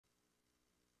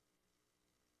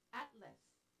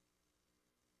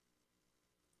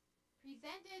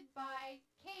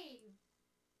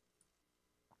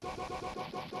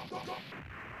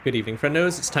Good evening,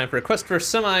 friendos. It's time for a quest for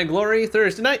semi-glory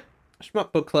Thursday night.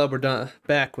 Shmup Book Club, we're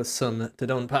back with some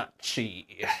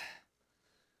DoDonPachi.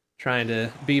 Trying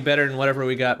to be better than whatever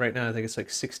we got right now. I think it's like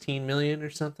 16 million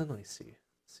or something. Let me see.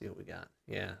 See what we got.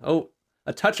 Yeah. Oh,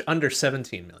 a touch under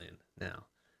 17 million now.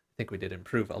 I think we did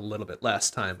improve a little bit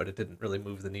last time, but it didn't really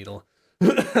move the needle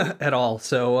at all.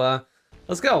 So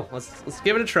let's go. Let's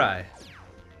give it a try.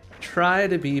 Try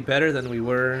to be better than we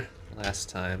were last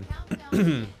time.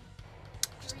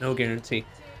 Just no guarantee.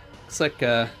 Looks like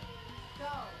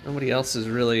nobody else is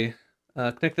really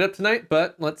connected up tonight,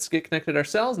 but let's get connected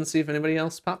ourselves and see if anybody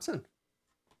else pops in.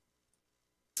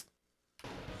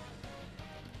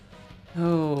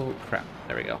 Oh, crap.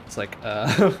 There we go. It's like,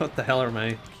 what the hell are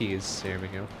my keys? Here we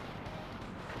go.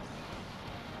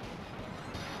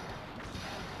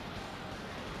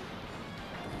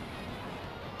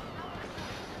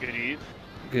 Good eve.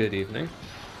 Good evening.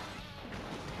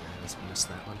 I just missed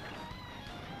that one.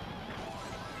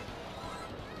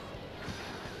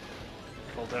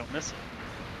 Well, don't miss it.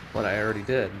 What I already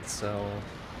did, so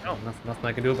Oh. nothing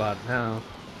I can do about it now.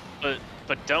 But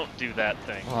don't do that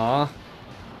thing. Aw.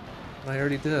 I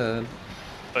already did.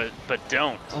 But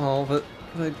don't. Oh, but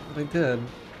I did.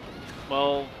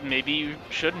 Well, maybe you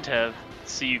shouldn't have.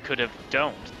 So you could have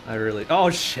don't. I really.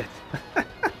 Oh shit.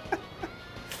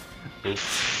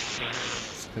 Oops.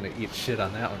 Just gonna eat shit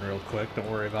on that one real quick. Don't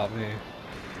worry about me.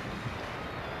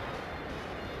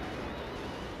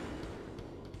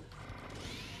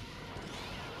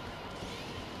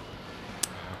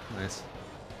 Oh, nice.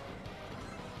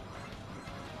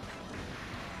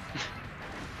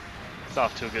 It's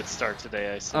off to a good start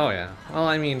today, I see. Oh yeah. Well,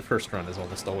 I mean, first run is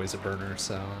almost always a burner,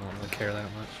 so I don't really care that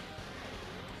much.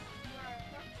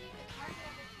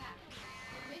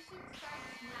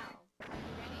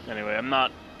 Anyway, I'm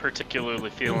not particularly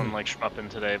feeling like shmupping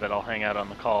today, but I'll hang out on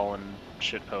the call and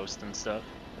shitpost and stuff.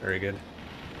 Very good.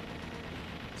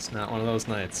 It's not one of those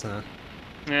nights, huh?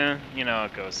 Yeah, you know how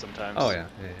it goes sometimes. Oh yeah,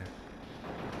 yeah.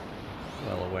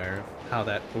 Well aware of how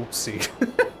that. Oopsie.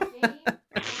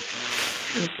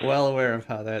 Well aware of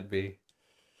how that'd be.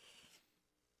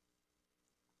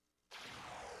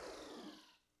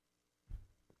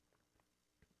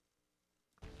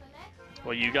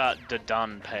 Well, you got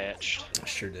DoDonPachi. I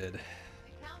sure did.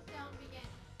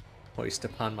 Hoist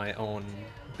upon my own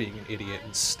being an idiot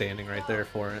and standing right there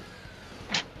for it.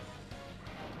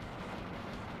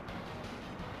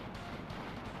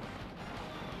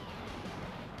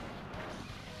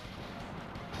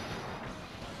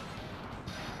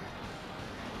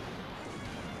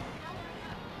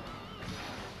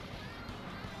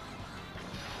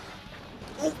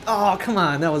 Oh, come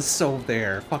on, that was so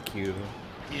there. Fuck you.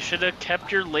 You should have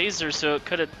kept your laser so it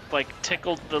could have, like,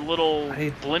 tickled the little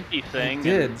blimpy thing. I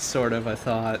did, sort of, I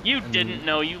thought. You didn't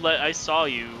know. I saw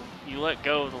you. You let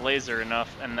go of the laser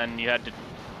enough, and then you had to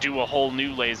do a whole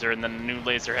new laser, and then a new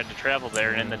laser had to travel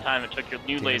there, and in the time it took your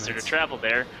new laser to travel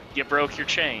there, you broke your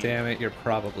chain. Damn it, you're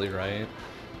probably right.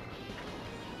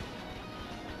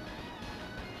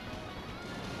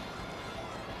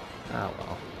 Oh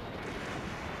well.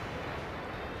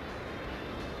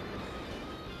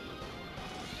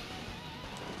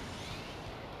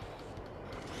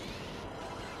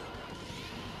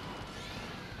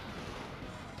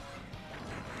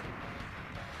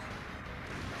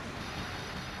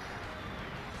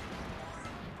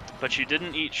 But you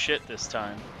didn't eat shit this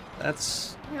time.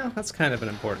 That's, yeah, that's kind of an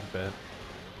important bit.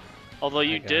 Although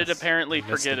you did apparently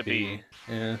forget a bee.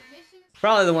 Yeah.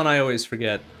 Probably the one I always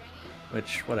forget.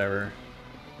 Which, whatever.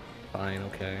 Fine,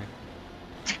 okay.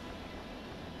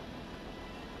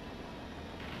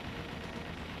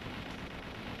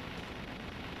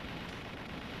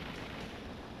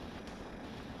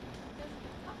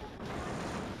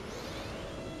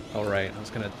 Oh right, I was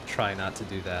gonna try not to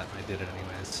do that. I did it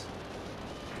anyways.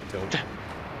 Dope.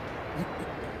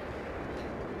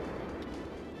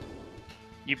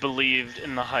 You believed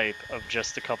in the hype of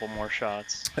just a couple more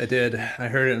shots. I did. I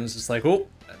heard it and was just like, oh,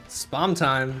 it's bomb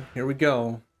time. Here we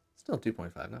go. Still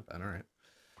 2.5, not bad, alright.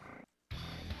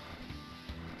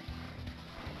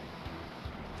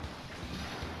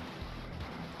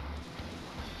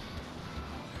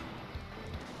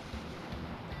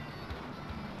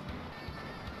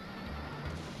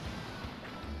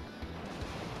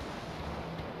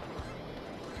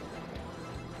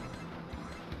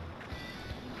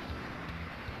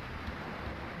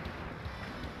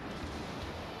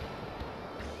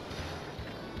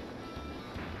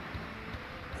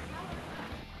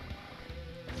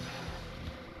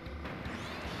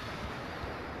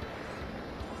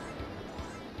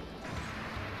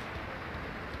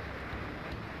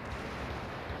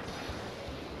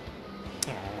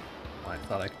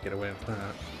 thought I could get away with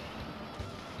that.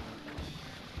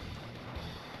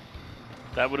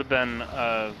 That would have been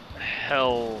a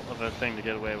hell of a thing to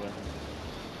get away with.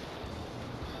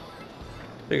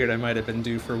 Figured I might have been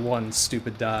due for one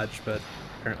stupid dodge, but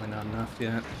apparently not enough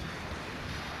yet.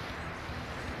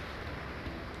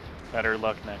 Better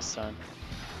luck next time.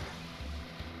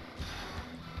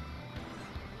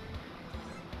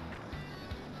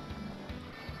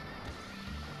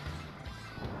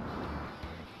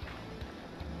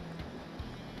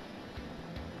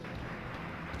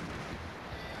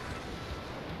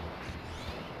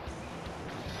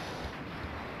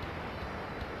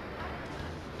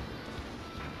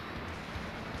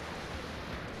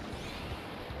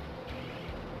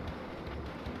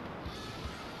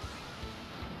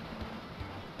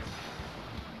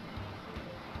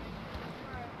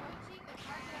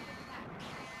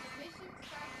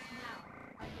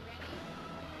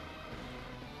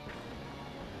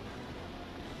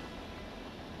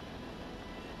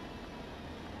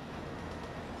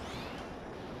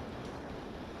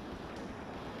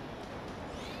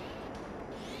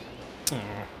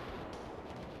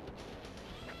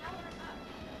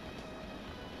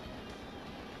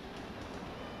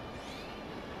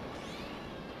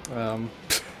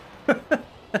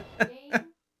 Game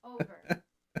over.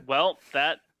 Well,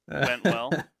 that went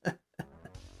well.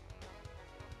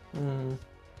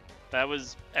 That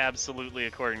was absolutely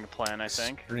according to plan, I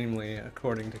think. Extremely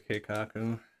according to Keikaku.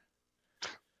 Select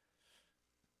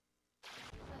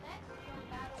your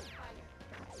battle fighter.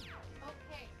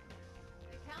 Okay.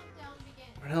 The countdown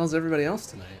begins. Where the hell's everybody else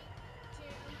tonight?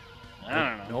 2, I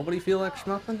don't know. Nobody feel like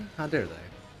schmupping? How dare they?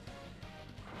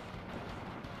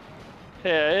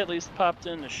 Hey, I at least popped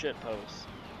in the shitpost.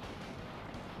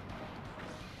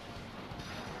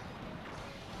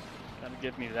 Gotta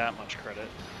give me that much credit.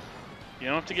 You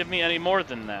don't have to give me any more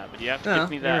than that, but you have to No,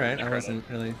 give me that you're right. much I credit. wasn't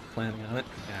really planning on it.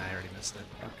 Yeah, I already missed it.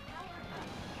 Fuck.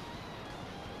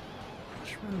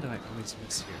 Which one do I always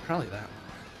miss here? Probably that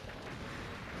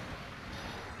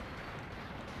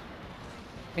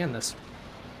one. And this one.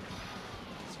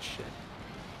 This is shit.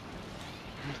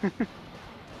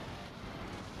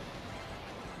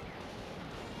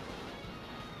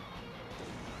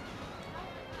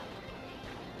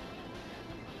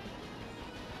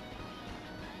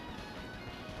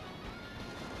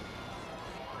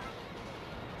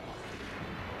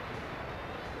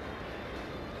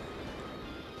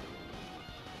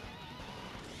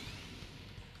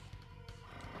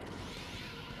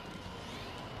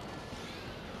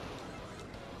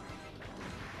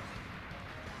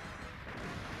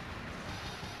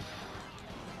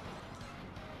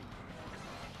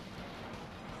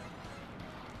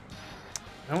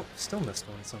 Nope, still missed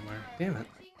one somewhere. Damn it.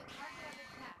 reaching the target of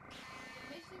attack.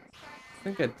 The mission starts I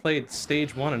think I'd played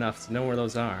stage 1 enough to know where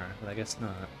those are, but I guess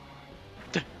not.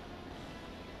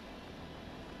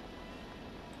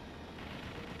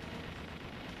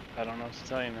 I don't know what to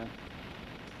tell you, man.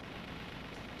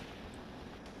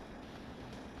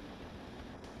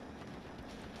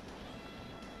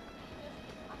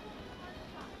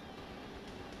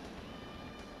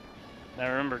 Now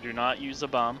remember, do not use a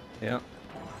bomb. Yeah.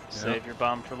 Save your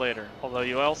bomb for later. Although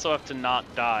you also have to not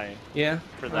die Yeah.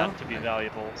 for that to be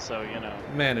valuable, so you know.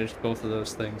 Managed both of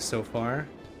those things so far.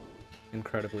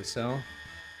 Incredibly so.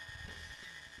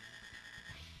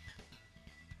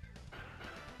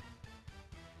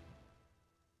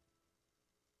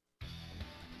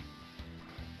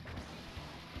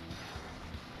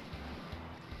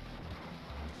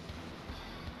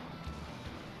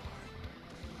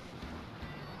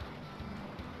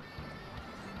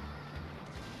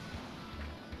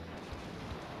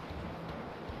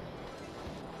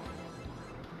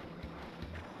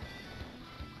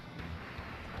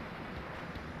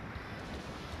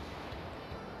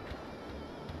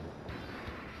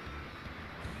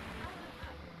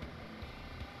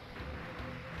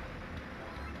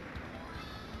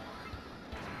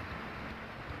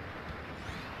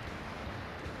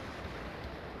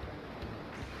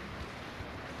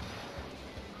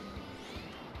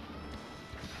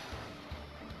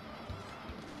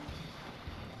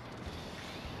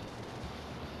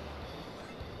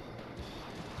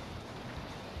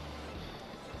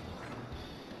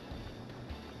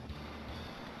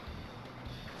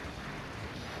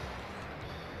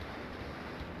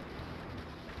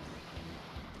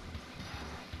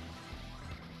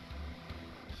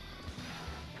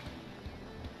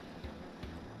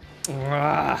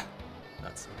 Ah,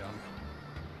 that's some gum.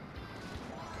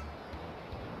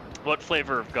 What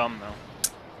flavor of gum,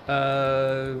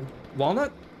 though?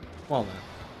 Walnut? Walnut.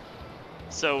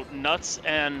 So, nuts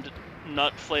and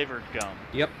nut-flavored gum.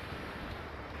 Yep.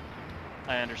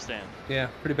 I understand. Yeah,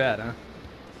 pretty bad, huh?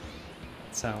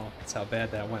 That's how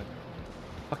bad that went.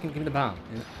 Fucking give me the bomb.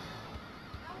 Yeah.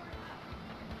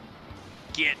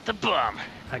 Get the bomb.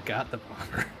 I got the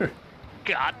bomber.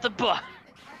 Got the bomb.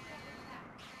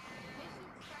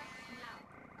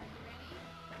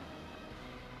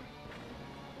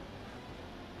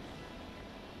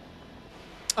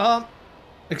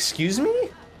 Excuse me?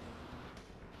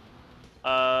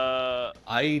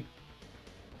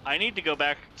 I need to go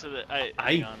back to the.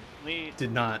 Hang on.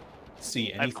 Did not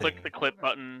see anything. I've clicked the clip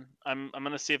button. I'm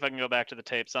gonna see if I can go back to the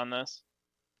tapes on this.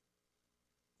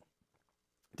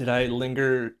 Did I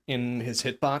linger in his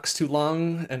hitbox too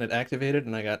long and it activated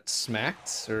and I got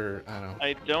smacked? Or, I don't know.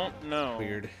 I don't know.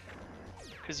 Weird.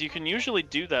 Because you can usually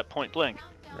do that point blank.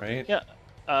 Right? Yeah.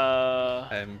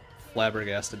 I'm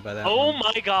flabbergasted by that. Oh one.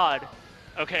 my god!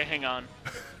 Okay, hang on.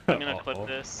 I'm gonna clip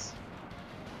this.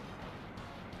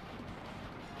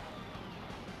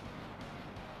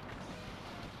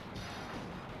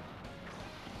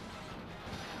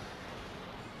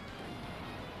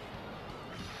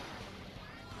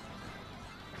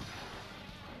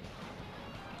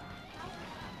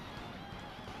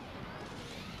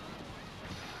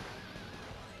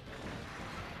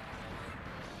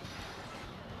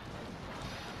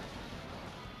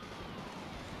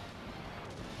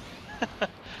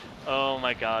 Oh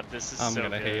my god, this is so good.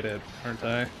 I'm gonna hate it, aren't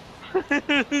I?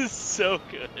 This is so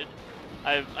good.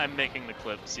 I'm making the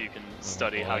clip so you can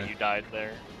study how you died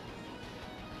there.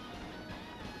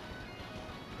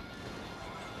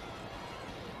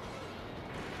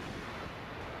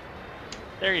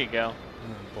 There you go.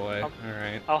 Oh boy,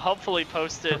 alright. I'll hopefully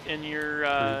post it in your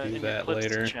clips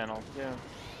later. channel. Yeah.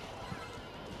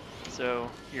 So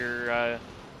your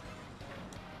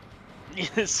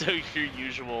so your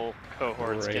usual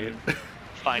cohorts can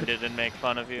find it and make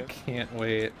fun of you. Can't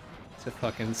wait to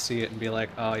fucking see it and be like,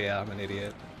 oh yeah, I'm an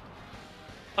idiot.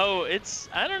 Oh, I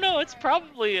don't know, it's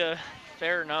probably a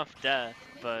fair enough death,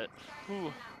 but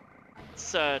ooh,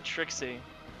 it's tricksy.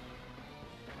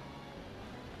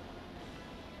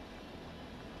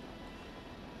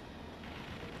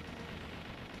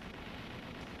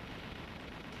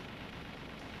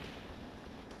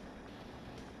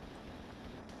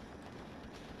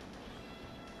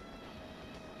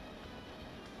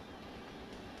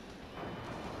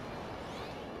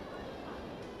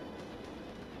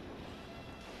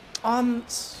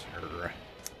 Sure. Whatever.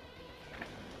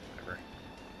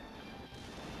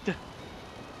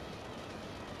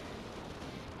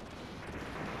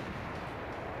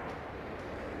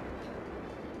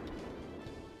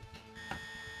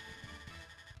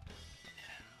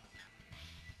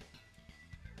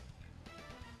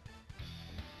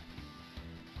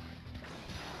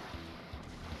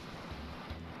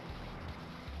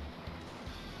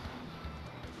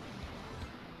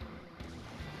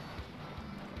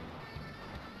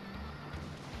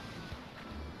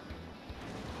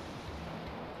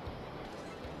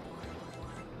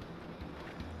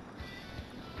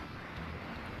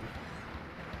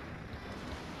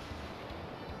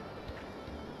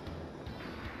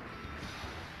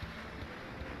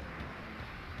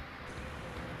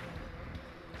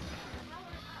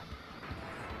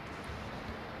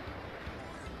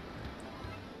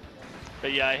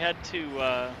 But yeah, I had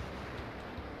to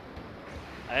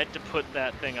put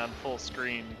that thing on full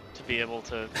screen to be able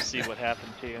to see what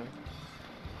happened to you.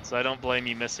 So I don't blame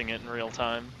you missing it in real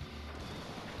time.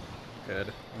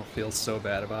 Good. I'll feel so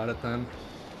bad about it then.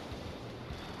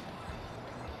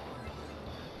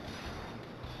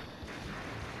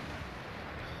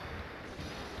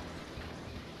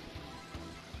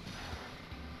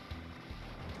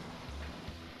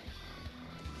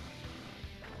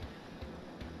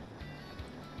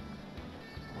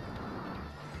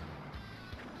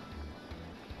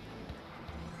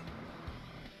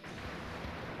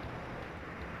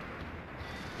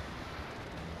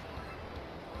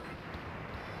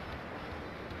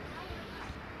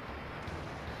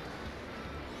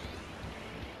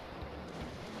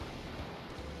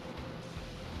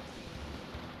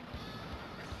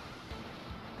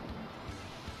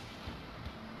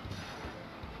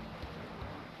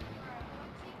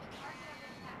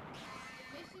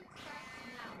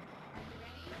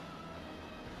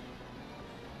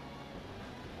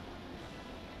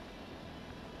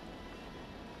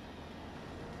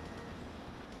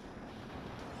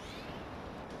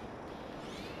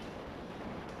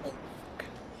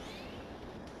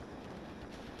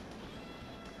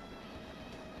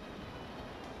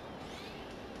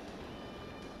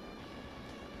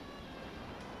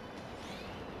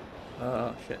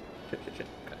 Shit. Okay.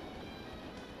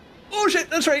 Oh shit,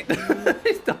 that's right!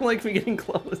 I don't like me getting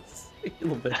close. A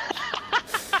little bit.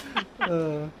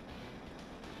 Uh,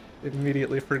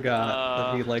 immediately forgot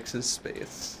that he likes his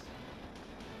space.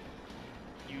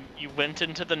 You went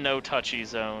into the no touchy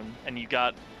zone and you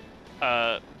got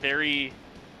very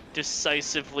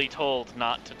decisively told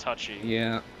not to touchy.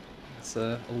 Yeah, it's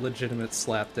a legitimate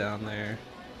slap down there.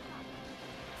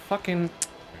 Fucking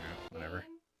whatever.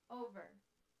 Game over.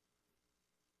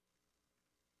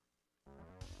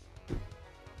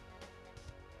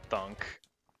 Thunk.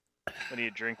 What are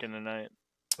you drinking tonight?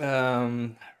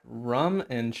 Rum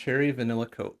and cherry vanilla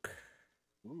Coke.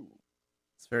 Ooh.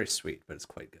 It's very sweet, but it's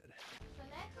quite good.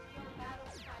 Select your battle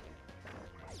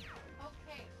fighter.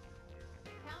 Okay.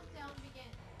 The countdown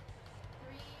begins.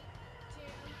 3, 2,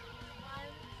 1,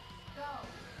 go.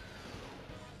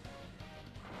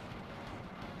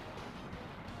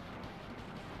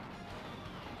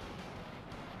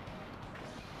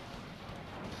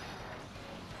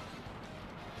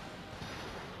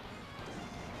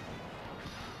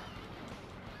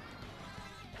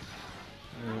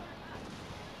 Mm. Power up.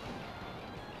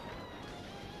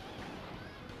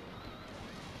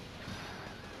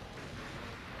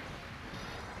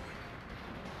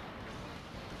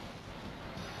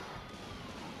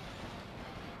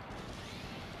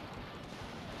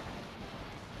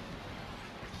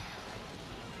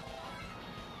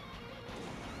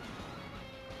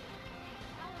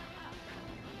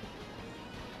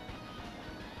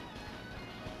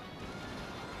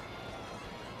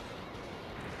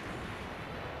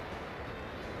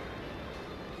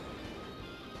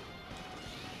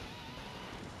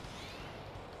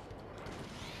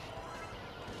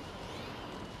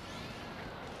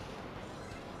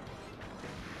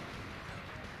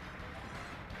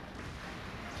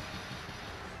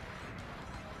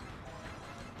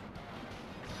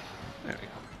 There we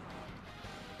go.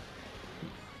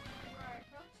 You are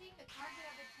approaching the target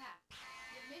of attack.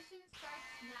 Your mission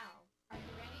starts now. Are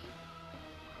you ready?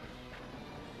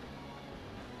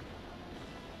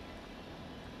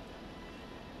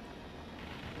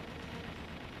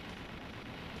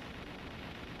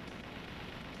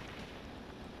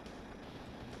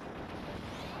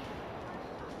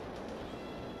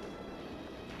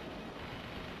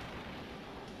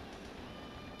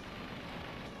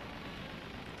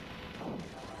 Power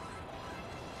up.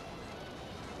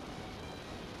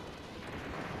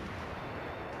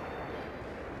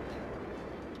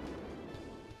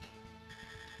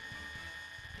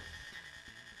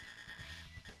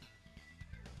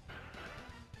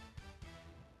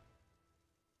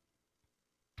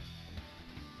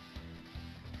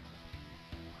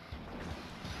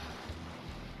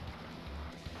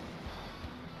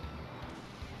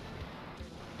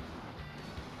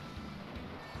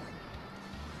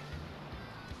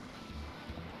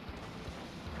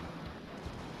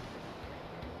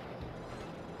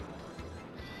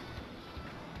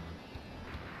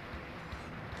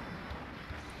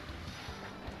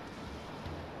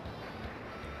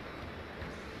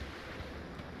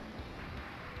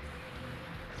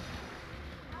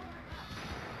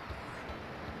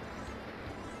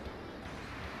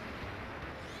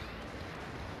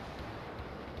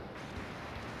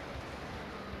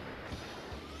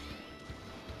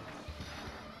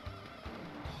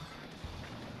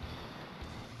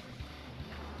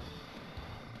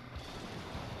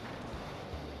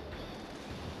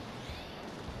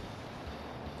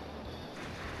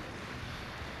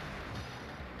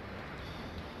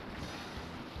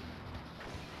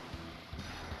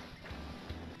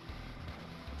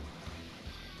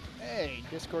 Hey,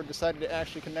 Discord decided to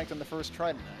actually connect on the first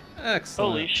try tonight.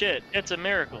 Excellent. Holy shit, it's a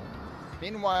miracle.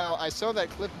 Meanwhile, I saw that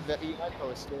clip that EI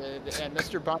posted, and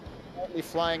Mr. Bond is currently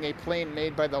flying a plane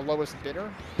made by the lowest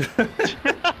bidder.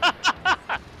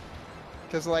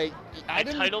 Because, like, I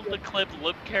titled the clip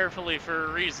 "Look Carefully" for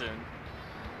a reason.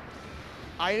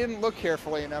 I didn't look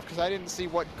carefully enough because I didn't see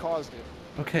what caused it.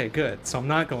 Okay, good. So I'm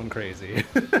not going crazy.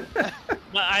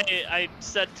 But I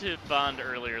said to Bond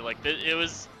earlier, like, it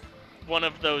was one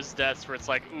of those deaths where it's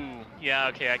like, ooh, yeah,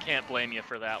 okay, I can't blame you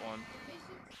for that one.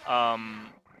 Mission starts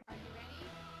now. Are you ready?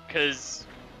 Because,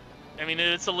 I mean,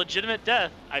 it's a legitimate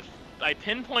death. I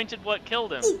pinpointed what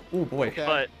killed him, Oh boy. Okay.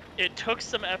 but it took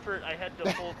some effort. I had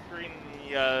to full screen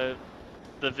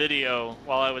the video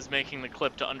while I was making the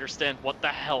clip to understand what the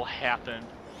hell happened.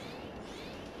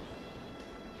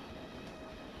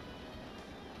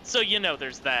 So, you know,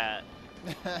 there's that.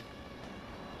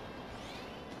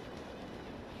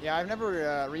 Yeah, I've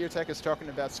never. Riotech is talking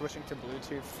about switching to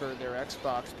Bluetooth for their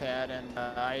Xbox pad, and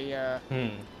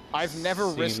I've never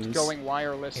risked Seems going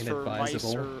wireless for mice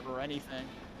inadvisable. or anything,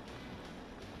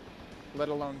 let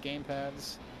alone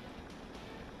gamepads.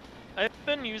 I've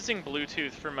been using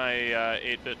Bluetooth for my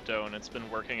 8-bit DoD, and it's been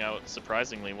working out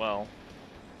surprisingly well.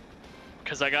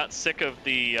 Because I got sick of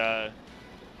the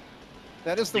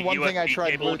That is the one USB thing I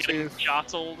tried cable getting Bluetooth.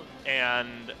 jostled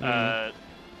and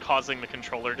causing the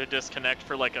controller to disconnect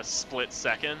for like a split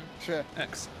second. Sure.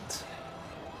 Excellent.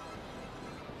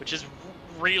 Which is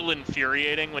real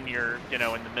infuriating when you're, in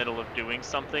the middle of doing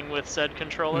something with said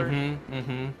controller.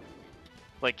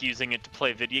 Like using it to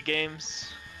play video games.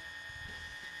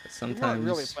 Sometimes. You weren't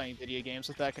really playing video games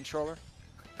with that controller.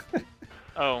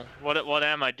 Oh, what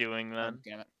am I doing then? Oh,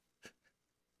 damn it.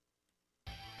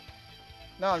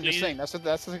 No, I'm just saying that's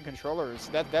the controller's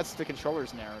that's the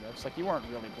controller's narrative. It's like you weren't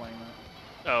really playing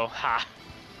that. Oh, ha.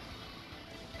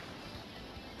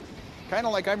 Kind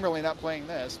of like I'm really not playing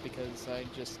this because I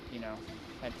just,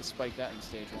 had to spike that in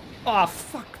stage 1. Oh,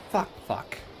 fuck. But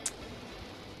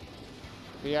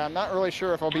yeah, I'm not really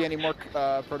sure if I'll be any more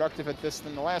productive at this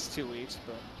than the last 2 weeks,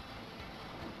 but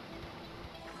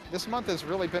this month has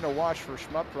really been a watch for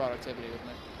Shmup productivity with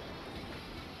me.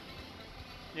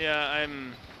 Yeah,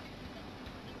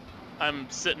 I'm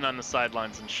sitting on the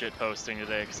sidelines and shit posting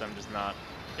today because I'm just not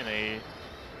in a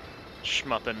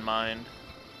shmuppin' mind.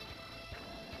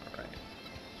 Alright.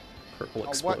 Purple Oh,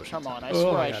 explosion. what? Come on, I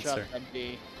swear I shot sir. that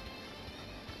B.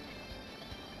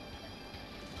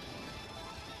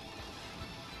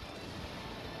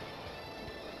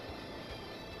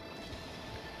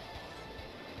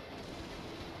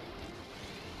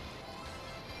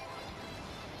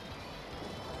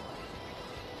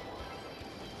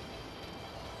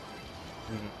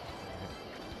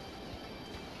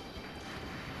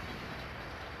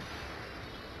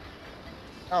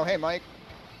 Oh, hey, Mike.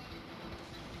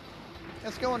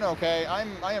 It's going okay.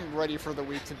 I am ready for the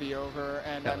week to be over,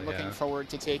 and Hell I'm looking yeah. forward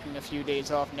to taking a few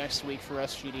days off next week for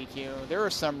SGDQ. There are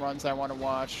some runs I want to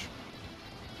watch.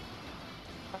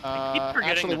 I keep forgetting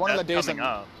Actually, that one of the that's days coming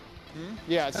up.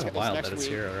 Yeah, it's Kind of wild next that it's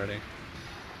week. here already.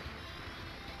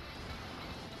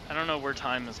 I don't know where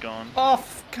time is going. Oh,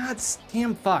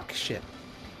 damn fuck. Shit.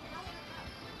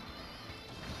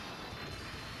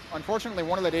 Unfortunately,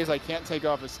 one of the days I can't take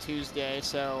off is Tuesday,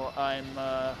 so I'm,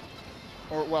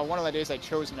 well, one of the days I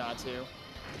chose not to.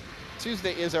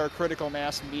 Tuesday is our critical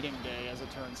mass meeting day, as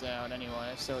it turns out,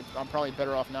 anyway, so I'm probably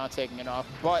better off not taking it off.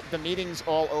 But the meetings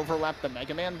all overlap the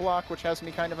Mega Man block, which has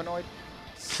me kind of annoyed.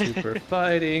 Super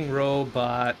fighting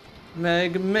robot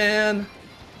Mega Man.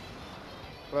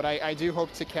 But I do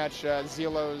hope to catch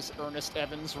Zelo's Ernest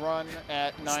Evans run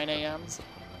at 9 a.m.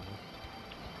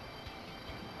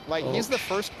 Like, he's the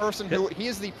first person who he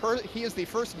is the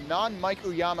first non-Mike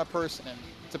Uyama person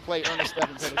to play Ernest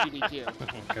Evans at a GDQ.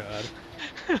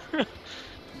 Oh god.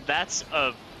 That's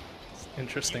a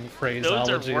Interesting those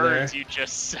phraseology are words there. you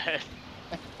just said.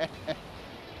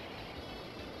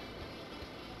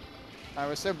 I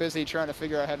was so busy trying to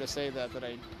figure out how to say that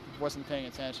I wasn't paying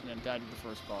attention and died to the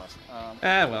first boss.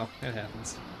 Well, it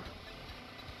happens.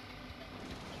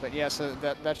 But yeah, so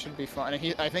that should be fun.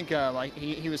 And I think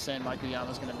he was saying Mike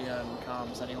Uyama's going to be on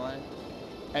comms anyway.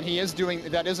 And he is doing,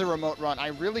 that is a remote run. I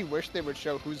really wish they would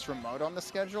show who's remote on the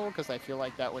schedule, because I feel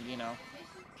like that would,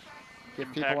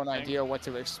 give people an idea what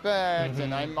to expect.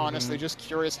 And I'm honestly just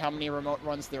curious how many remote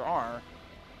runs there are.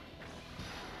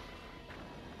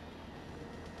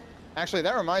 Actually,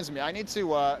 that reminds me, I need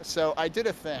to, so I did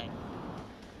a thing.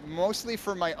 Mostly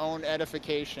for my own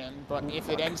edification, but if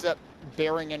it ends up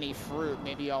bearing any fruit,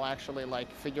 maybe I'll actually,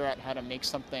 figure out how to make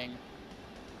something,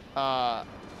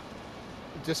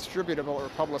 distributable or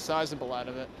publicizable out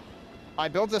of it. I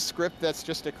built a script that's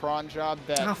just a cron job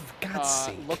that for God's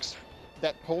sake.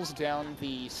 that pulls down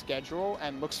the schedule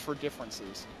and looks for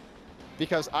differences.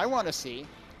 Because I want to see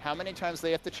how many times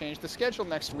they have to change the schedule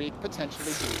next week, potentially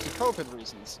due to COVID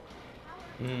reasons.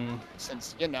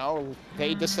 Since,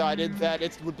 they decided that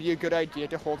it would be a good idea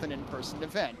to hold an in-person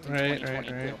event in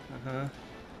 2022. Right.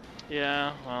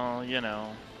 Yeah, well,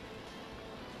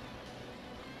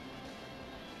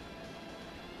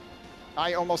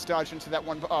 I almost dodged into that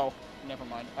one. Oh, never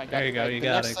mind. There you go, you the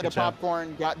got next it. set Good of job.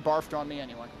 popcorn got barfed on me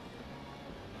anyway.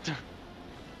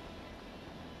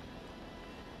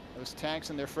 Those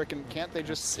tanks and their frickin' can't they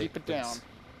just keep it down?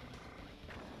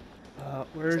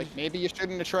 It's like, maybe you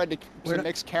shouldn't have tried to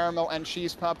mix caramel and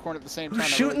cheese popcorn at the same time. We're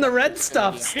shooting the red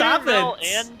stuff. Stop Caramel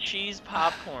it. and cheese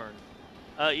popcorn.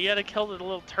 You gotta kill the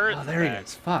little turret. Oh, there he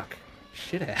is. Fuck.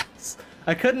 Shit ass.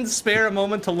 I couldn't spare a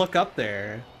moment to look up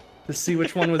there to see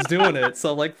which one was doing it.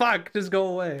 So fuck, just go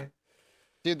away.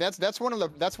 Dude, that's one of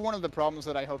the problems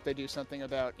that I hope they do something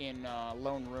about in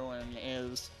Lone Ruin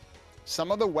is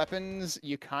some of the weapons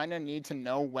you kind of need to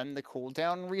know when the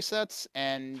cooldown resets,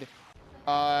 and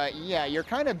Yeah, you're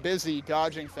kind of busy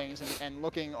dodging things and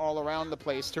looking all around the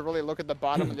place to really look at the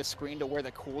bottom of the screen to where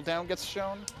the cooldown gets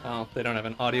shown. Oh, they don't have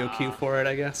an audio cue for it,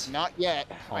 I guess. Not yet.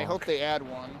 I hope Honk. they add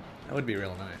one. That would be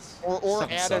real nice. Or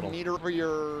Something add subtle. a meter over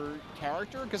your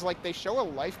character, because like they show a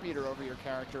life meter over your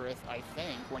character, I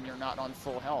think, when you're not on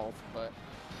full health, but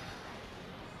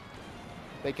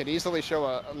they could easily show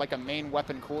a main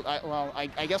weapon cool.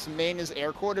 I guess main is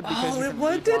air quoted because you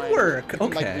can it did work. you can,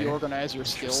 like, Okay. reorganize your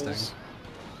skills.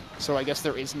 So I guess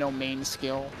there is no main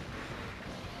skill.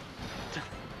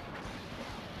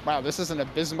 Wow, this is an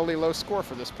abysmally low score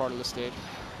for this part of the stage.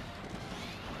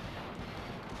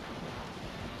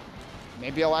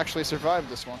 Maybe I'll actually survive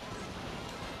this one.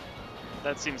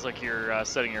 That seems like you're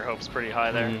setting your hopes pretty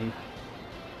high there.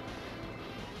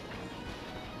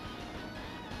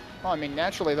 Well, I mean,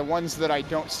 naturally, the ones that I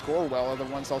don't score well are the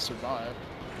ones I'll survive.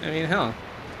 I mean, hell,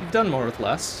 you've done more with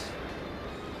less.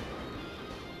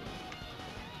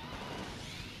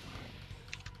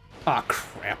 Aw,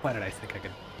 crap, why did I think I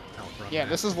could outrun Yeah, that?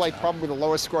 this is like probably the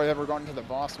lowest score I've ever gotten to the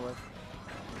boss with.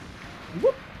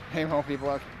 Whoop. Hey, well,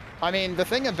 people. I mean, the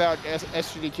thing about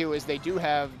SGDQ is they do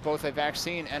have both a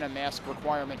vaccine and a mask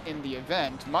requirement in the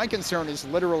event. My concern is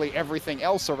literally everything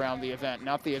else around the event,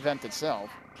 not the event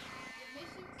itself.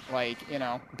 Like, you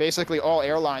know, basically all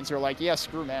airlines are like, yeah,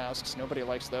 screw masks, nobody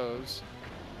likes those.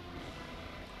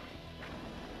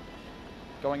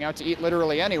 Going out to eat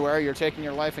literally anywhere, you're taking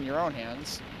your life in your own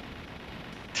hands.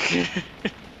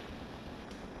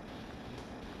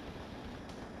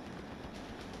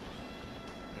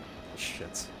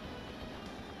 Shit.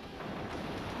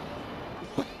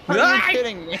 Are you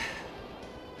kidding me?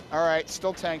 Alright,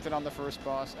 still tanked it on the first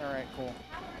boss. Alright, cool.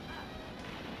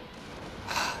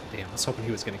 Damn, I was hoping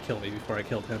he was gonna kill me before I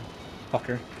killed him.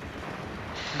 Fucker.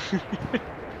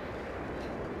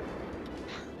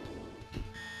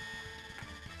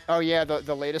 Oh yeah,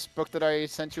 the latest book that I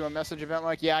sent you a message about,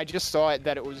 like, yeah, I just saw it,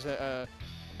 that it was a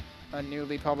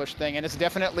newly published thing, and it's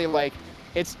definitely like,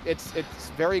 it's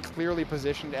very clearly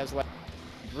positioned as like,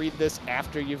 read this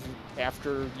after you've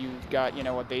got, you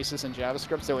know, a basis in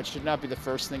JavaScript, so it should not be the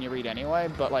first thing you read anyway,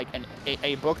 but like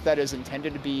a book that is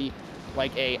intended to be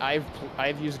like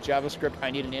I've used JavaScript,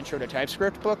 I need an intro to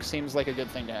TypeScript book seems like a good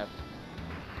thing to have.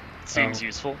 Seems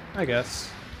useful. I guess.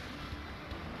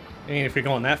 I mean, if you're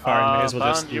going that far, you may as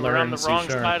well just you were on learn the C#. wrong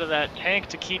side of that tank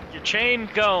to keep your chain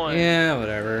going. Yeah,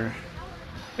 whatever.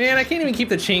 Man, I can't even keep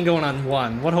the chain going on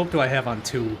 1. What hope do I have on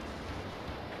 2?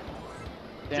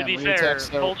 Damn, To be read fair,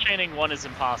 text, so- full chaining 1 is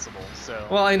impossible, so...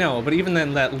 Well, I know, but even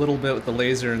then, that little bit with the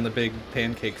laser and the big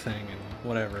pancake thing and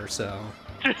whatever, so...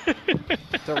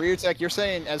 So Ryutek, you're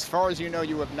saying, as far as you know,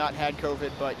 you have not had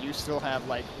COVID, but you still have,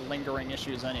 like, lingering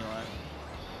issues anyway.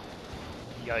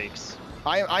 Yikes.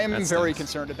 I am That's very nice.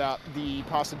 concerned about the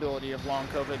possibility of long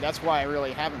COVID. That's why I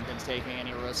really haven't been taking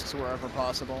any risks wherever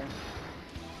possible.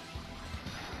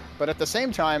 But at the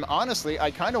same time, honestly, I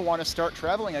kind of want to start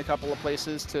traveling a couple of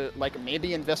places to, like,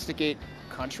 maybe investigate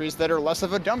countries that are less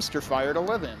of a dumpster fire to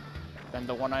live in than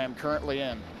the one I am currently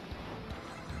in.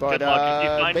 But, Good luck. If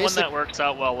you find one that works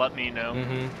out well, let me know.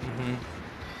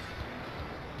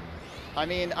 I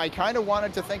mean, I kind of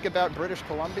wanted to think about British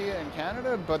Columbia and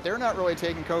Canada, but they're not really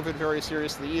taking COVID very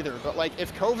seriously either. But, like,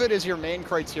 if COVID is your main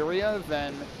criteria,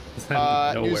 then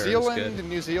New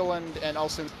Zealand, and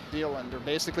also New Zealand are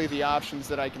basically the options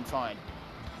that I can find.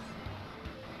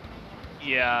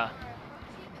 Yeah.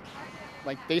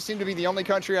 Like, they seem to be the only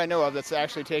country I know of that's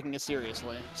actually taking it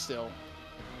seriously, still.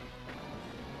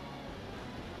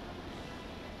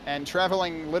 And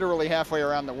traveling literally halfway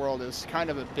around the world is kind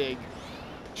of a big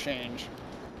change.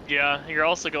 Yeah, you're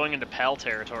also going into PAL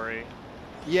territory.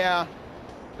 Yeah.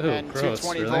 Ooh, And gross,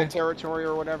 220 really? volt territory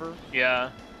or whatever. Yeah.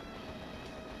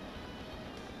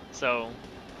 So,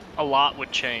 a lot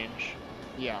would change.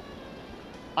 Yeah.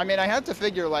 I mean, I have to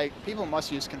figure, like, people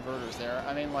must use converters there.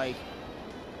 I mean, like,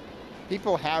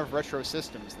 people have retro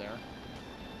systems there.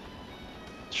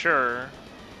 Sure.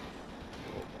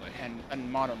 Oh boy.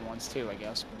 And modern ones, too, I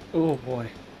guess. Oh boy.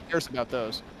 Who cares about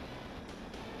those?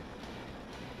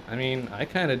 I mean, I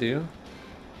kind of do.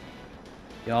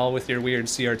 Y'all with your weird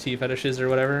CRT fetishes or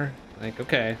whatever. Like,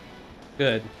 okay,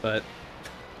 good, but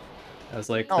that was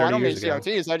like 30 No, I don't mean years ago.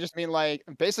 CRTs. I just mean, like,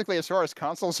 basically, as far as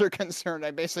consoles are concerned,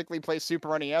 I basically play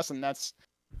Super NES, and that's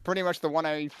pretty much the one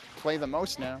I play the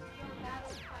most now.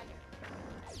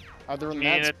 Other than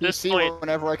that, it's at this PC point-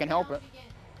 whenever I can help it.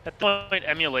 At the point,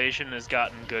 emulation has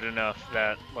gotten good enough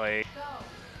that, like,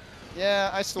 Yeah,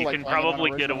 I still you like can playing it on probably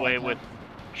get original away like with...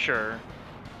 that. Sure.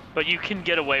 But you can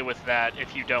get away with that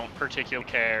if you don't particularly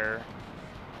care.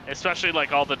 Especially,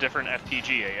 like, all the different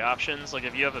FPGA options. Like,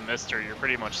 if you have a Mister, you're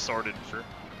pretty much sorted for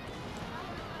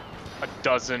a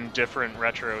dozen different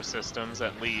retro systems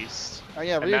at least. Oh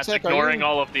yeah, And that's Ryutech, ignoring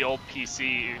all of the old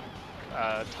PC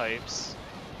types.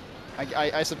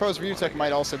 I suppose Ryutech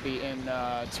might also be in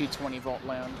 220 volt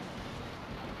land.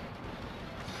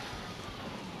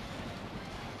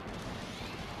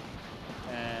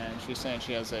 And she's saying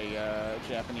she has a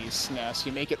Japanese SNES.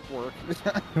 You make it work.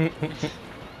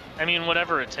 I mean,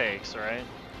 whatever it takes, right?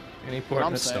 Any port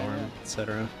in a saying, storm, yeah.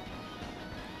 etc.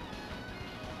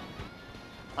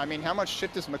 I mean, how much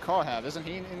shit does McCaw have? Isn't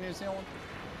he in New Zealand?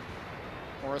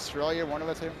 Or Australia, one of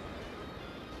the two?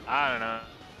 I don't know.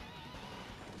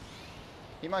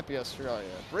 He might be Australia.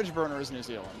 Bridgeburner is New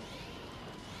Zealand.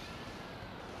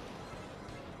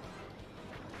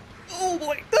 Oh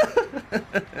boy!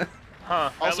 Huh.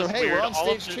 That Also, was hey, weird. we're on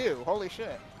All of stage the- 2. Holy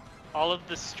shit. All of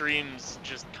the streams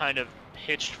just kind of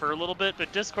hitched for a little bit,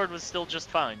 but Discord was still just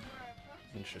fine.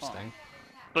 Interesting.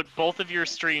 But both of your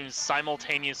streams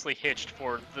simultaneously hitched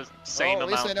for the same Well,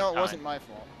 at amount least I know of it time. wasn't my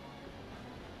fault.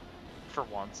 For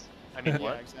once. I mean, Yeah,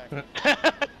 what? exactly.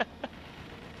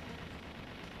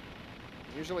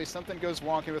 Usually something goes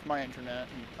wonky with my internet.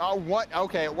 Oh, what?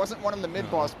 Okay, it wasn't one of the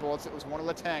mid-boss bullets, it was one of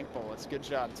the tank bullets. Good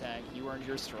job, tank. You earned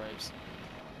your stripes.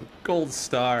 Gold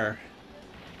star.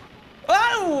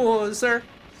 Oh, sir.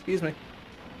 Excuse me.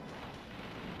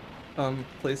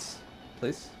 Please.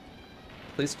 Please.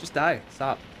 Please just die.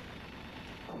 Stop.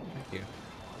 Thank you.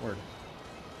 Word.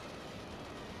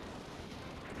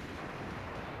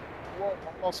 Whoa,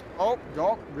 almost. Oh,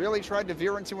 no, really tried to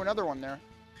veer into another one there.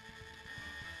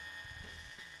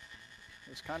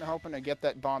 Was kind of hoping to get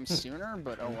that bomb sooner,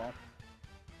 but oh well.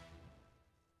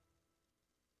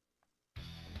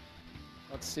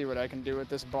 Let's see what I can do with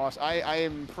this boss. I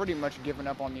am pretty much given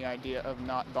up on the idea of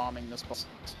not bombing this boss.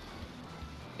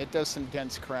 It does some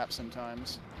dense crap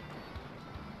sometimes.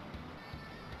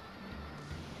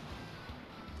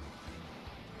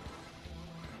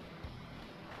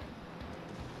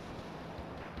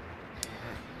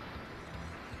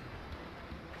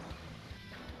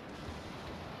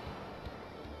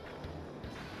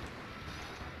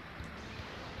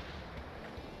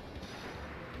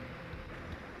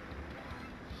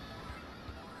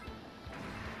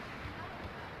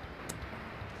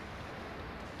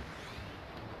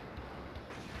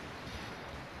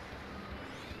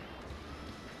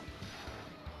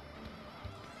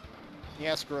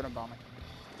 Yeah, screw it, I'm bombing.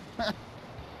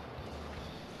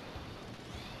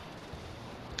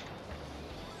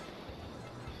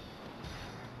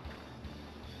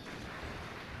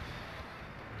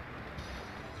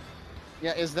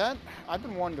 Yeah, is that... I've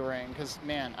been wondering, because,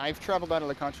 man, I've traveled out of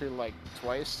the country, like,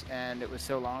 twice, and it was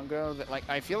so long ago that, like,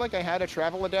 I feel like I had a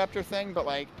travel adapter thing, but,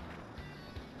 like...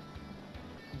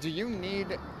 Do you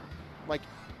need... Like,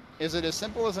 is it as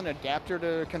simple as an adapter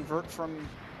to convert from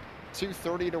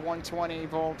 230 to 120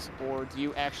 volts, or do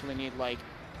you actually need, like,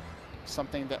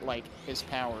 something that, like, is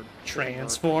powered?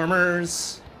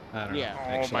 Transformers. I don't Yeah. know. Oh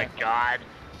Actually, my god.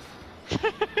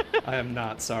 I am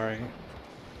not sorry.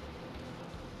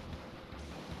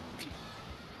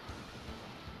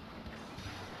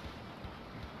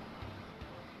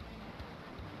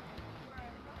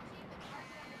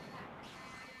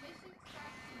 Mission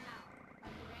starts now.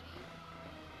 Are you ready?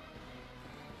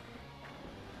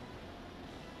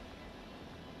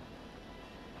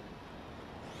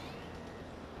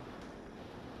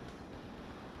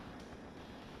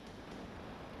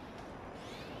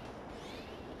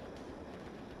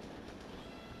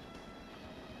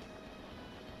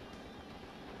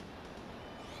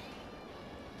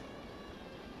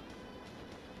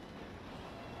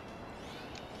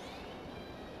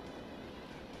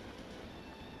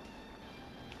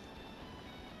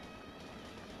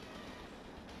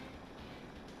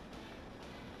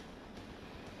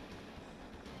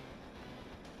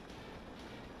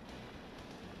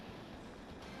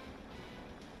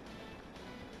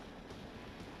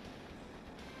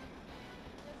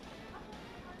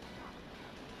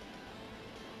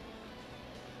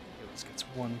 Let's get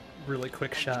one really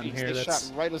quick shot in Jeez, here. they That's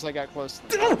shot right as I got close to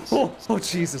the oh, boss. oh, oh,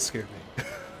 Jesus, scared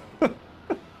me.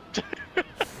 Damn.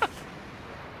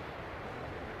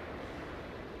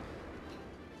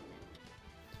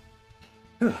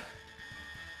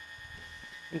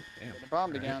 Getting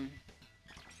bombed Alright. again.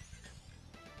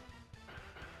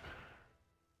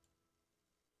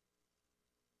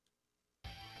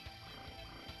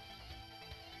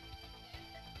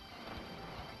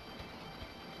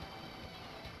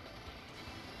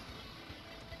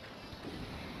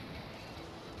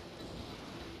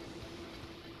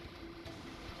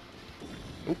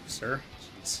 Oops, sir.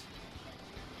 Jeez.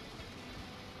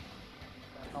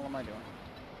 What the hell am I doing?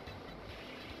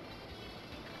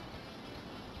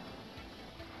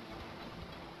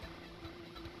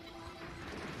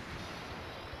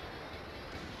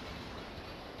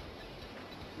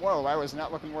 Whoa, I was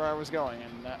not looking where I was going,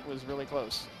 and that was really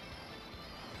close.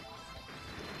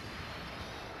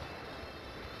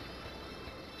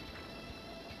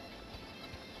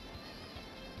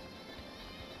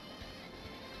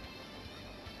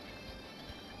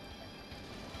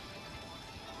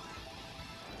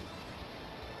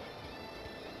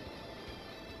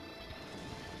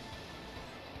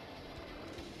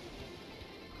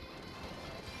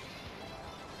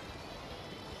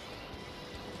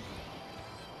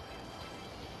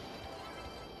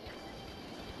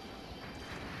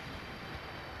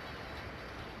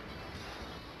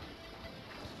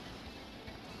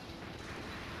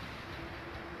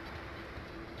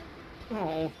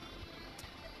 Oh.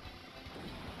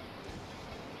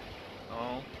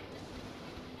 Oh.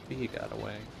 He got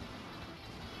away.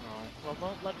 Oh. Well,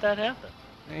 don't let that happen.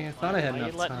 Hey, I thought I had Why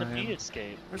enough you letting the time. bee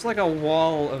escape? There's like a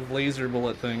wall of laser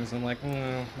bullet things. I'm like,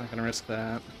 not gonna risk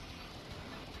that.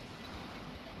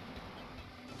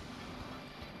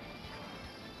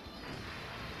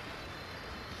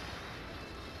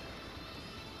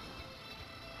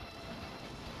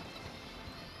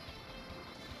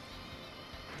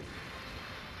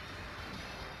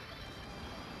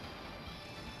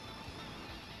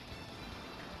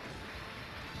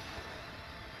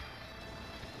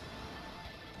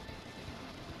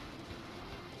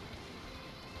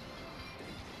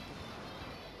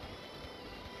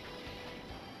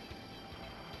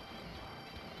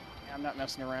 I'm not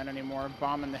messing around anymore.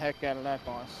 Bombing the heck out of that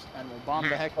boss. And we'll bomb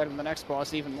the heck out of the next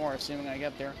boss even more, assuming I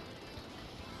get there.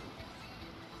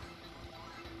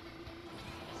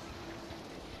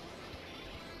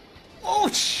 Oh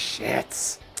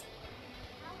shit!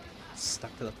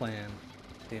 Stuck to the plan.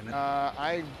 Damn it.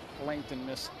 I blinked and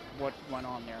missed what went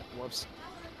on there. Whoops.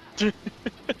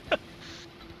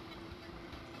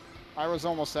 I was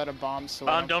almost out of bombs, so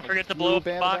Don't forget to blow up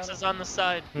the boxes on the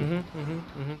side.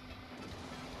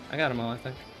 I got them all, I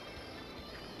think.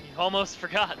 You almost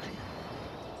forgot.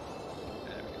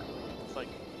 It's like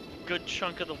a good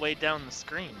chunk of the way down the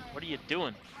screen. What are you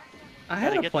doing? I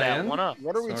had a get plan. that one up.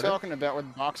 What are we Sort of. talking about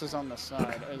with boxes on the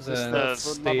side? Is this The the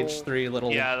stage level? 3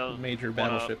 little Yeah, major one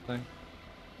up. battleship thing.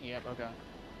 Yep, okay.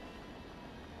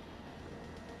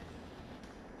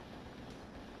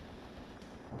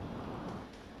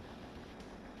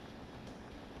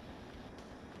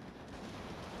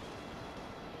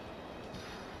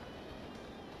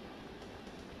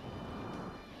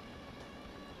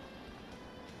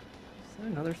 Is there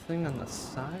another thing on the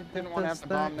side? that Didn't want to does have to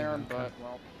that? bomb there, Okay. but,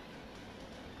 well.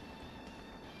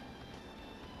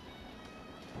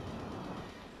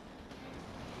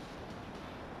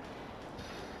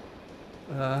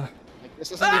 Like,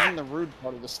 this isn't even the rude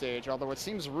part of the stage, although it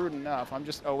seems rude enough. I'm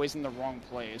just always in the wrong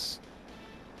place.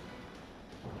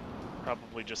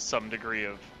 Probably just some degree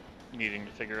of needing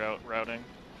to figure out routing.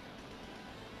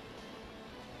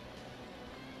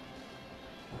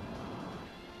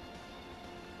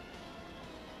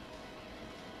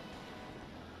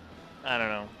 I don't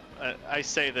know. I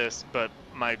say this, but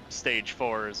my stage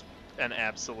 4 is an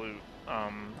absolute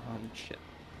Shit.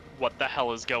 what the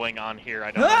hell is going on here?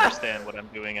 I don't understand what I'm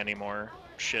doing anymore.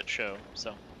 Shit show.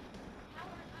 So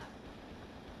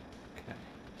Okay.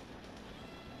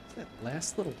 What's that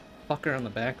last little fucker on the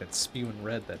back that's spewing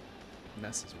red that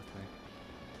messes with me?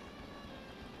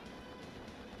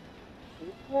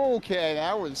 Okay,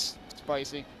 that was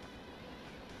spicy.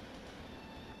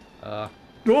 Oh!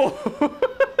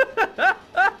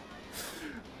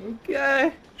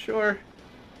 Okay, sure.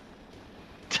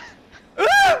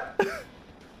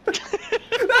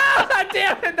 Ah,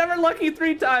 damn it! Never lucky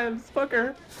 3 times,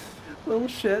 fucker. Little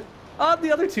shit. Oh,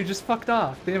 the other 2 just fucked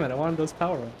off. Damn it! I wanted those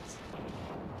power-ups.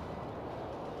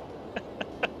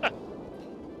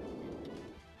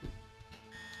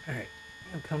 All right,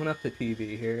 I'm coming up to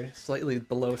PB here, slightly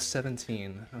below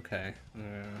 17. Okay.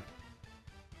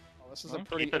 Well, this is Well, a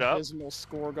pretty keep it up. abysmal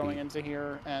score going into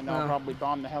here, and I'll probably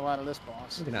bomb the hell out of this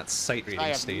boss. Maybe not sight reading I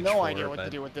have stage no 4, idea what but to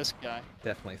do with this guy.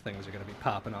 definitely things are gonna be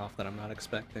popping off that I'm not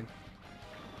expecting.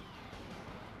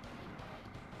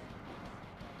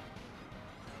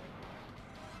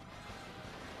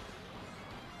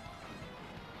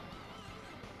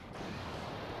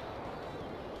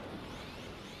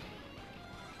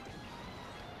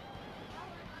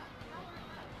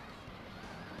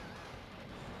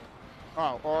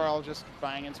 Oh, or I'll just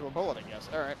bang into a bullet, I guess.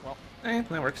 Alright, well.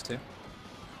 That works too.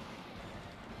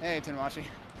 Hey, Tenmachi.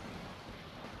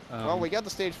 Um, Well, we got the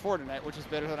stage 4 tonight, which is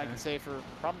better than I can say for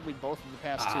probably both of the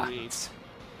past 2 weeks.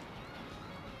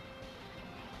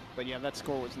 But yeah, that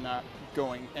score was not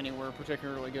going anywhere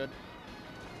particularly good.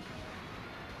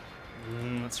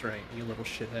 That's right, you little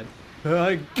shithead.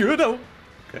 Good.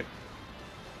 Okay.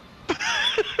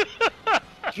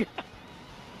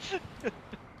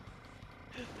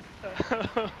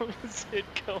 How's it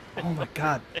going? Oh my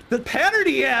god. The pattern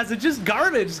he has, it's just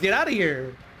garbage. Just get out of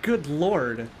here. Good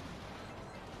lord.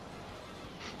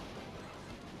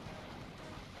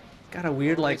 Got a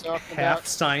weird, like, half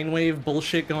sine wave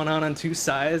bullshit going on two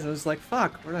sides. And I was like,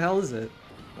 fuck, where the hell is it?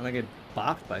 And I get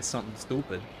bopped by something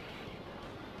stupid.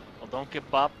 Well, don't get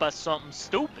bopped by something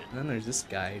stupid. And then there's this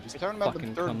guy who just You're talking about the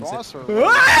fucking third comes boss in. or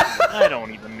what? I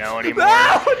don't even know anymore.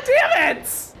 No, damn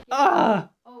it! Ah!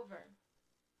 Over.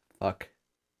 Fuck.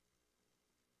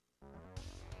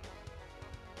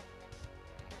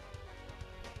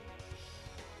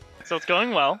 So it's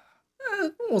going well.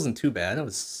 It wasn't too bad. It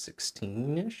was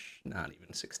 16-ish. Not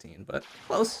even 16, but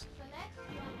close. The next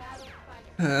battle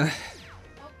fighter.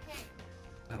 Okay.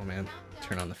 Oh man,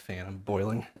 turn on the fan. I'm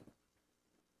boiling.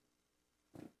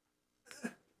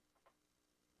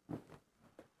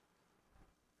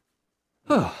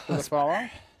 Oh, Does that's it fall off?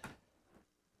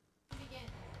 Begin.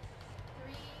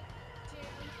 3, 2,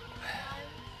 1,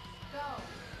 go.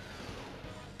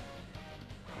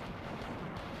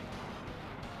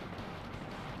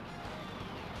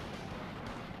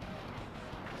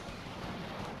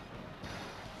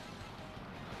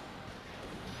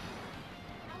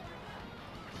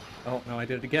 Oh, no, I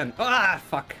did it again. Ah,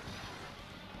 fuck.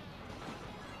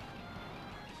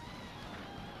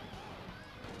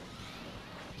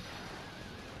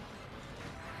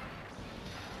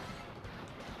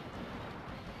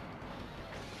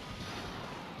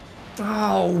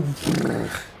 Oh.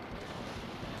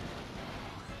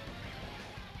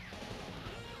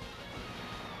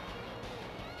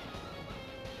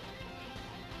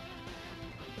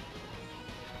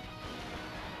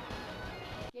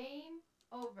 Game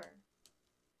over.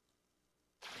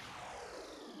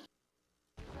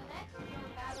 The next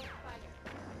battle fighter.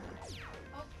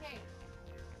 Okay.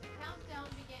 Countdown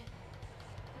begins.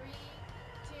 3,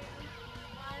 2,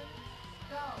 1,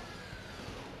 go.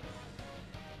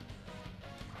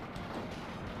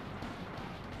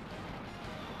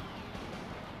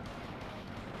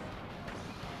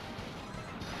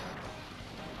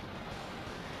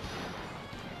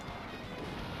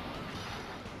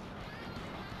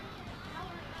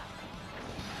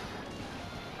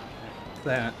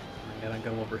 That. I gotta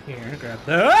go over here and grab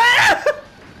that.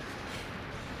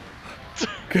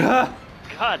 God.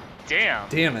 God damn.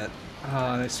 Damn it.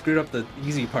 I screwed up the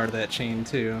easy part of that chain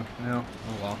too. No.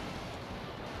 Oh well.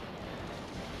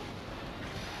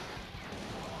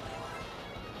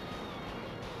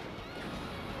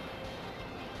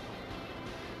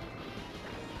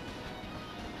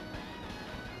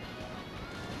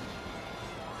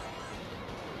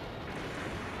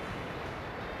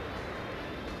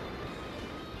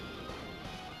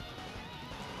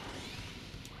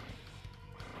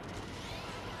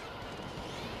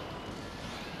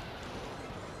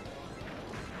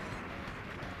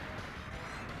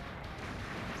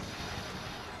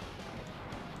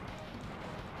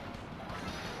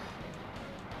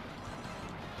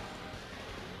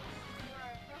 You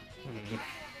are approaching the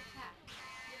area of attack.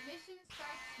 Your mission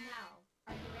starts now.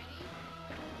 Are you ready?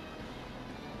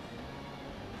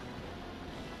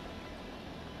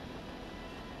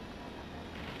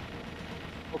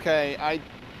 Okay, I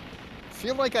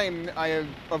feel like I have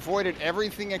avoided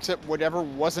everything except whatever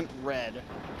wasn't red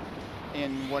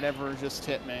in whatever just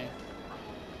hit me.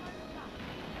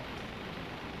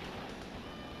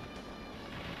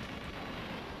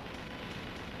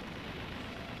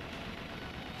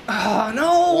 Ah,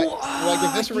 no! Like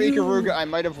if this were Ikaruga, I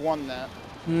might have won that.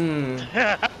 Hmm.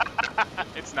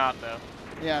 It's not though.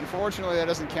 Yeah, unfortunately that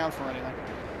doesn't count for anything.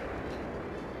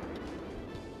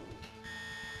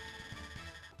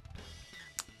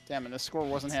 Damn it, this score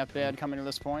wasn't half bad coming to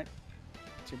this point.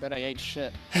 Too bad I ate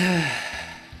shit. I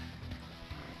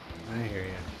hear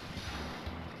you.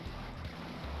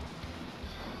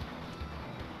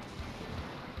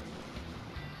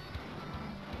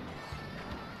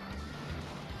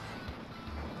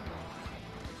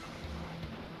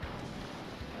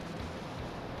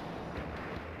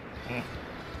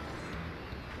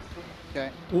 Okay.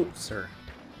 Ooh, sir.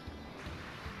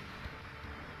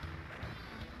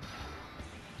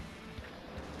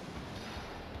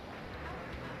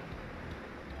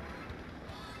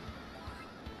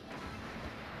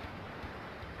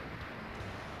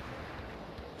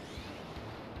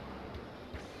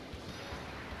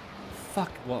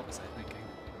 Fuck, what was I thinking?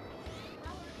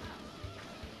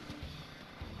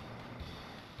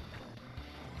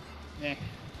 Eh.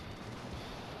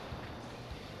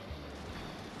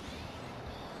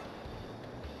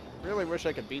 Really wish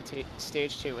I could beat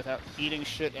stage 2 without eating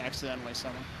shit accidentally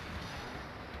someone.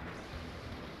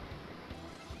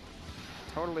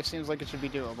 totally seems like it should be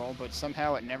doable, but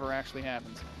somehow it never actually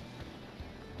happens.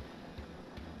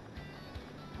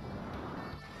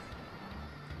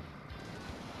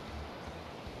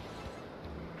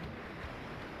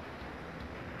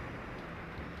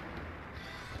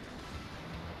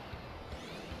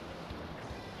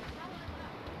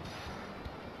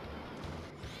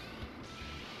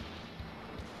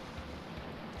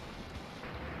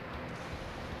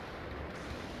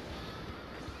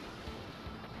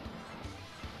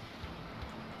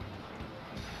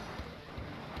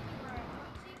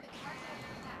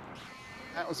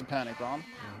 That was a panic bomb.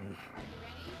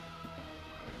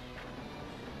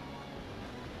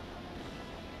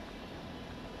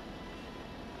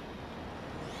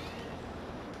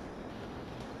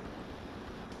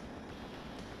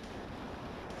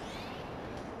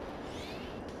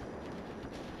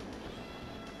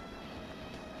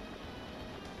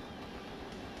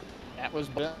 That was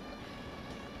bad.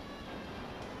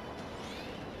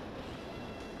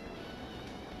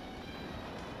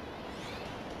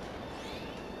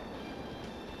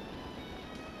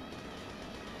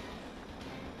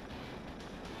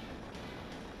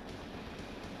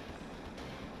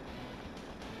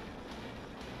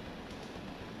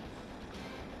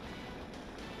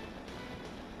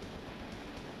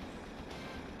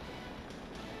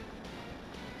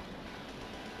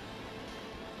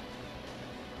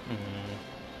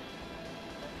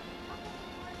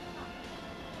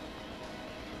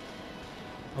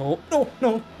 Oh, no,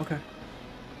 no. Okay.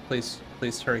 Please,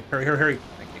 please, hurry, hurry, hurry, hurry.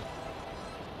 Thank you.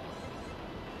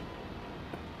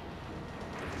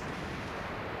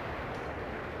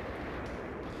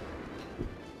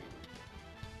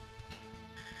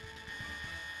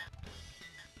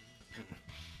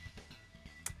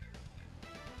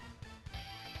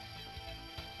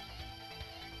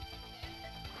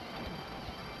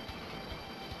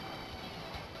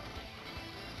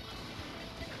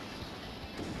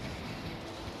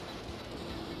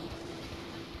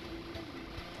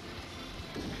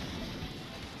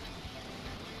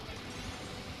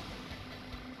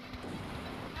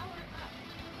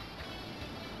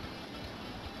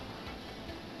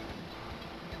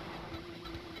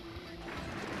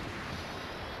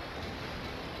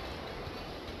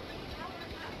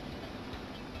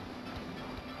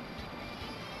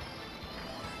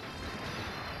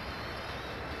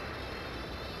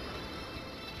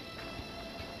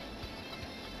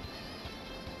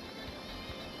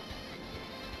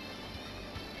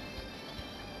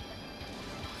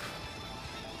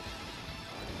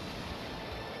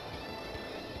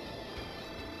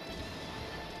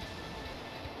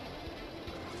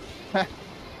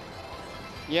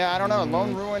 Yeah, I don't know.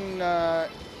 Lone Ruin, I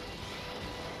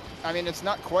mean, it's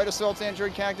not quite a Salt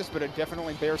Android Cactus, but it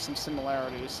definitely bears some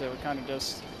similarities, so it kind of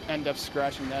does end up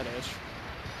scratching that itch.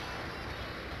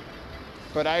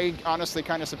 But I honestly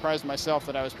kind of surprised myself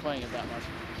that I was playing it that much.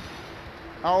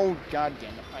 Oh, god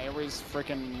damn it. I always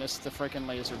frickin' miss the frickin'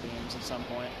 laser beams at some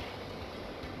point.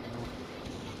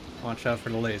 Watch out for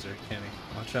the laser, Kenny.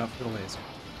 Watch out for the laser.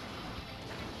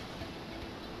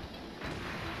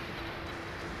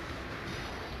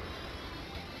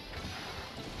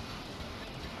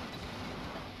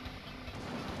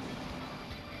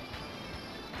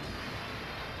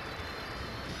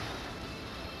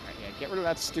 Get rid of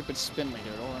that stupid spinly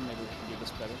doodle, and maybe we can do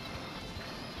this better.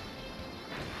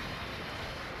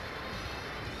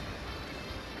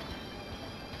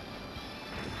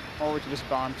 Or we could just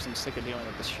bomb because I'm sick of dealing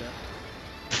with this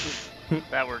shit.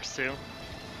 That works too.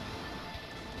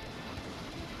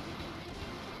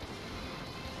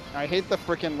 I hate the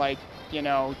frickin', like, you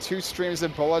know, 2 streams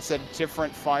of bullets at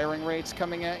different firing rates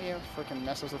coming at you. Frickin'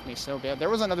 messes with me so bad. There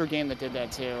was another game that did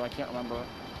that too, I can't remember.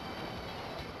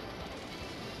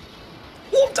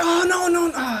 Oh, no,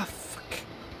 no, ah, fuck.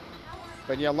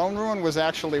 But yeah, Lone Ruin was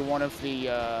actually one of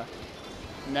the,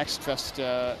 Next Fest,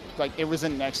 like, it was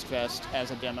in Next Fest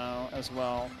as a demo as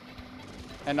well.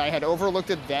 And I had overlooked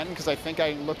it then, because I think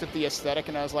I looked at the aesthetic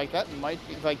and I was like, that might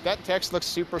be, like, that text looks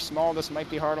super small, this might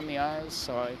be hard on the eyes,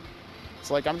 so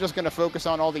it's like, I'm just gonna focus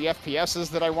on all the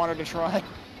FPSs that I wanted to try.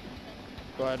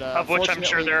 But, of which I'm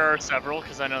sure there are several,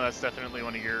 because I know that's definitely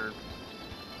one of your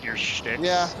shticks.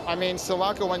 Yeah, I mean,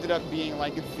 Sulaco ended up being,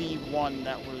 like, the one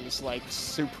that was, like,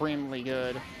 supremely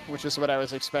good, which is what I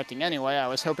was expecting anyway. I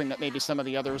was hoping that maybe some of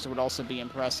the others would also be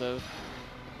impressive.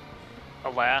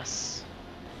 Alas.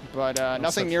 But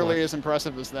nothing nearly as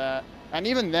impressive as that. And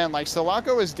even then, like,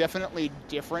 Sulaco is definitely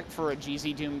different for a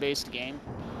GZ Doom-based game.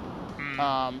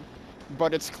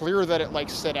 But it's clear that it,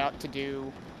 like, set out to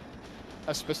do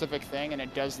a specific thing, and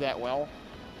it does that well.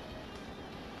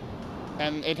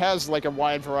 And it has like a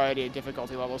wide variety of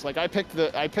difficulty levels. Like I picked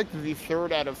the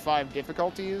 3rd out of 5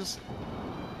 difficulties,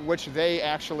 which they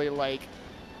actually like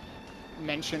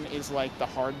mention is like the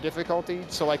hard difficulty.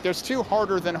 So like there's 2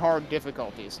 harder than hard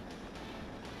difficulties.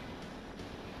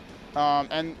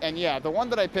 And yeah, the one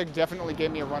that I picked definitely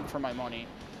gave me a run for my money.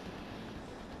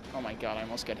 Oh my god, I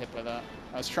almost got hit by that.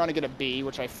 I was trying to get a B,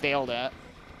 which I failed at.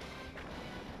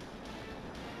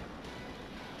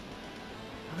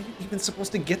 How are you even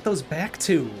supposed to get those back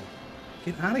to?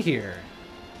 Get out of here.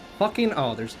 Fucking,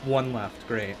 oh, there's one left.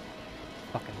 Great.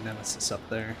 Fucking nemesis up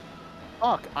there.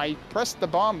 Fuck, I pressed the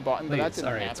bomb button, but that didn't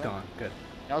happen. Alright, it's gone. Good.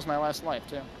 That was my last life,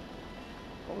 too.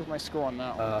 What was my score on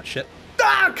that one? Shit.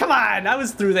 Ah, come on! I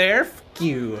was through there. Fuck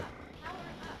you.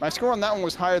 My score on that one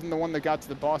was higher than the one that got to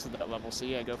the boss at that level, so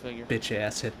yeah, go figure. Bitch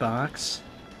ass hitbox.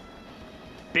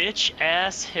 Bitch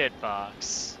ass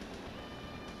hitbox.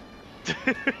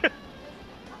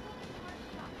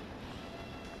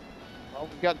 Well,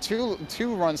 we've got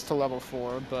two runs to level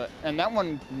 4, and that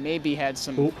one maybe had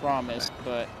some promise,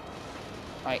 but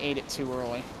I ate it too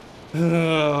early.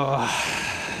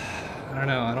 I don't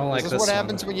know. I don't like this. This is what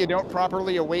happens when you don't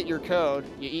properly await your code.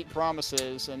 You eat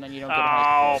promises, and then you don't get a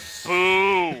high score.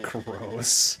 Oh, boo!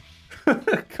 Gross.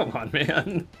 Come on,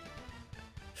 man.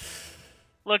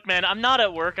 Look, man, I'm not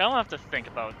at work. I don't have to think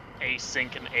about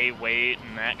async and await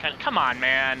and that kind of... Come on,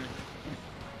 man.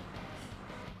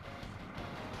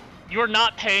 You're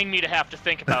not paying me to have to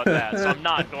think about that, so I'm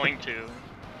not going to.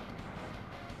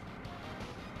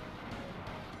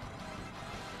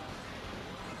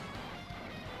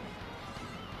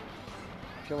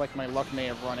 I feel like my luck may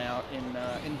have run out in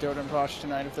DoDonPachi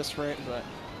tonight at this rate, but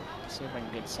let's see if I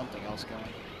can get something else going.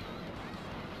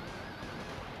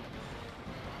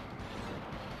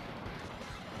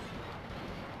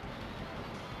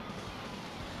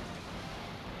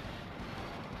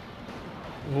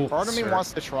 Ooh, Part of me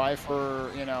wants to try for,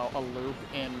 you know, a loop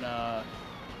in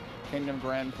Kingdom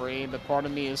Grand Prix, but part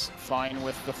of me is fine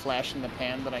with the flash in the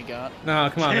pan that I got. No,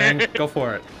 come on, man. Go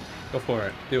for it. Go for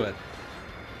it. Do it.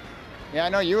 Yeah, I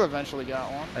know you eventually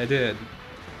got one. I did.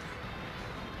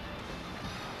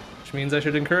 Which means I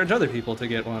should encourage other people to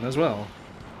get one as well.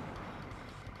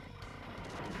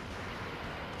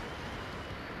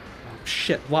 Oh,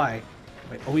 shit, why?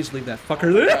 I always leave that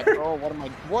fucker there. Oh,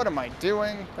 what am I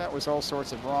doing? That was all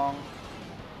sorts of wrong.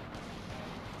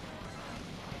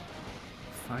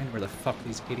 Find where the fuck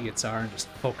these idiots are and just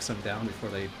focus them down before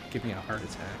they give me a heart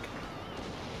attack.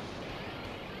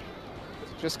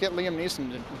 Just get Liam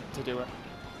Neeson to do it.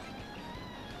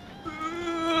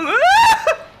 No,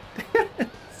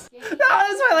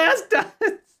 that's my last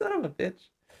time. Son of a bitch.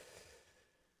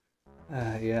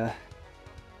 Yeah.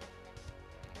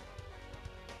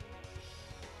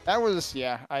 That was,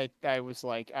 yeah, I was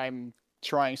like, I'm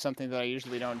trying something that I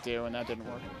usually don't do, and that didn't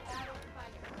work.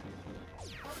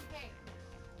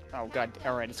 Oh god,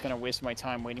 alright, it's gonna waste my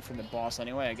time waiting for the boss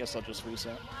anyway, I guess I'll just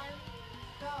reset.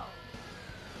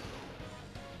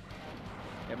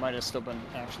 It might have still been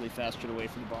actually faster to wait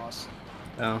for the boss.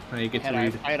 Oh, now you get to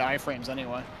read. I had iframes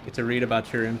anyway. Get to read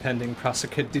about your impending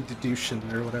prosecution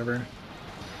or whatever.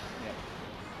 Yep.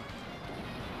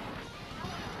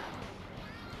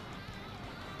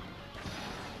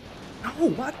 Oh,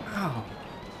 what? Oh.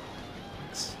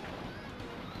 Thanks.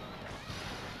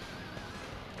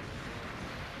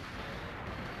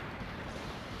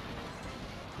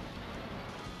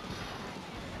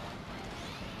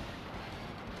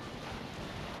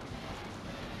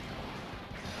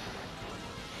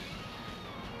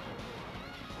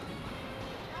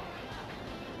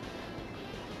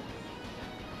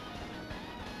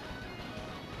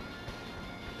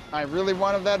 I really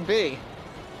wanted that B.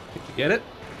 Did you get it?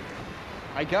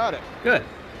 I got it. Good.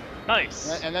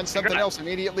 Nice. And then something else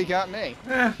immediately got me.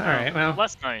 Alright, well.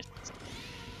 Less nice.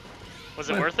 Was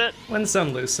it worth it? Win some,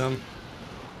 lose some.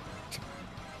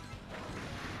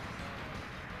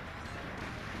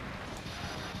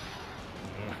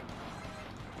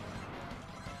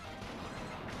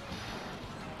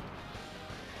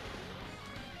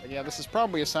 But yeah, this is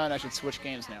probably a sign I should switch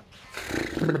games now.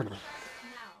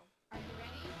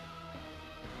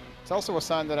 It's also a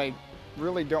sign that I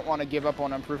really don't want to give up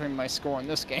on improving my score in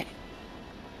this game.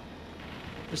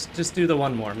 Just do the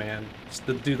one more, man. Just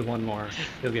do the one more.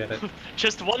 You'll get it.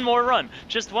 Just one more run.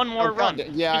 Just one more run.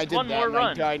 Yeah, Just I did one that. More And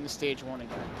run. I died in stage 1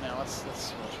 again. Now let's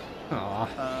switch.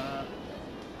 Aw.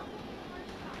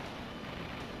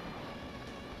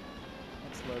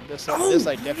 Let's load this up. This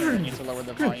I definitely need to lower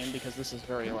the volume because this is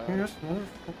very loud. Yes,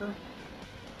 motherfucker.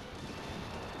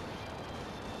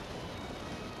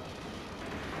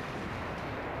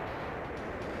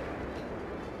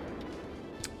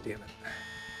 Damn it.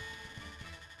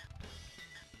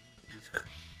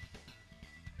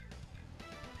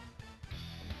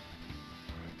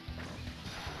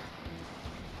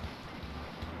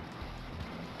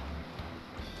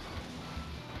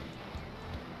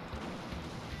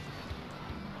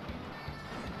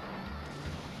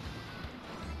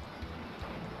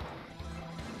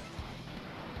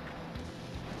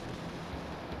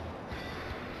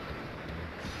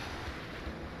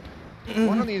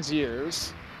 one of these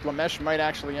years, Flamesh might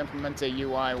actually implement a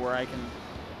UI where I can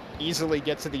easily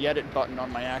get to the edit button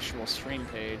on my actual stream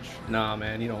page. Nah,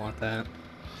 man, you don't want that.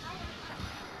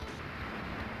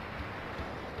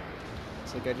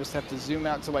 It's like I just have to zoom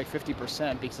out to like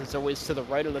 50% because it's always to the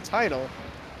right of the title.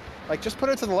 Like, just put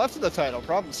it to the left of the title,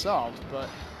 problem solved. But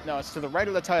no, it's to the right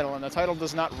of the title, and the title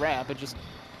does not wrap, it just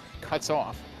cuts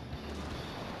off.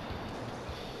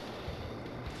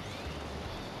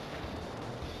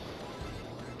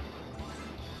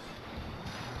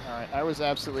 Alright, I was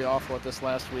absolutely awful at this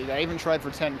last week. I even tried for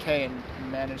 10k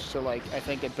and managed to, like, I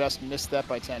think at best miss that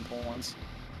by 10 points.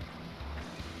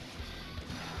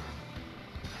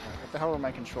 What the hell are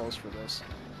my controls for this?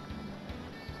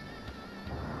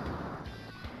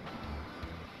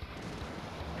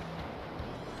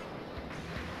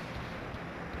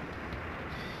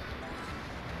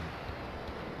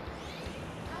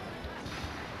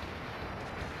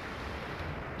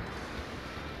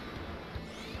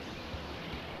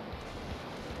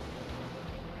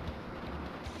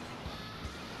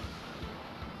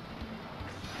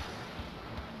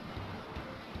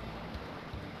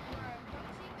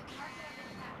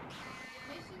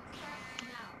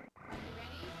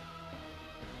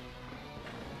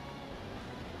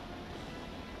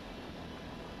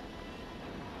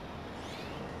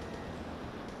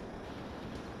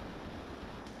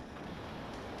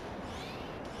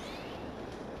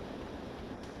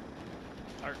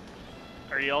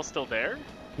 Are you all still there?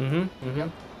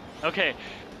 Yep. Okay,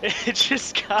 it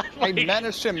just got like... I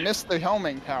managed to miss the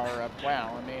homing power-up.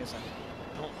 Wow, amazing.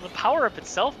 Well, the power-up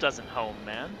itself doesn't home,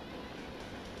 man.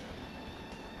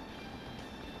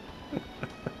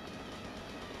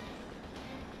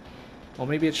 Well,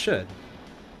 maybe it should.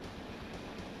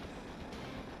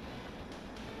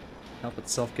 Help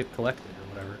itself get collected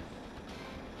or whatever.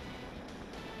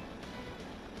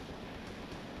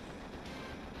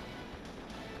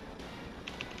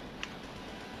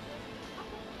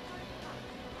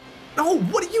 No,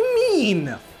 what do you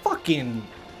mean? Fucking...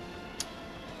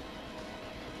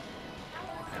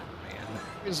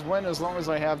 Is win as long as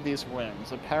I have these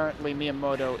wins. Apparently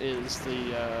Miyamoto is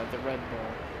the Red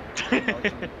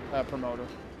Bull promoter.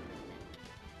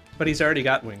 But he's already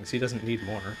got wings. He doesn't need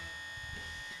more.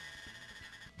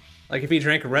 Like, if he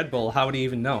drank a Red Bull, how would he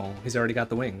even know? He's already got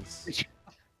the wings.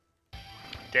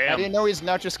 Damn. I didn't know he's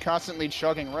not just constantly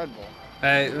chugging Red Bull.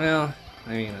 Well, I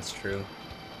mean, that's true.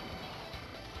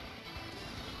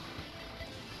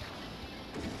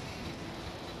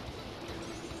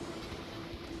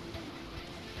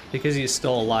 Because he's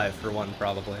still alive, for one,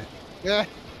 probably. Yeah.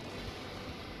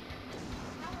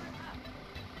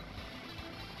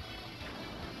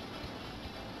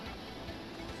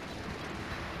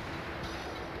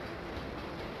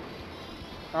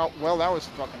 Oh, well, that was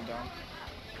fucking dumb.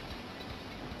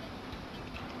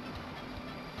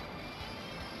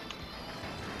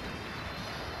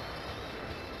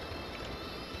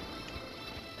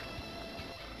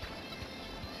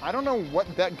 I don't know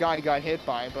what that guy got hit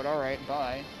by, but alright,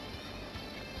 bye.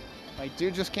 Like,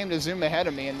 dude just came to zoom ahead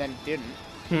of me and then didn't.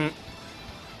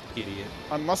 Idiot.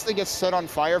 Unless they get set on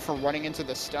fire for running into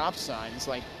the stop signs.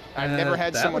 Like, I've never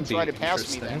had someone try to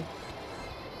pass me then.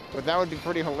 But that would be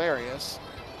pretty hilarious.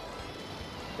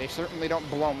 They certainly don't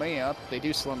blow me up. They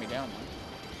do slow me down, though.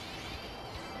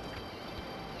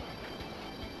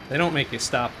 They don't make you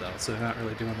stop, though, so they're not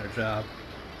really doing their job.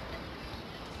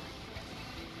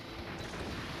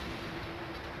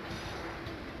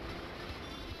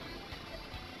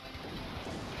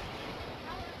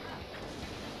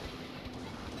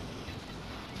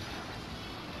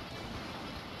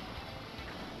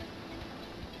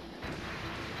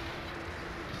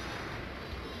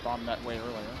 Bombed that way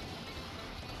earlier.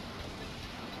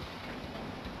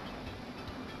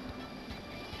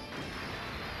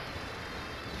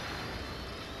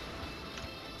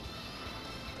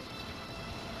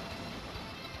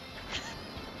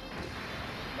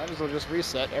 Might as well just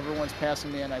reset. Everyone's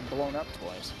passing me and I've blown up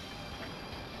twice.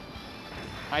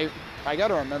 I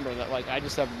gotta remember that, like, I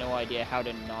just have no idea how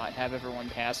to not have everyone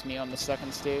pass me on the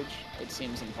second stage. It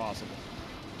seems impossible.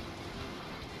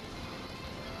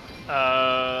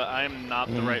 I'm not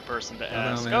the right person to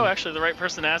ask. Oh, actually, the right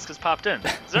person to ask has popped in.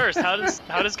 Zerst,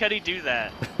 how does Kenny do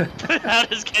that? How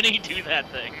does Kenny do that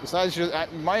thing? Besides, just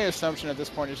my assumption at this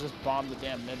point is just bomb the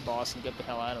damn mid boss and get the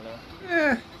hell out of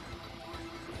there. Eh.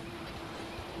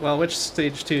 Well, which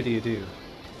stage 2 do you do?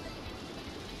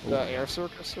 The air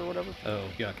circus or whatever. Oh,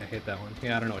 yuck! I hate that one.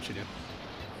 Yeah, I don't know what you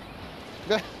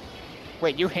do.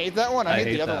 Wait, you hate that one? I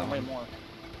hate the other one way more.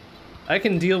 I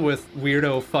can deal with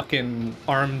weirdo fucking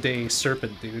Arm Day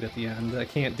Serpent dude at the end. I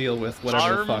can't deal with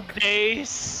whatever the fuck. Arm Day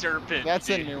Serpent. That's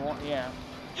a dude. new one, yeah.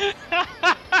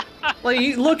 Like,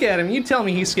 you look at him, you tell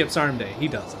me he skips Arm Day. He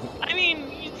doesn't. I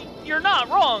mean, you're not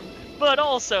wrong, but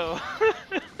also.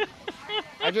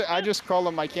 I just call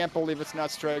him, I can't believe it's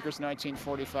not Strikers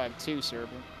 1945 2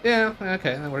 Serpent. Yeah,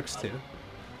 okay, that works too.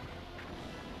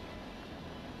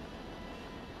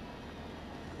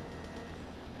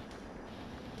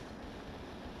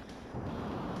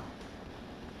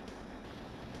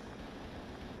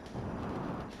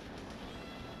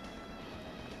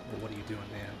 What are you doing,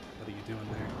 man? What are you doing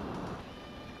there?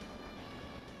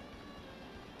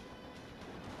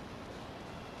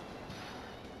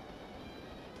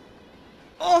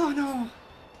 Oh no!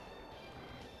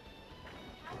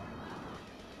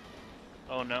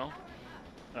 Oh no.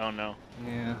 Oh no.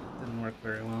 Yeah, didn't work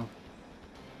very well.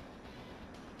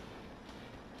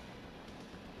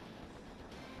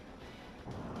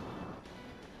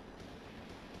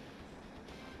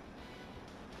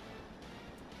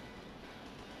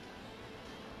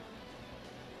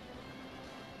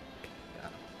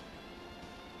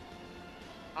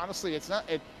 Honestly, it's not,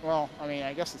 well, I mean,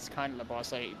 I guess it's kind of the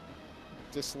boss I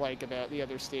dislike about the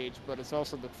other stage, but it's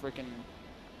also the freaking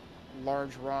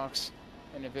large rocks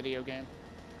in a video game.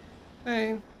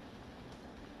 Hey.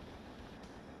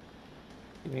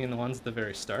 You mean the ones at the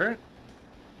very start?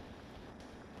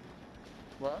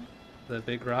 What? The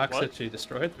big rocks What? that you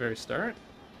destroyed at the very start?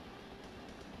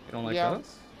 You don't like Yeah.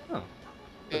 those? Oh.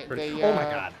 They're They- pretty- they, oh my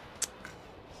uh, god.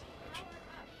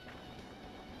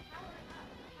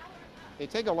 They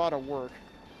take a lot of work.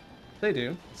 They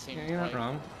do. It seems Yeah, you're not like.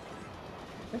 wrong.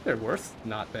 I think they're worth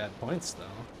not bad points, though.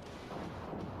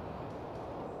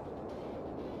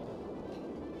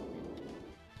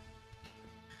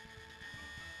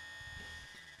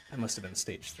 That must have been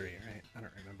stage 3, right? I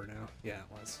don't remember now. Yeah,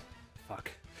 it was. Fuck.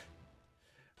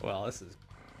 Well, this is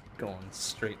going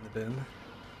straight in the bin.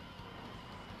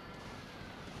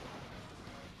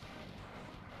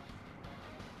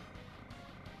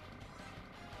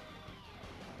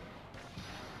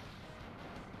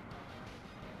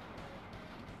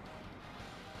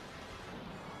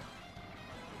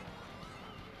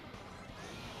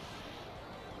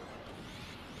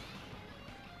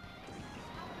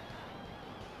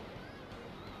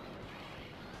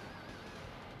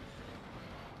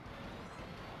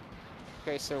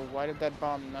 Okay, so why did that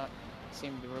bomb not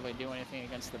seem to really do anything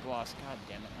against the boss? God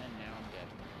damn it, and now I'm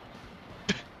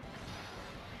dead.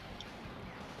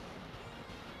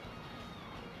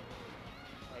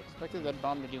 I expected that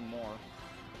bomb to do more.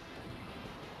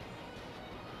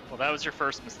 Well, that was your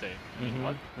first mistake. I mean,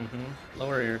 what?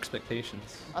 Lower your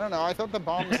expectations. I don't know, I thought the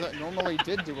bombs that normally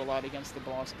did do a lot against the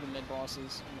boss, the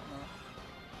mid-bosses and whatnot.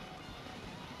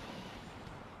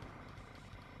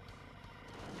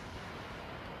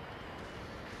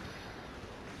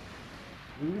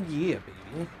 Ooh yeah,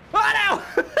 baby. Oh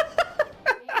no!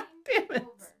 Game Damn it.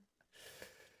 over.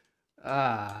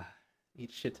 Ah,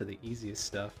 eat shit to the easiest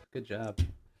stuff. Good job.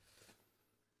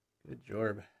 Good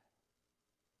job.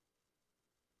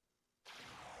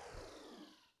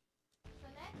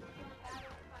 Select your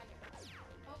battle fighter.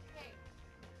 Okay.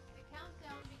 The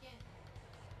countdown begins.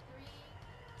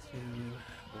 3,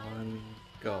 2, 1,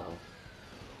 go.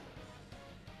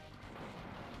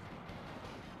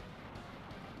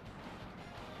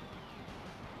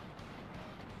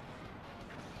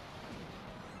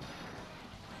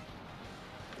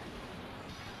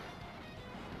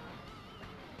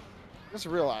 Just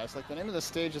realized, like, the name of the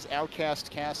stage is Outcast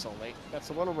Castle. That's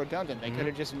a little redundant. They could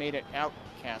have just made it Out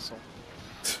Castle.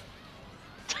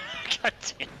 God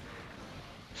damn.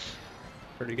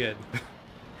 Pretty good.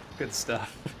 Good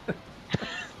stuff.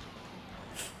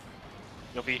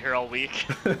 You'll be here all week.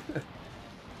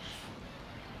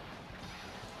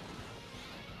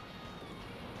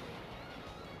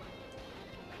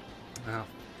 Wow.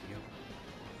 You.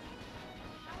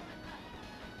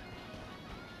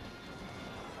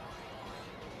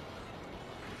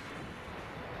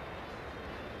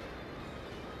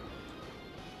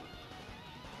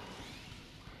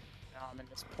 Now I'm in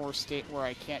this poor state where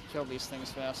I can't kill these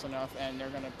things fast enough, and they're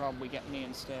gonna probably get me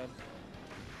instead.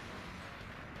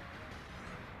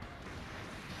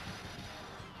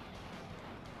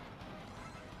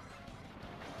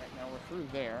 Alright, now we're through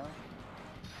there.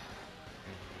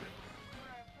 You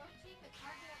are approaching the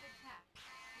target of attack.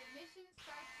 Your mission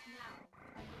starts now.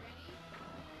 Are you ready?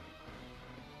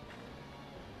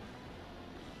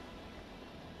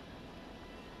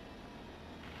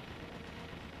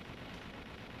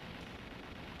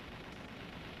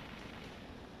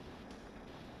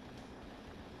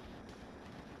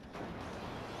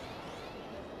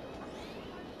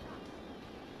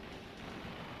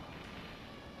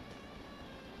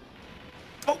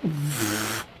 Oh.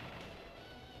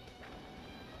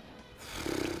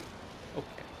 Okay.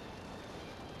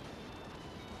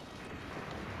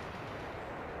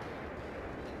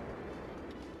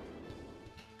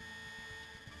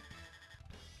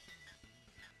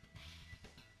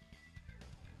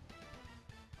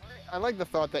 I like the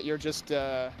thought that you're just,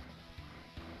 you're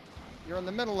in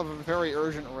the middle of a very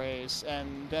urgent race,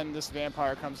 and then this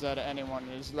vampire comes out of anyone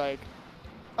and is like,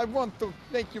 I want to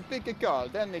make you pick a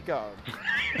card, any card.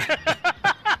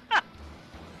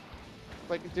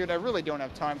 Like, dude, I really don't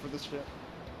have time for this shit.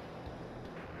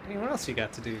 I mean, what else you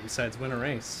got to do besides win a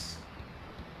race?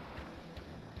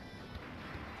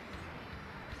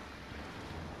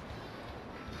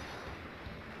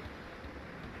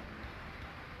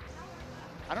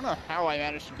 I don't know how I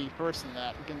managed to be first in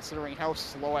that, considering how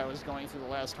slow I was going through the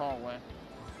last hallway.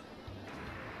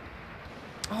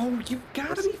 Oh, you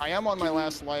gotta be. I am on my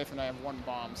last life, and I have 1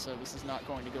 bomb, so this is not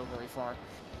going to go very far.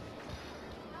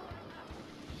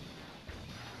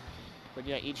 But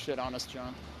yeah, eat shit, Honest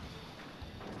John.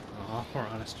 Aw, poor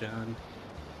Honest John.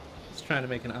 He's trying to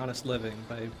make an honest living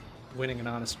by winning an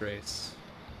honest race.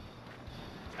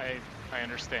 I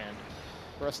understand.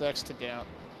 Press X to doubt.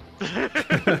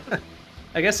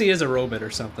 I guess he is a robot or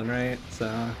something, right?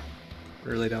 So,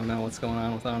 really don't know what's going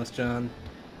on with Honest John.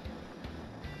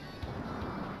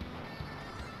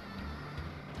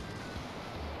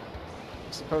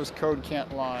 I suppose code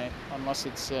can't lie, unless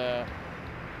it's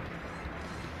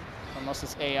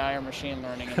AI or machine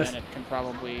learning, and then it can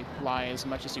probably lie as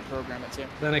much as you program it to.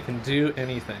 Then it can do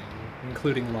anything,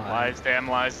 including lie. Lies, damn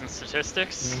lies, and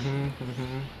statistics.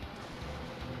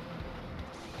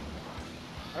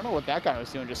 I don't know what that guy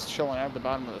was doing, just chilling out at the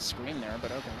bottom of the screen there,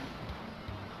 but okay.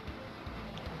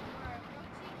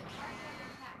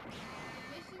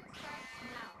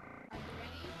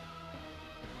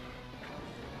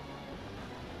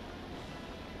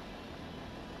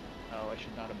 Oh, I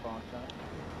should not have bonked that.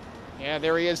 Yeah,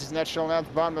 there he is. He's not showing out at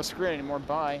the bottom of the screen anymore.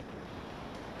 Bye.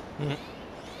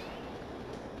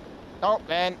 Oh,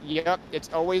 man. Yep,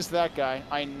 it's always that guy.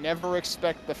 I never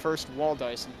expect the first wall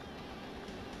Dyson.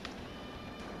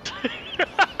 It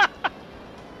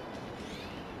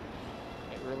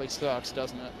really sucks,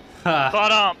 doesn't it?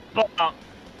 Bottom.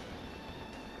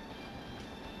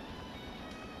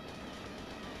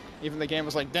 Even the game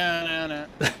was like, da-na-na,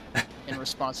 in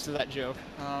response to that joke.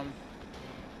 That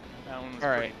one was All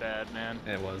pretty right. bad, man.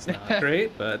 It was not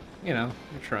great, but, you know,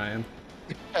 you're trying.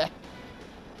 I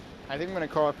think I'm going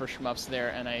to call it for Shmups there,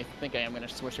 and I think I am going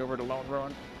to switch over to Lone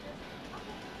Rowan.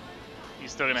 You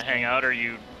still gonna hang out, or are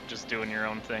you just doing your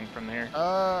own thing from here?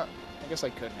 I guess I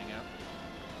could hang out.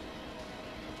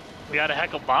 We got a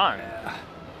heckle bond.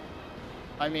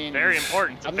 I mean, Very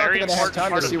important. It's a I'm not very going to have important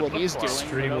time part to of see the what book he's club. doing. but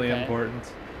Extremely okay.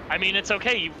 important. I mean, it's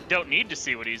okay. You don't need to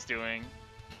see what he's doing.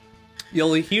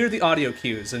 You'll hear the audio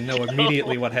cues and know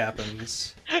immediately what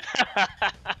happens.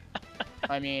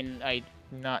 I mean, I'm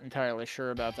not entirely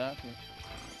sure about that.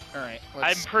 All right.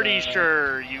 I'm pretty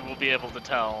sure you will be able to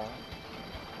tell.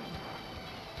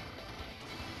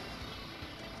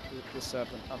 Boot this up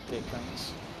and update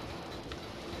things.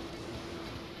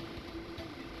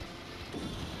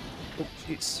 Oh,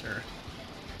 jeez, sir.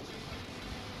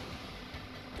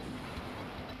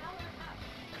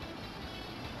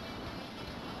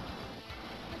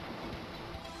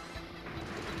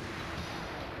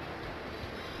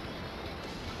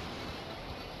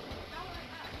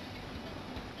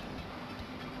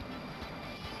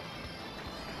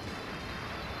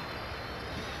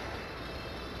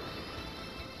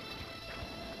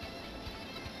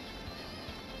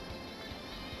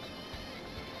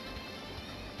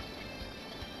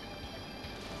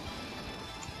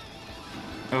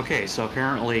 Okay, so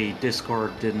apparently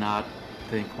Discord did not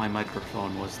think my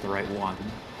microphone was the right one.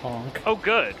 Honk. Oh,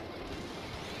 good.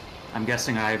 I'm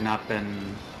guessing I have not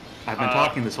been... I've been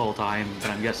talking this whole time, but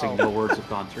I'm guessing no words have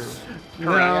gone through.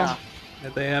 No, Yeah.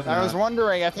 they have I was not.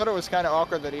 wondering. I thought it was kind of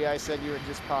awkward that I said you had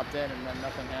just popped in and then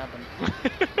nothing happened.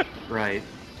 Right.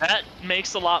 That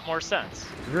makes a lot more sense.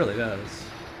 It really does.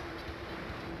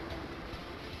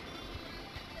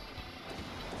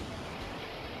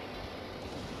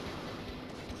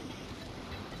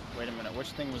 Wait a minute. Which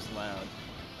thing was loud?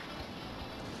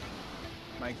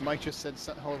 Mike just said,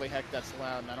 "Holy heck, that's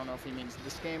loud." And I don't know if he means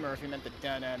this game or if he meant the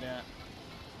da-na-na.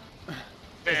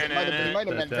 He might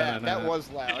have meant that. That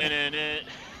was loud.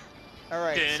 All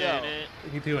right, so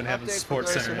You doing having update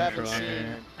Sports for those Center who haven't intro on seen,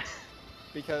 here.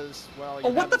 because, well, you Oh,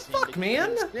 what the haven't seen fuck, because man? I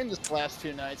haven't streamed this last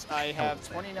 2 nights. I have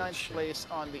that 29th bullshit. place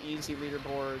on the easy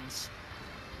leaderboards.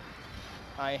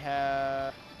 I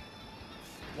have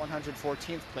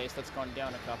 114th place. That's gone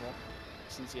down a couple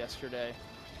since yesterday.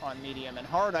 on medium, and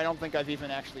hard I don't think I've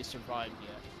even actually survived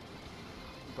yet.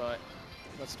 But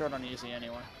let's start on easy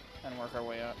anyway, and work our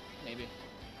way up, maybe.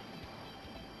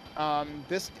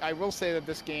 I will say that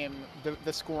this game,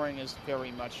 the scoring is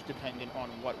very much dependent on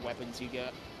what weapons you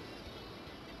get.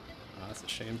 Oh, that's a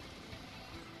shame.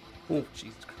 Oh,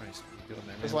 Jesus Christ, what are you doing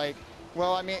there, man? It's like,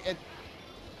 well, I mean,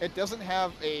 it doesn't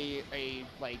have a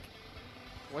like,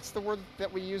 what's the word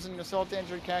that we use in Assault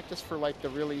Android Cactus for like the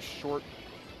really short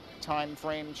time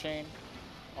frame chain?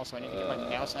 Also, I need to get my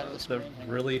mouse out of the screen.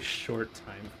 The really short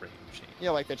time frame chain.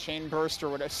 Yeah, like the chain burst or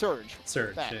whatever. Surge.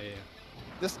 Surge, that. yeah.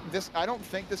 This I don't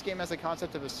think this game has a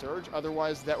concept of a surge,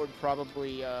 otherwise that would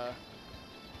probably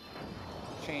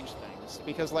change things.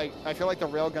 Because like I feel like the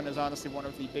railgun is honestly one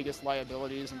of the biggest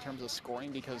liabilities in terms of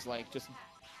scoring, because like just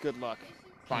good luck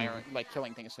firing like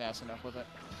killing things fast enough with it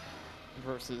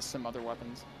versus some other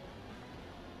weapons.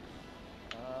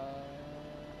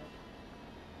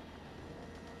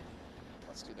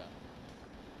 Let's do that.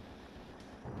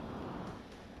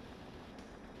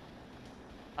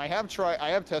 I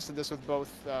have tested this with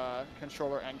both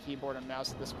controller and keyboard and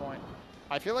mouse at this point.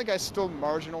 I feel like I still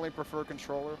marginally prefer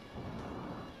controller.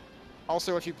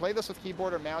 Also, if you play this with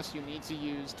keyboard or mouse, you need to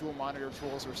use dual monitor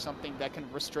tools or something that can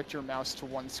restrict your mouse to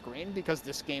one screen, because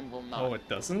this game will not. Oh, it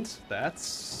doesn't?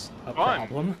 That's a Fun.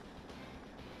 problem.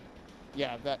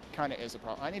 Yeah, that kind of is a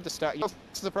problem. I need to stop. This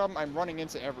is the problem. I'm running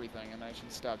into everything, and I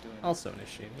should stop doing it. Also an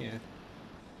issue, yeah.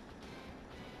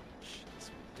 Shit, that's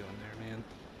what you're doing there, man.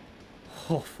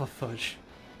 Oh, fudge.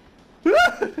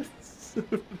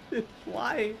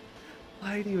 Why?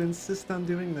 Why do you insist on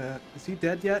doing that? Is he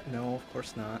dead yet? No, of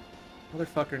course not.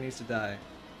 Motherfucker needs to die.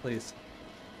 Please.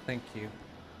 Thank you.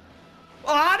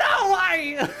 Oh, no!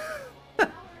 Why?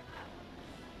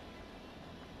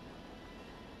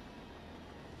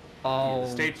 Oh,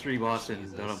 The stage 3 boss in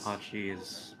Jesus. DoDonPachi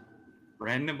is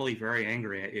randomly very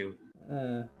angry at you.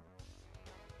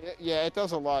 Yeah, it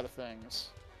does a lot of things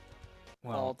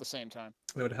all Well, at the same time.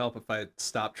 it would help if I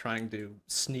stopped trying to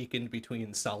sneak in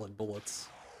between solid bullets.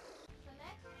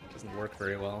 It doesn't work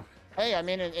very well. Hey, I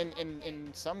mean, in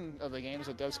some of the games,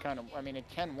 it does kind of. I mean, it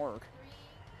can work.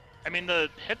 I mean, the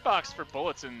hitbox for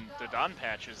bullets in the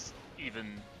DoDonPachi is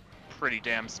even pretty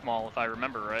damn small, if I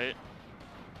remember right.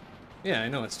 Yeah, I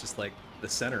know it's just like the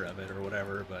center of it or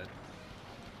whatever, but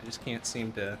I just can't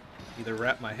seem to either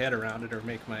wrap my head around it or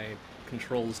make my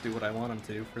controls do what I want them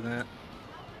to for that.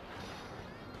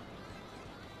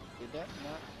 Did that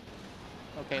not?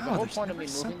 Okay, the Oh, whole there's point of never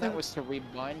me moving something- that was to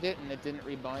rebind it, and it didn't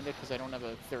rebind it because I don't have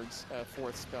a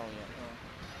fourth spell yet.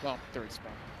 Well, third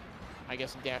spell. I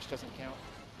guess dash doesn't count.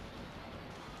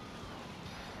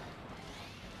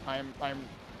 I'm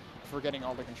forgetting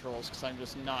all the controls because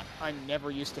I'm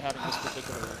never used to having this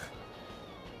particular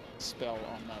spell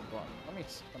on that button. Let me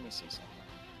see something.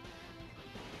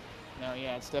 No,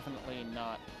 yeah, it's definitely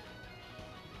not.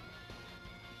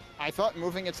 I thought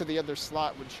moving it to the other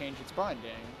slot would change its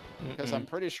binding, because I'm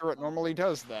pretty sure it normally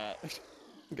does that.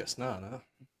 Guess not, huh?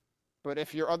 But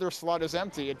if your other slot is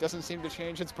empty, it doesn't seem to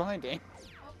change its binding.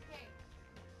 Okay.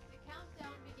 The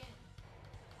countdown begins.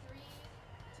 3,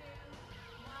 2,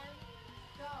 1,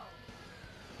 go.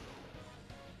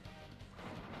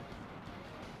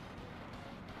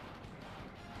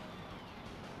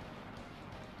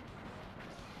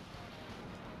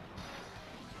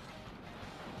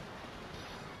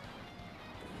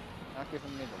 Not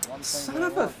giving me the one thing Son that I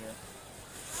of a want here.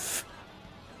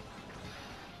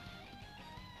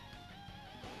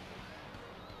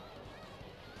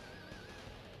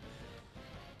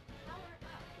 Power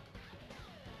up.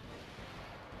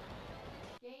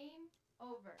 Game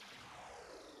over.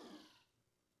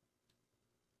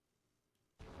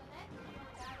 Select your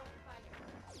battle fighter.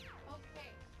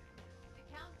 Okay. The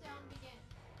countdown begins.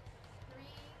 3,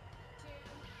 2,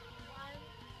 1,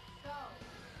 go.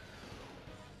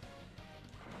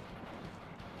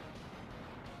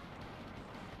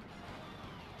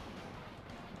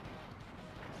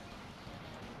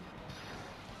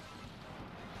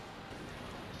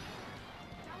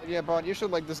 Yeah, Bond, you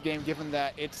should like this game given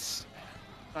that it's...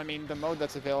 I mean, the mode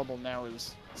that's available now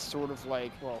is sort of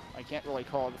like, well, I can't really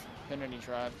call it Affinity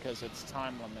Drive because it's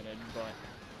time limited, but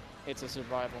it's a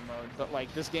survival mode. But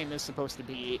like, this game is supposed to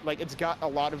be, like, it's got a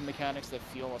lot of mechanics that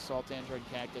feel Assault Android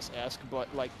Cactus-esque, but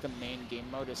like, the main game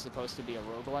mode is supposed to be a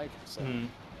roguelike, so...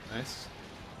 Nice.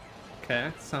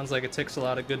 Okay, sounds like it ticks a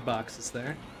lot of good boxes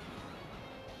there.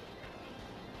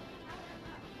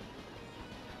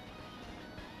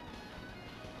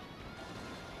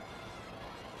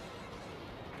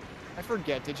 I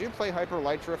forget, did you play Hyper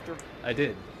Light Drifter? I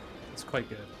did. It's quite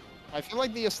good. I feel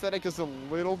like the aesthetic is a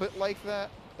little bit like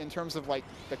that, in terms of like,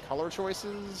 the color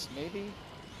choices, maybe?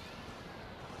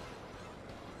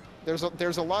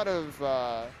 There's a lot of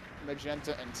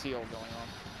magenta and teal going on.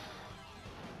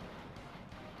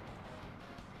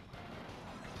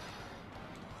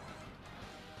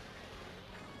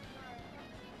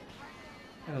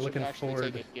 Looking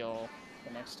forward. Take a heal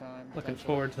the next time. Looking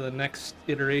forward to the next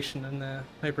iteration in the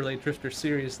Hyperlate Drifter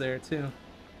series there too.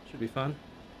 Should be fun.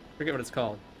 Forget what it's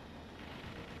called.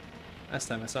 Last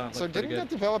time I saw it, So looked pretty didn't good.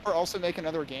 that developer also make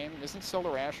another game? Isn't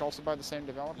Solar Ash also by the same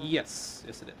developer? Yes,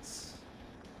 yes it is.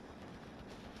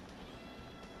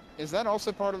 Is that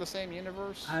also part of the same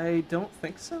universe? I don't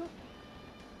think so.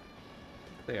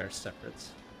 They are separate.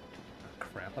 Oh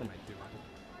crap, what am I doing?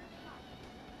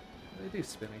 They do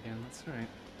spin again, that's right.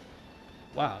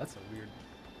 Wow, that's a weird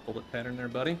bullet pattern there,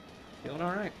 buddy. Feeling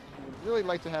alright. I would really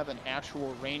like to have an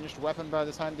actual ranged weapon by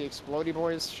the time the Explodey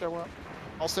Boys show up.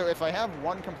 Also, if I have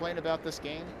one complaint about this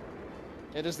game,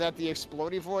 it is that the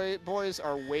Explodey Boys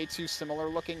are way too similar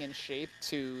looking in shape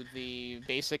to the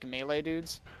basic melee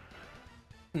dudes.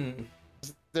 Hmm.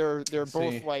 They're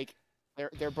both like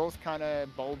they're both kind of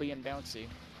bulby and bouncy.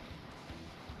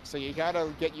 So you gotta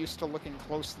get used to looking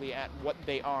closely at what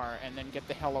they are, and then get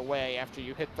the hell away after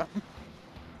you hit them.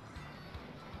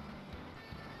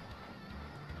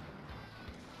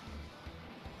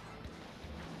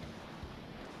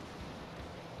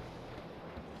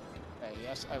 Okay,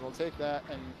 yes, I will take that,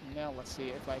 and now let's see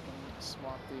if I can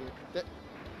swap the...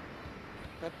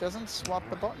 That doesn't swap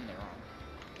the button they're on.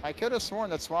 I could have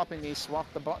sworn that swapping these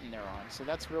swapped the button they're on, so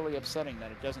that's really upsetting that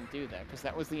it doesn't do that, because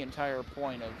that was the entire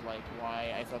point of, like,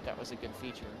 why I thought that was a good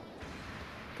feature.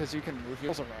 Because you can move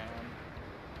yours around.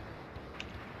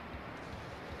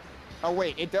 Oh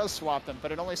wait, it does swap them,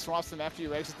 but it only swaps them after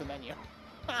you exit the menu.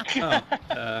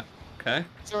 Okay.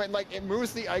 So it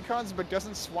moves the icons, but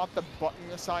doesn't swap the button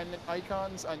assignment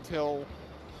icons until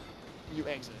you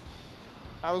exit.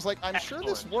 I was like, I'm sure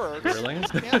this works. Really?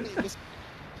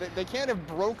 They can't have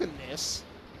broken this.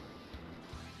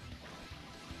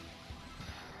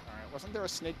 Alright, wasn't there a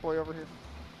snake boy over here?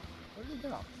 Where did he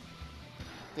go?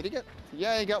 Did he get...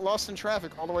 Yeah, he got lost in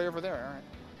traffic all the way over there,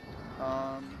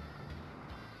 alright. What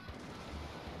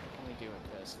can we do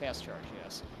with this? Fast charge,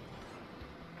 yes.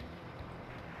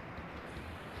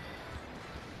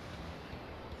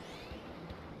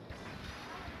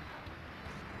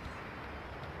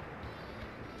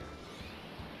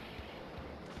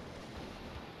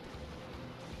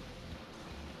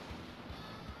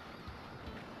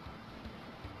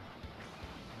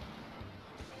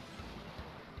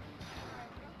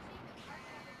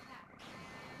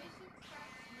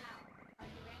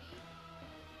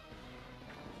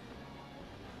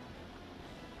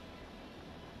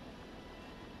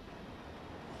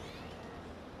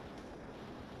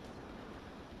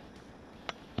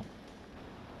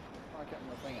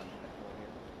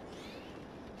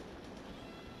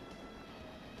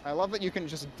 I love that you can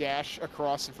just dash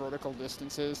across vertical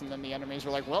distances, and then the enemies are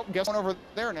like, well, guess one over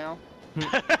there now.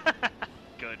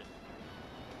 Good.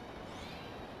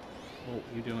 Oh,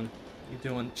 you doing? You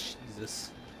doing?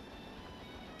 Jesus.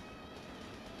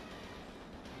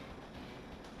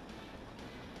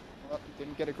 Well,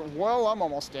 didn't get it. Whoa, I'm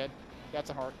almost dead. That's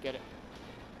a heart. Get it.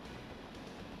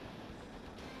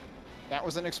 That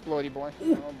was an Explodey boy.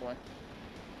 Ooh. Oh boy.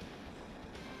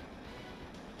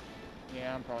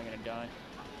 Yeah, I'm probably gonna die.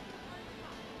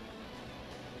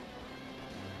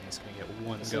 He's gonna get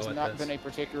one This go has at not this. been a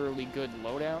particularly good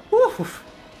loadout. Woo!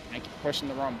 I keep pushing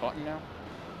the wrong button now.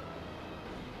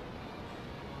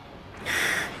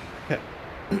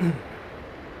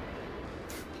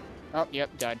 Oh,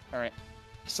 yep, died. Alright.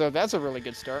 So that's a really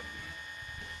good start.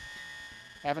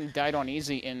 Haven't died on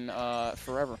easy in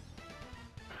forever.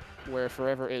 Where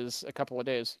forever is a couple of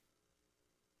days.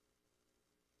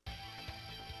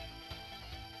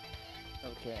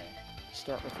 Okay,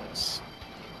 start with this.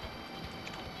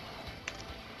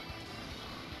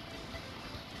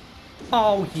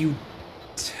 Oh, you...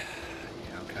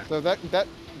 Yeah, okay. So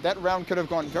that round could have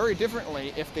gone very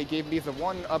differently if they gave me the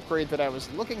one upgrade that I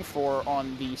was looking for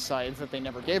on the side that they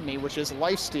never gave me, which is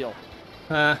lifesteal.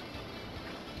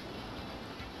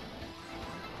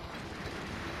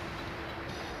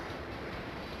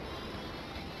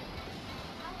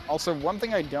 Also, one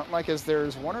thing I don't like is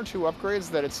there's one or two upgrades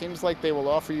that it seems like they will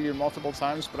offer you multiple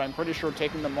times, but I'm pretty sure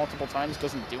taking them multiple times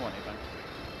doesn't do anything.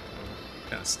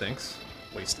 Kind of stinks.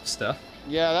 Waste of stuff.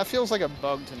 Yeah, that feels like a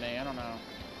bug to me. I don't know.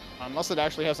 Unless it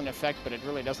actually has an effect, but it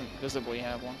really doesn't visibly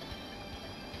have one.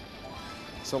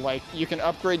 So, like, you can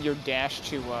upgrade your dash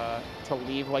to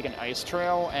leave, like, an ice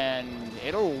trail, and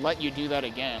it'll let you do that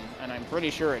again. And I'm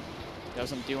pretty sure it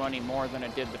doesn't do any more than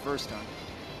it did the first time.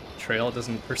 trail? It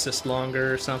doesn't persist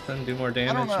longer or something? Do more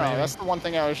damage, I don't know. maybe? That's the one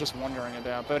thing I was just wondering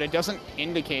about, but it doesn't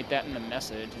indicate that in the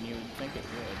message, and you would think it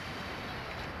would.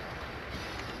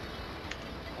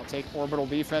 I'll take orbital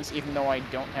defense, even though I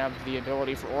don't have the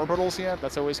ability for orbitals yet.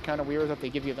 That's always kind of weird that they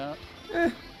give you that.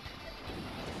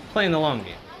 Playing the long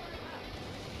game.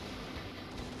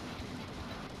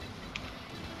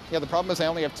 Yeah, the problem is I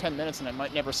only have 10 minutes, and I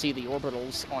might never see the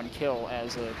orbitals on kill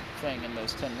as a thing in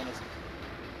those 10 minutes.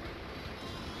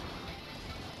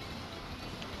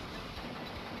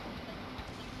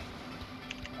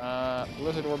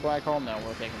 Blizzard or Black Hole? No,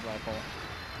 we're taking Black Hole.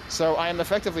 So I am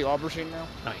effectively Aubergine now.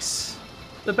 Nice.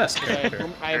 The best I character.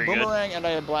 have Very good. Boomerang and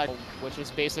I have Black Hole, which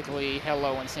is basically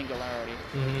Hello and Singularity.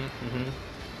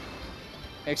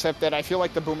 Except that I feel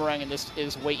like the Boomerang in this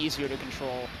is way easier to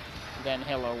control than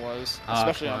Hello was,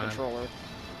 especially on controller.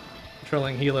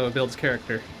 Controlling Hilo builds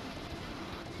character.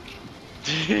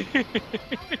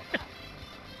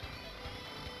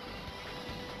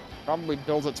 Probably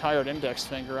builds a tired index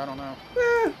finger, I don't know.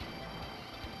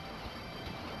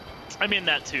 I mean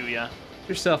that too, yeah. Get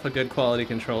yourself a good quality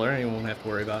controller and you won't have to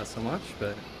worry about it so much,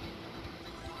 but...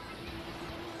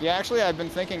 Yeah, actually I've been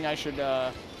thinking I should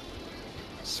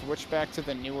switch back to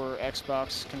the newer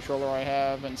Xbox controller I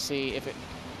have and see if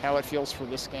how it feels for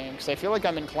this game, because I feel like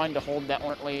I'm inclined to hold that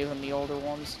differently than the older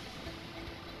ones.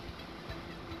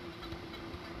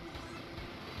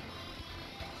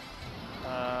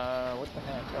 What the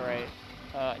heck?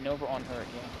 Alright. Nova on hurt,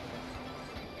 yeah.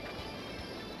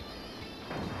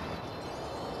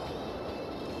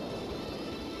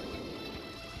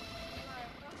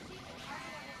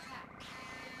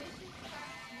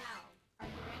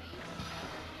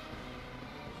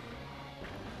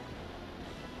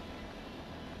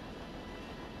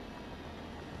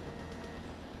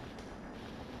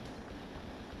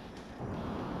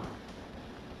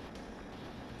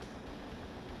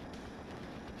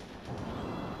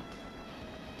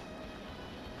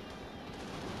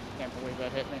 Can't believe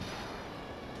that hit me.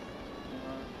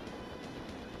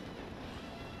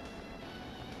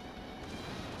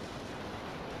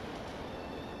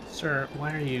 Sir,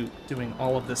 why are you doing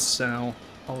all of this now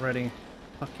already?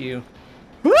 Fuck you.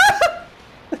 Damn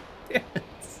it.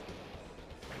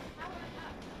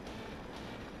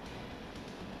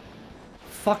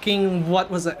 Fucking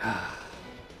what was it? I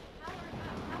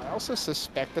also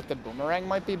suspect that the Boomerang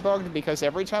might be bugged because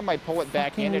every time I pull it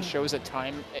back in, it shows a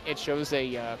time. It shows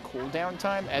a cooldown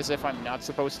time, as if I'm not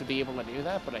supposed to be able to do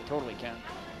that, but I totally can.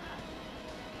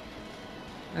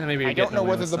 Maybe I don't know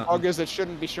whether the bug is it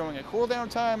shouldn't be showing a cooldown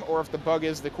time, or if the bug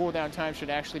is the cooldown time should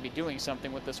actually be doing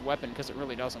something with this weapon, because it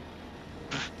really doesn't.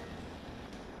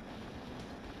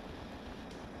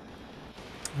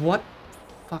 What?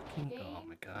 Fucking... Oh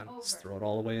my god. Let's throw it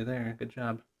all the way there. Good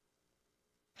job.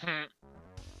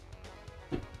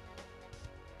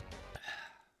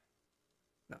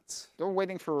 Nuts. Still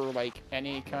waiting for, like,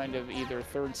 any kind of either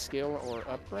third skill or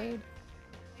upgrade.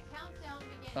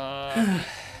 I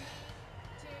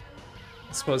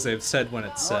suppose they've said when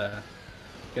it's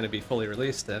gonna be fully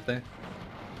released, have they?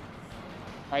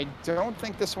 I don't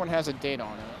think this one has a date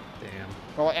on it. Damn.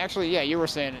 Well, actually, yeah, you were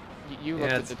saying it. You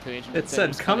looked at the page. And it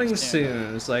said coming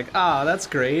soon. It's like, ah, that's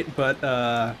great, but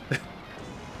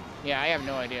Yeah, I have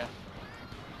no idea.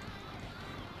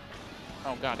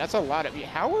 Oh god, that's a lot of you.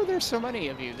 How are there so many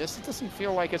of you? This doesn't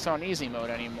feel like it's on easy mode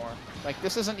anymore. Like,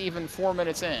 this isn't even 4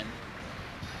 minutes in.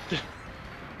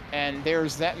 And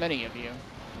there's that many of you.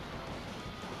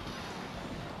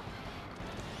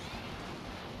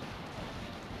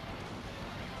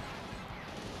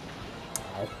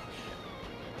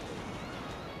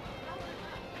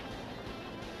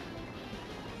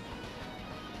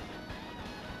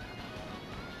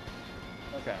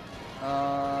 Okay.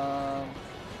 I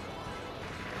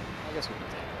guess we can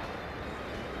take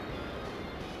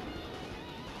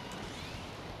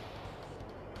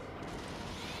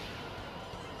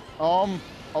it.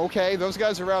 Okay, those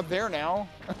guys are out there now.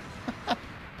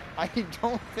 I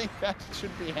don't think that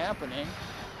should be happening.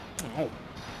 oh.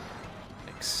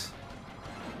 Thanks.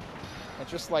 It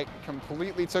just, like,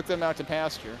 completely took them out to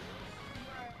pasture.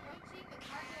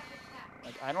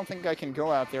 Like, I don't think I can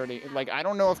go out there to... Like, I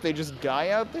don't know if they just die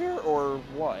out there or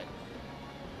what.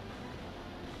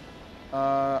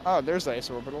 Oh, there's ice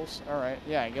orbitals. Alright,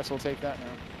 yeah, I guess we'll take that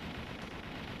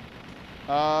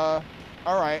now.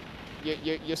 Alright.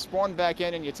 You spawn back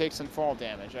in and you take some fall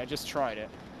damage. I just tried it.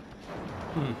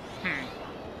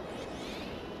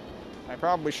 I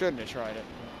probably shouldn't have tried it.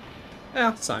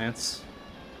 Yeah, science.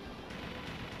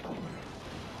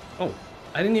 Oh,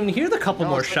 I didn't even hear the couple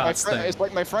more shots thing. It's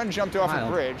like my friend jumped off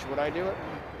a bridge. Would I do it?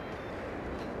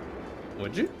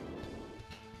 Would you?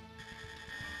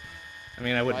 I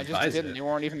mean, I I wouldn't just advise didn't. it. You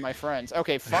weren't even my friends.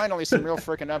 Okay, finally some real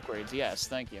freaking upgrades. Yes,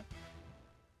 thank you.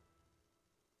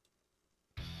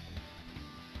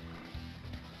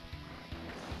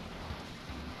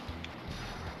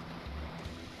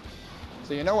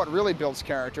 So you know what really builds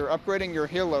character? Upgrading your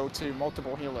helo to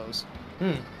multiple helos.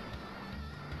 Hmm.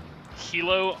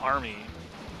 Hilo Army.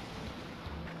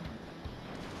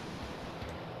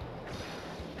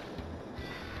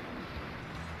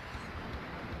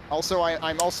 Also,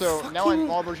 I'm also now I'm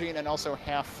Fucking- aubergine and also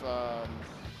half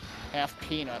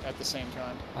peanut at the same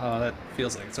time. Oh, that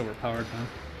feels like it's overpowered, man.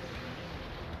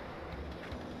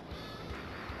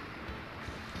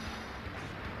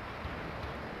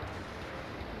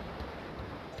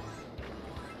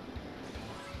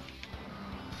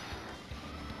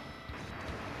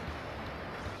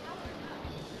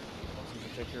 Wasn't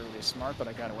particularly smart, but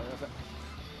I got away with it.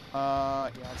 Yeah,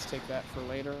 let's take that for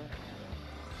later.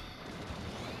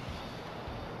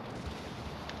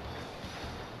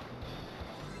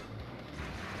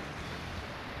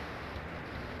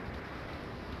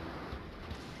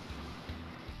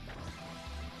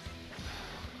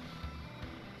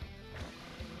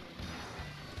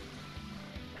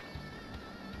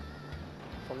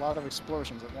 A lot of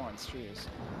explosions at once, jeez.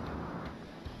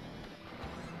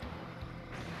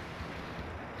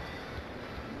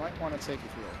 You might want to take a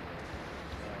heal.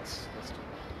 Yeah, let's do that.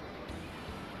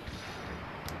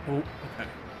 Oh, okay.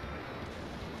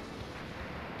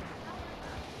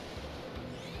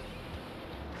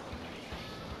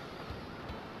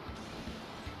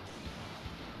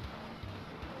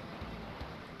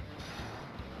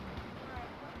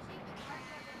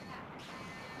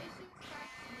 Mission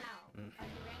starts now. Are you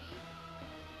ready?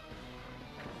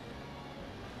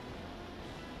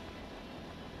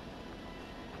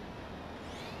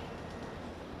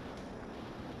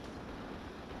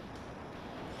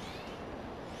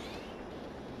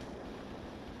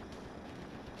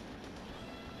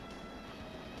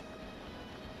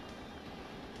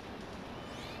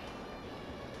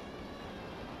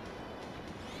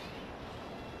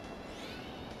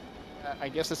 I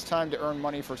guess it's time to earn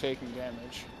money for taking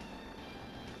damage.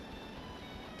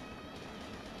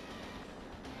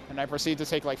 And I proceed to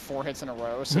take like 4 hits in a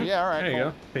row. So yeah, all right. There you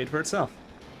cool. go. Paid for itself.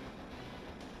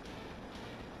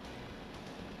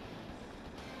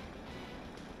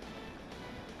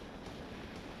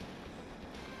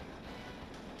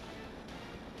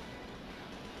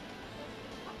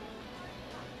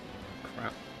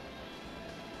 Crap.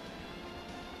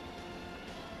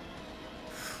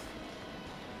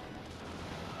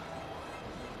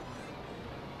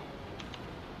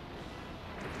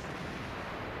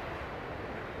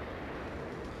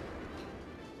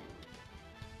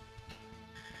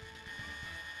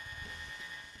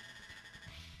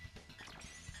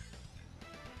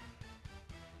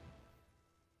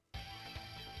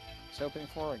 Was hoping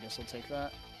for. I guess I'll take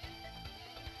that.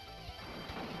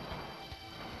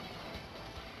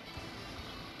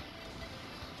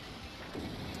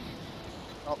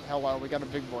 Oh, hello. We got a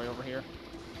big boy over here.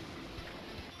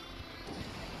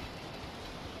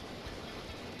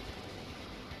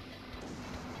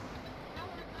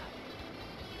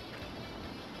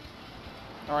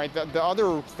 All right. The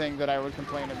other thing that I would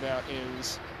complain about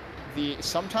is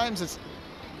sometimes it's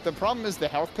the problem is the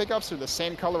health pickups are the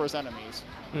same color as enemies.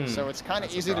 So it's kind of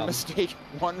that's a easy to problem. mistake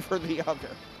one for the other.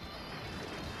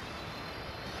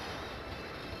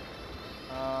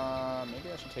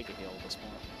 Maybe I should take a heal at this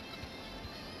point.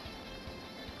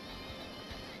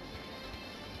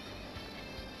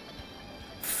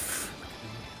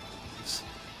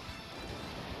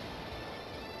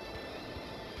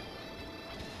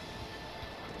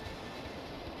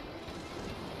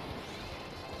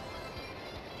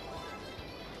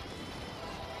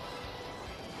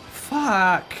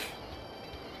 Fuck.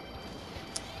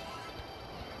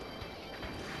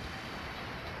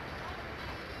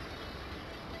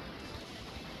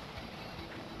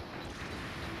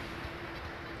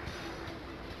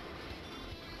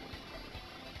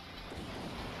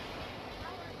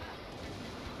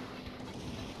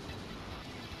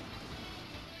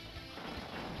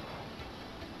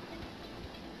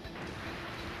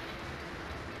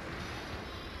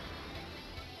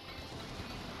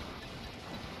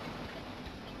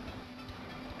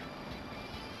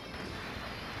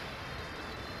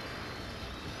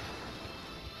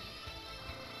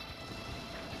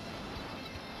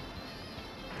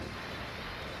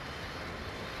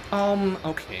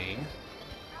 Okay.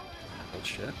 Oh,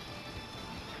 shit.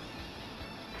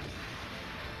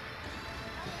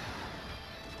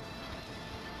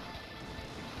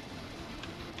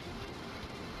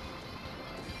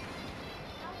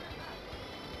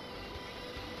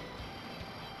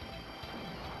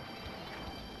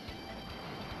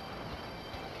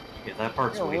 Yeah, that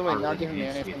part's You're way really harder not than giving it me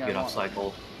needs to be anything to I get off want.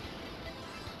 cycle.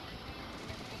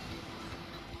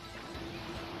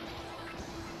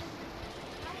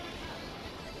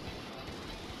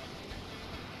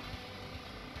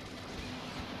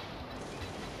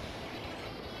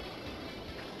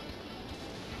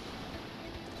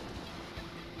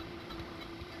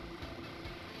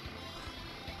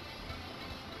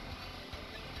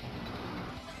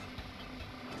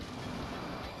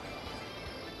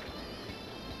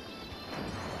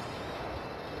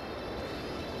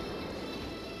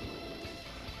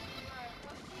 You are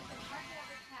approaching the target of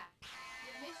attack.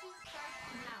 Your mission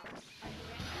starts now. Are you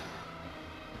ready?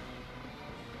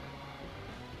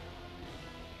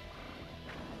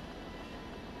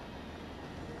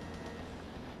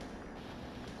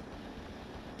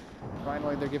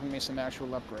 Finally, they're giving me some actual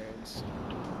upgrades.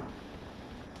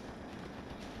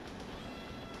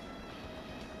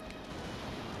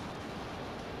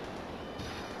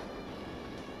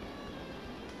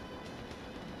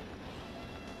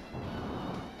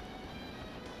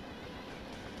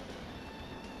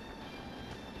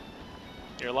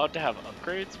 You're allowed to have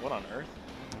upgrades? What on earth?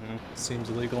 Seems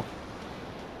illegal.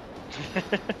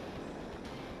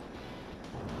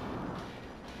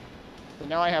 So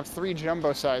now I have 3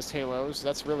 jumbo-sized halos.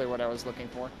 That's really what I was looking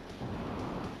for.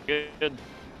 Good.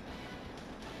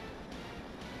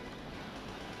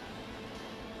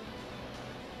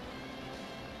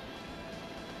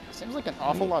 Seems like an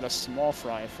awful lot of small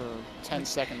fry for 10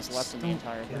 seconds left in the Don't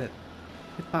entire get thing. it.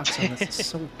 Hitbox on this is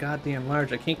so goddamn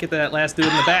large. I can't get to that last dude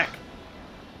in the back.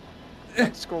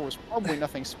 That score was probably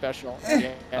nothing special.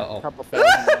 Yeah, Uh-oh. a couple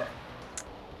thousand. Left.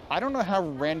 I don't know how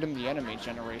random the enemy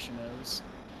generation is.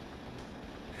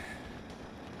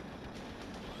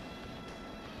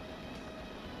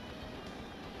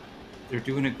 They're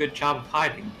doing a good job of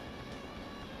hiding.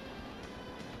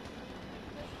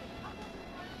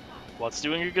 What's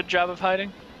doing a good job of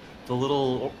hiding? The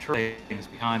little turtle things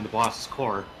behind the boss's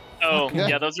core. Oh, Fucking-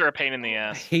 yeah, those are a pain in the I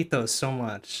ass. hate those so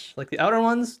much. Like the outer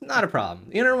ones, not a problem.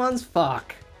 The inner ones,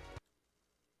 fuck.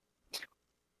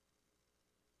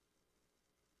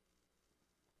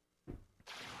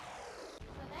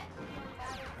 Select your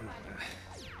battle fighter.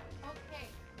 Okay.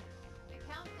 The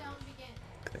countdown begins.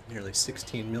 I think nearly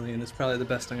 16 million is probably the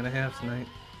best I'm gonna have tonight.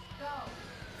 Go.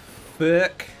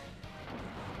 Fuck.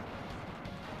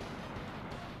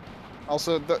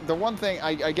 Also, the one thing,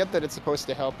 I get that it's supposed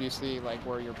to help you see, like,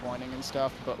 where you're pointing and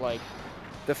stuff, but, like,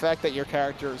 the fact that your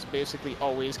character has basically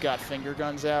always got finger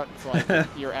guns out, it's like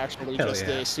you're actually Hell just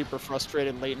yeah. a super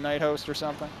frustrated late-night host or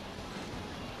something.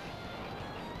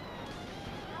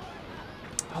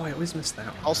 Oh, I always miss that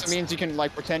one. Also That's- means you can,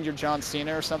 like, pretend you're John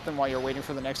Cena or something while you're waiting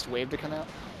for the next wave to come out.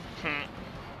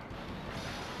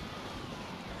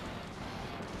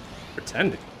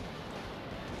 Pretending.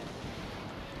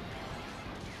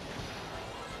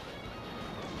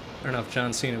 I don't know if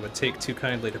John Cena would take too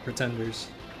kindly to pretenders.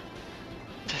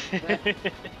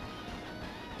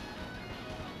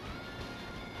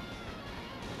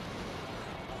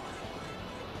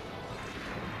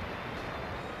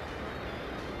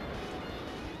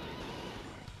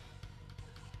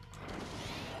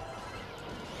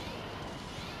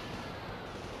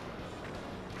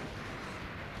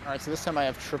 Alright, so this time I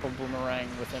have triple boomerang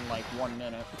within, like, 1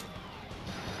 minute.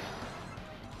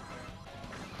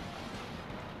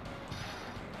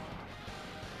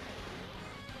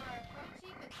 You are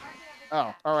approaching the target of Oh,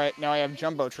 attack. alright, now I have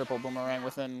jumbo triple boomerang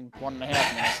within 1.5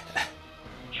 minutes.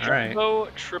 Alright. Jumbo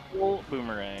triple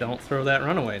boomerang. Don't throw that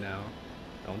runaway now.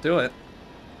 Don't do it.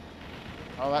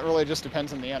 Oh, that really just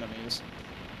depends on the enemies.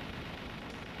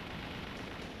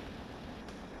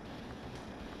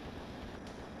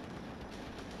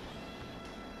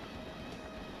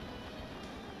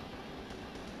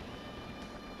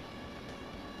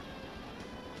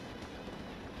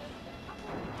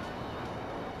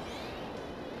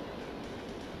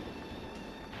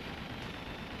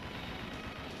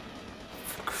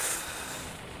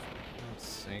 God's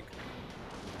sake.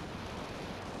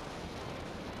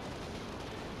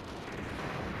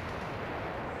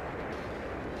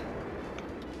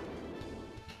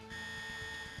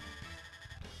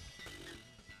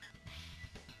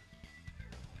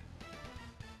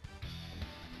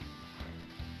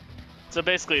 So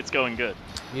basically, it's going good.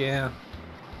 Yeah.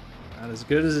 Not as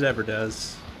good as it ever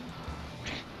does.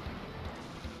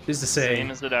 Who's to say,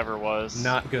 Same as it ever was.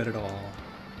 not good at all.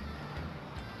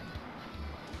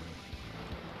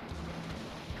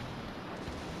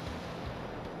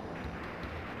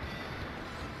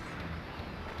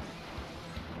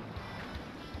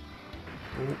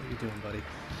 What are you doing, buddy?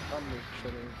 Probably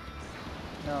should've...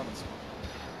 No, that's fine.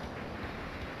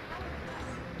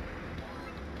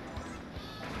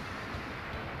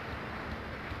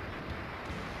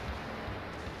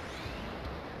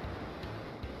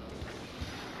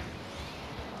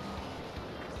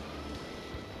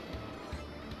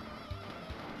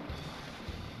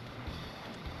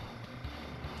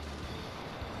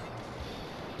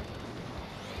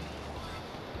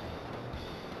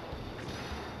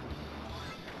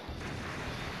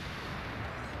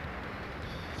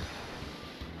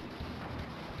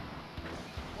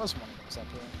 was one of those up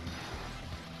here.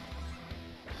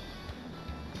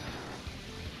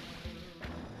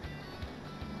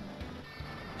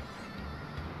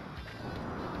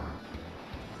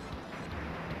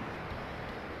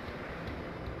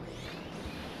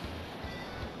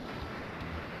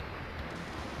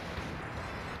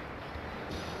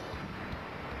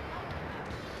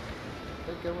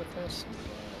 Go with this,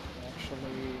 but actually,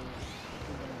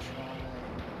 we're gonna try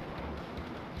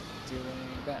doing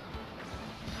that.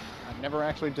 I've never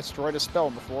actually destroyed a spell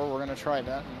before. We're gonna try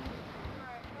that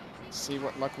and see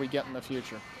what luck we get in the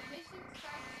future. Mission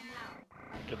starts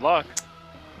now. Good luck.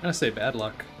 I'm gonna say bad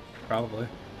luck, probably.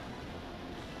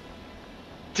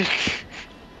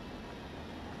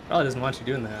 Probably doesn't want you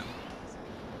doing that.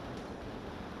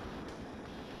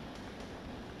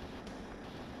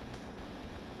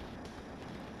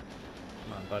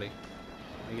 Come on, buddy.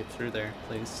 Let me get through there,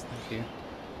 please. Thank you.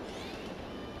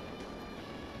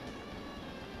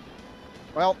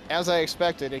 Well, as I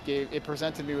expected, it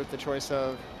presented me with the choice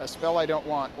of a spell I don't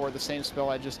want or the same spell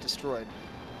I just destroyed.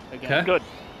 Again. Okay. Good.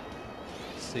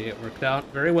 See, it worked out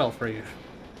very well for you.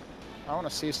 I want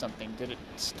to see something. Did it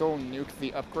still nuke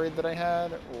the upgrade that I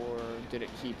had, or did it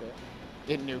keep it?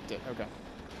 It nuked it. Okay.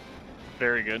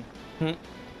 Very good.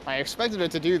 I expected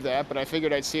it to do that, but I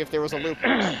figured I'd see if there was a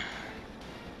loophole.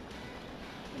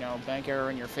 You know, bank error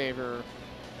in your favor.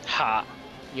 Ha.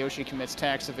 Yoshi commits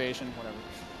tax evasion, whatever.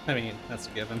 I mean, that's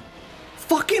a given.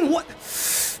 Fucking what?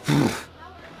 That's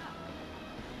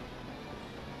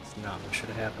not what should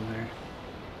have happened there.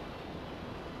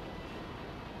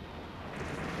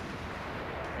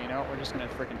 You know, we're just gonna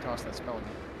freaking toss that spell again.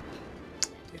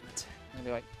 Damn it. And be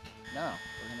like, no,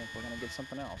 we're gonna get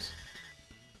something else.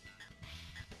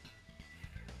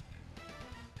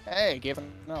 Hey, gave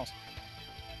something else.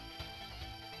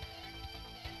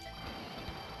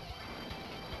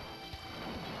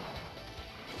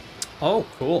 Oh,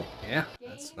 cool. Yeah,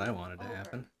 that's what I wanted to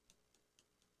happen.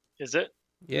 Is it?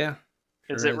 Yeah.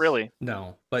 Is sure it really?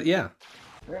 No, but yeah.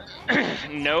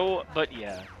 No, but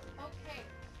yeah. Okay.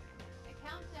 The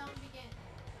countdown begins.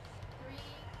 3,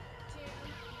 2,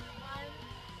 1,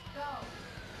 go.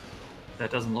 That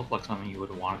doesn't look like something you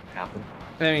would want to happen.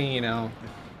 I mean, you know,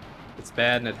 if it's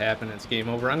bad and it happened and it's game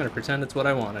over, I'm going to pretend it's what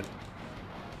I wanted.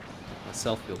 Make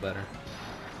myself feel better.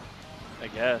 I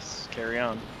guess. Carry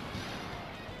on.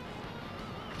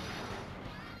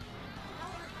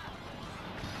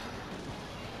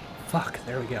 Fuck,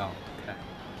 there we go. Okay.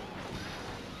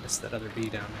 Missed that other bee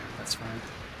down there. That's fine.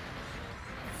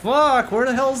 Fuck, where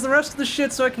the hell's the rest of the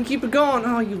shit so I can keep it going?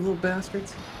 Oh, you little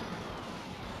bastards.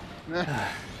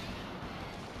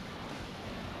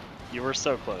 You were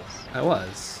so close. I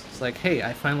was. It's like, hey,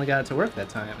 I finally got it to work that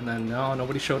time. And then, no,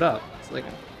 nobody showed up. It's like,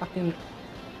 fucking...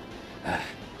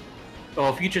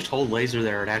 Oh, if you just hold laser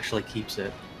there, it actually keeps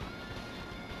it.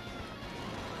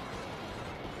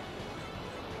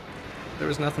 There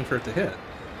was nothing for it to hit.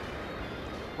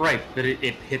 Right, but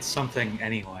it hits something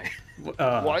anyway.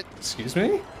 What? Excuse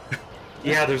me?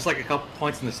 Yeah, there's like a couple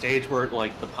points in the stage where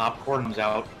like the popcorn comes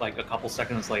out like a couple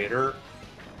seconds later.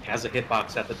 It has a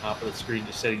hitbox at the top of the screen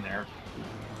just sitting there.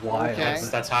 Why? Okay.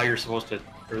 That's how you're supposed to,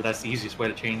 or that's the easiest way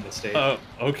to change the stage. Oh,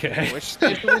 okay. Which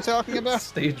stage are we talking about?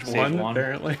 Stage Stage one, one.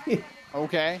 apparently.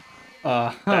 Okay. Huh.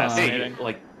 Hey, Fascinating.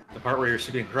 like the part where you're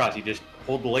shooting across, you just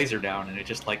hold the laser down and it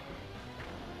just like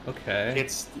Okay.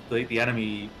 hits the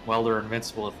enemy while they're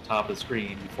invincible at the top of the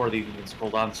screen before they even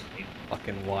scroll down the screen.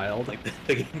 Fucking wild. Like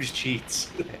the game just cheats.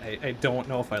 I don't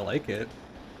know if I like it.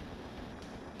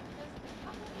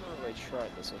 I've never really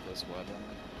tried this with this weapon.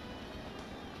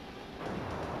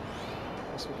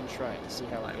 Guess we can try it and see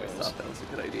how I it always goes. thought that was a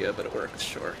good idea, but it works,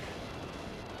 sure.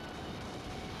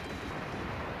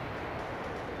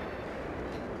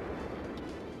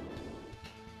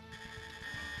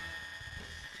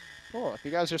 Cool. If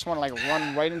you guys just want to like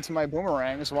run right into my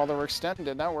boomerangs while they're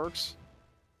extended, that works.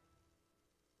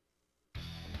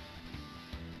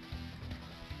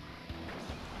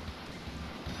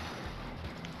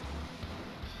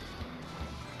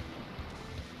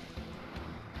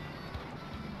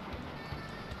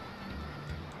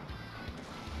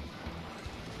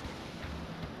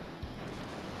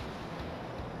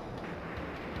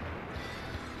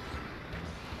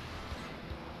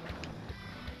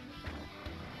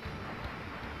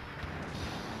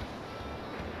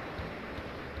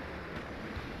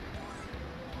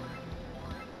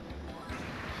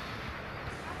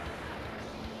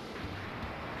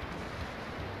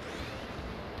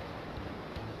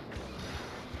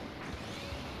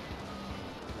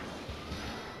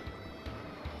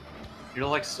 You're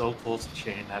like so close to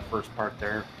chaining that first part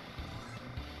there.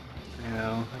 You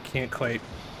know, I can't quite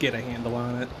get a handle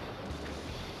on it.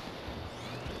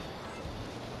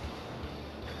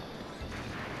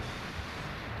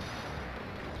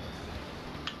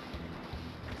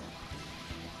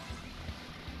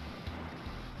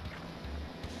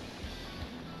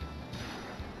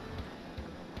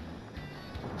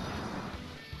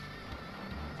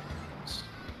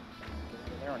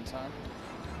 in time.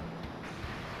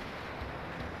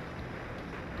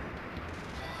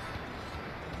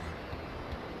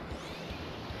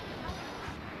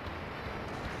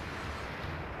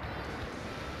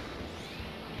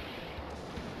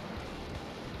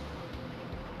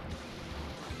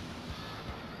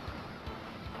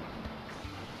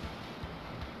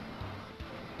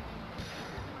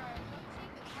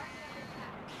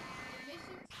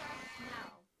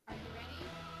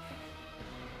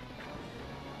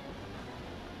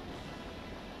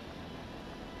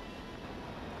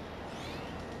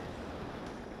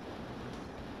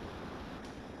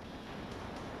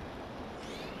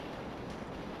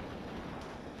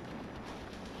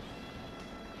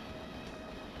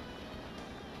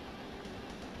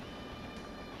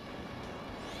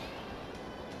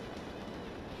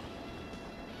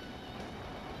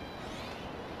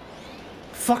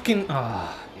 Fucking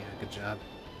yeah, good job.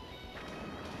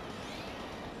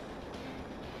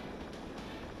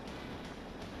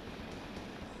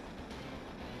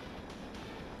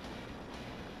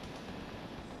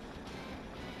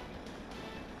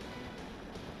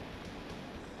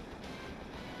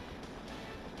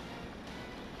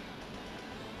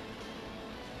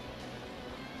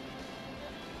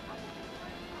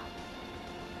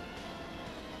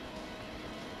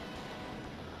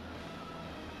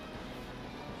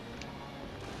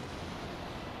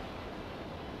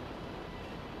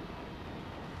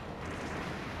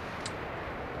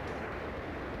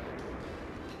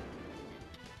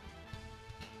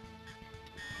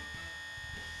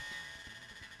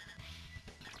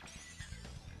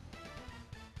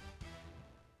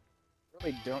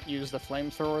 Really don't use the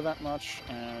flamethrower that much,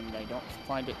 and I don't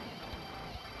find it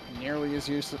nearly as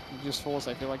useful as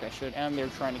I feel like I should. And they're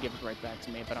trying to give it right back to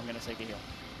me, but I'm going to take a heal.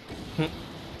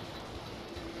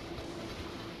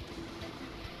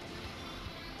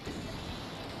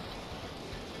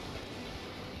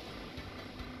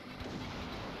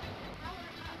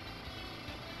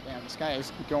 Damn, this guy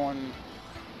is going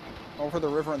over the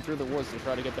river and through the woods to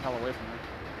try to get the hell away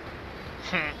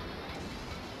from me.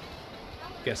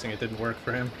 Guessing it didn't work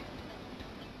for him.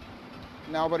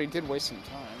 No, but he did waste some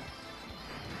time.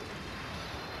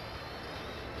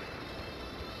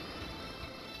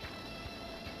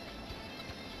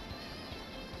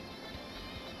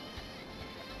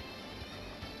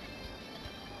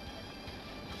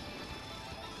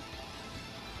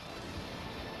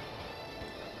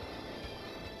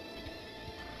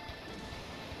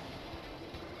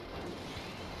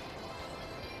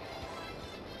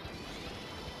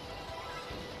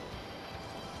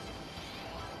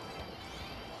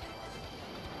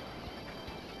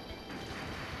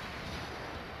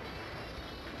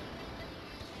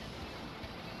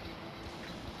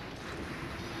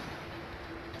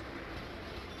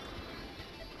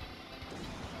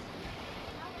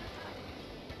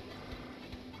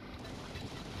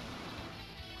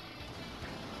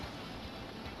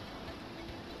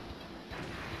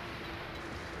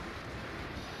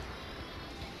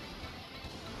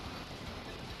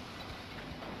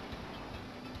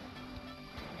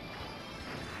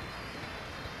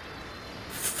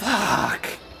 Fuck!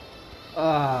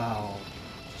 Oh.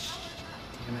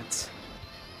 Damn it.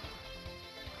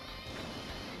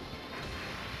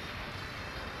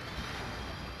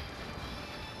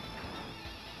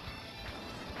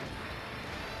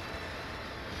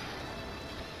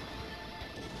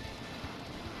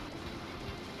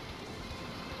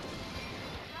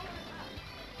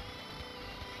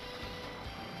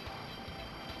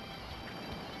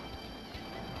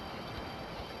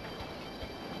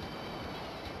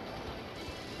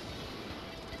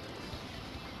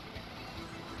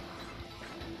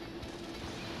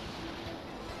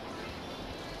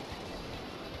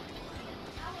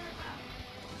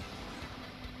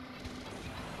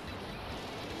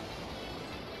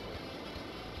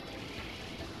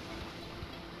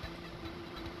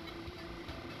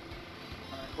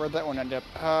 Where'd that one end up?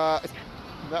 That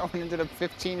one ended up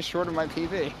 15 short of my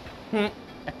PB.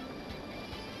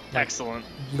 Excellent.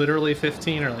 Literally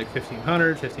 15 or like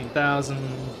 1,500, 15,000.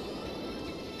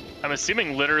 I'm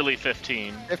assuming literally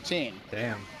 15. 15.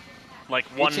 Damn. Like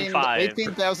 1-5.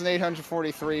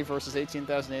 18,843 versus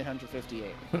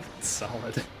 18,858.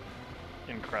 Solid.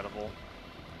 Incredible.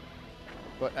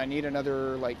 But I need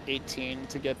another, like, 18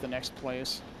 to get the next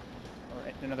place.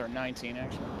 Or another 19,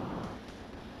 actually.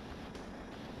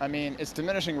 I mean, it's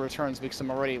diminishing returns because I'm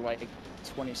already, like,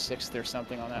 26th or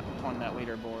something on that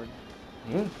leaderboard.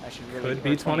 I should really Could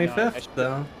be 25th,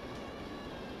 though.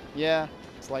 Yeah.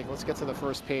 It's like, let's get to the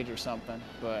first page or something,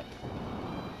 but...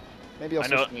 Maybe I'll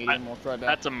switch medium, we'll try that.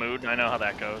 That's a mood, I know how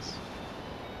that goes.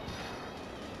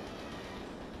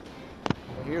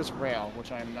 here's rail,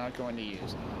 which I'm not going to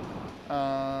use.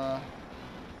 We'll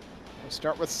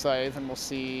start with scythe, and we'll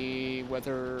see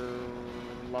whether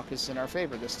luck is in our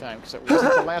favor this time, because it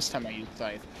wasn't the last time I used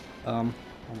scythe. Oh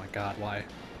my god, why?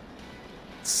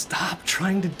 Stop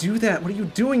trying to do that! What are you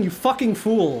doing, you fucking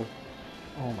fool?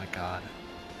 Oh my god.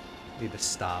 I need to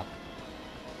stop.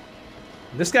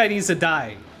 This guy needs to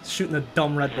die. He's shooting the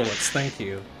dumb red bullets, thank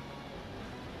you.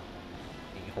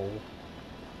 A-hole.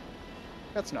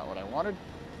 That's not what I wanted.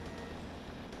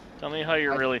 Tell me how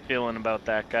you're really feeling about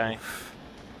that guy.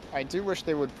 I do wish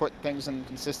they would put things in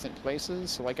consistent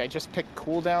places, so like I just picked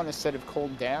cooldown instead of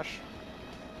cold dash.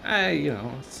 You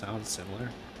know, it sounds similar.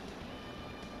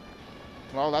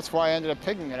 Well, that's why I ended up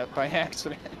picking it up by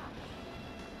accident.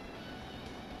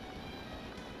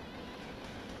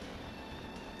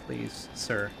 Please,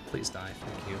 sir, please die,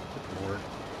 thank you.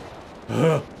 Good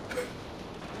lord.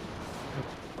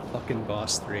 Fucking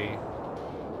boss 3.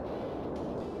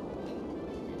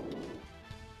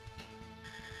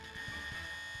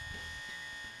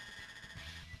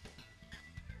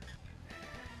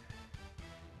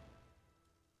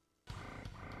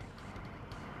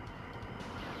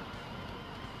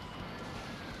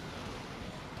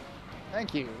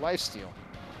 Thank you, lifesteal.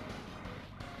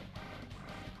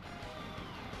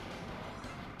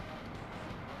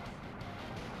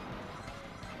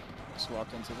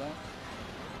 Swapped into that.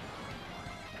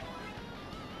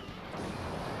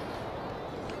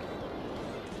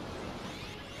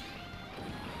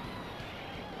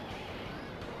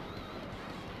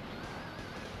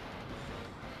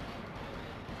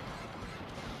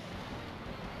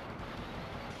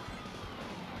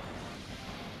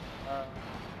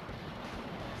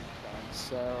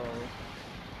 So,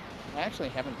 I actually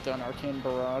haven't done Arcane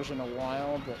Barrage in a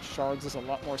while, but Shards is a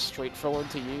lot more straightforward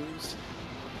to use.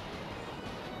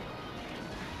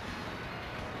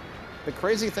 The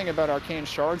crazy thing about Arcane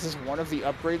Shards is one of the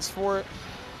upgrades for it.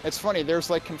 It's funny, there's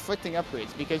like conflicting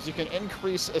upgrades, because you can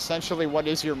increase essentially what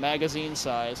is your magazine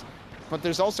size, but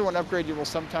there's also an upgrade you will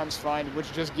sometimes find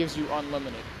which just gives you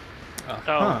unlimited.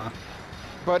 Huh.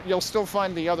 But you'll still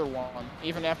find the other one,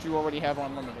 even after you already have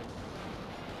unlimited.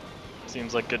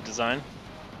 Seems like good design.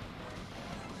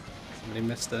 Somebody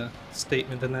missed a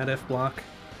statement in that F block.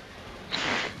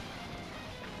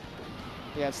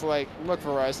 Yeah, it's like, look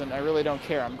Verizon, I really don't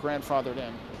care, I'm grandfathered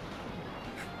in.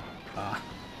 Ah.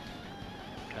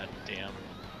 God damn.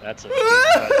 That's a deep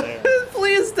cut there.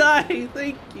 Please die,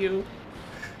 thank you.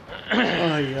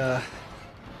 Oh yeah.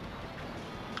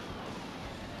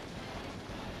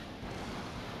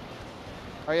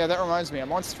 Oh yeah, that reminds me,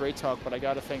 I'm on Straight Talk, but I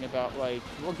got a thing about, like,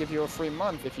 we'll give you a free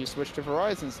month if you switch to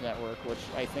Verizon's network, which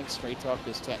I think Straight Talk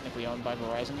is technically owned by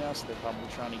Verizon now, so they're probably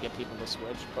trying to get people to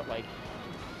switch, but, like,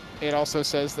 it also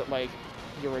says that, like,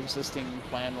 your existing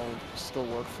plan will still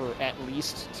work for at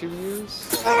least 2 years.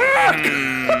 So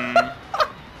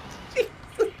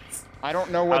I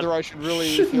don't know whether I should really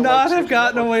Should feel not like have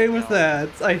gotten network away right with now.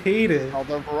 that. I hate it.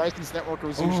 Although Verizon's network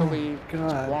was usually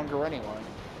God. longer anyway.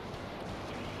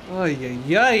 Oh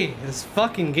yay, this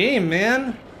fucking game,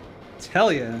 man.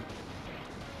 Tell ya. I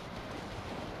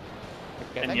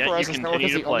And think yet you Verizon's network continue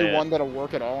is to the play only it. one that'll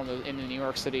work at all in the New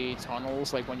York City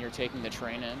tunnels, like when you're taking the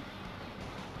train in.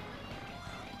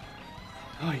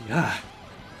 Oh yeah.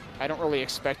 I don't really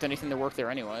expect anything to work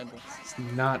there anyway. But... It's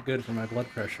not good for my blood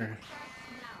pressure.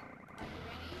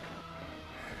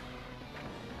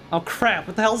 Oh crap,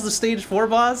 what the hell's the stage 4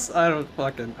 boss? I don't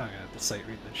fucking... I'm gonna have to sight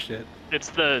read this shit. It's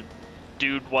the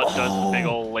dude what does the big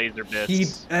old laser bits. He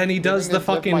does the me live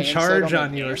my fucking insight charge on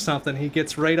on the you or game? something. He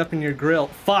gets right up in your grill.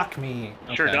 Fuck me.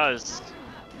 Sure Okay. does.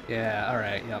 Yeah,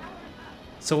 alright, yep.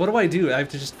 So what do? I have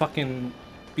to just fucking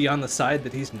be on the side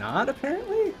that he's not,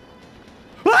 apparently?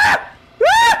 Ah!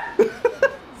 Ah!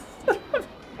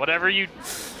 Whatever you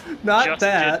Not just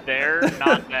that. did there,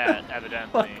 not that,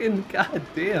 evidently. Fucking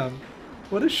goddamn.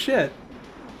 What a shit.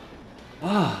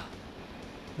 Ah.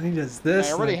 Then he does this.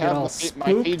 I already and I get have all my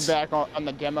spooked. feedback on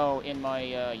the demo in my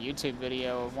YouTube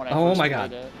video of when I Oh first my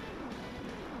played God. it.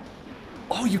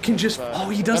 Oh, you can just. But Oh,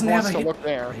 he doesn't have a everyone hit. to look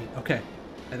there. Right, okay.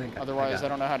 I think. Otherwise, got I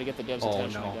don't know how to get the devs' it.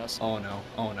 attention, I Oh no. guess. Oh no.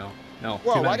 Oh no. No.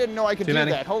 Whoa, Too many. I didn't know I could Too do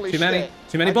many. that. Holy Too shit. many.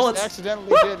 Too many I bullets. just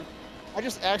accidentally Woo! did. I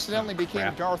just accidentally became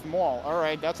crap. Darth Maul.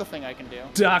 Alright, that's a thing I can do.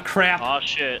 Ah, crap. Oh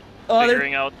shit. Oh, they're-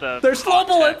 Figuring out the They're slow hot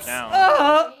tech bullets. now.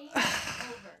 Ah.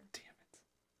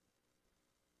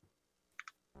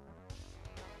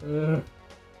 Damn it.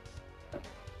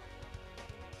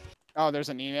 Oh, there's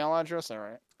an email address?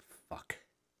 Alright. Fuck.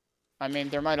 I mean,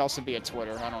 there might also be a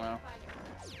Twitter. I don't know.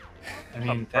 I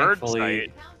mean, bird thankfully,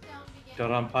 site.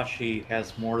 Countdown begins. DoDonPachi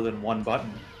has more than one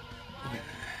button.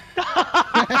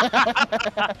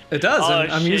 It does. Oh,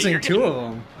 I'm shit, using you're two of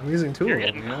them. I'm using two You're of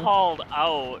them. getting Yeah. called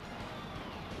out.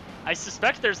 I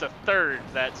suspect there's a third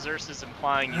that Xerxes is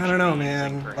implying you I should don't know, be using,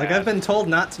 man. perhaps. Like I've been told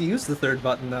not to use the third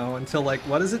button though until like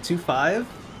what is it? 2.5?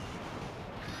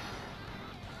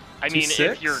 I mean,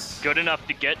 if you're 2.6? good enough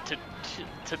to get to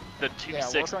the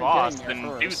 2.6 work on boss, getting then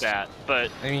there do first. that.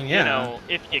 But I mean, yeah. you know,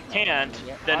 if you can't,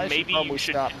 Yeah, I then should maybe probably you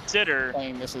should stop consider.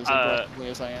 playing this as aggressively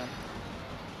as I am.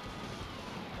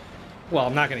 Well,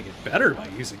 I'm not gonna get better by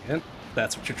using it. If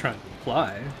that's what you're trying to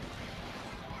imply.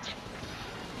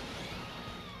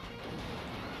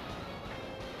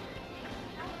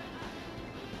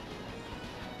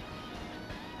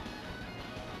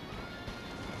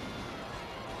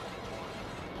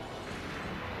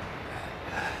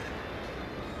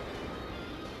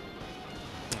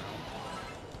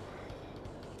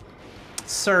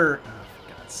 Sir, oh,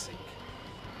 for God's sake.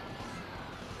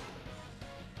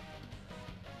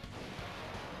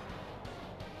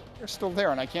 You're still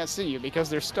there, and I can't see you because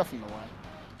there's stuff in the way.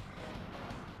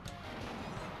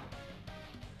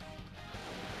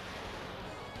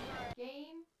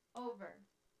 Game over.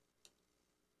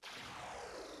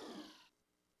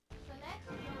 Select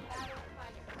your battle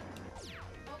fighter.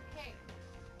 Okay.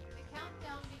 The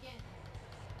countdown begins.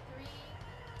 3,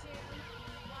 2,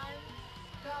 1,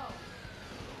 go.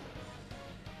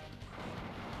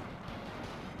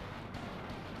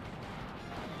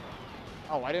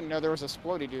 Oh, I didn't know there was a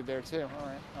splody dude there too. All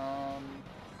right.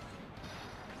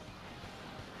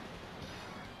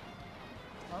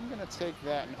 I'm gonna take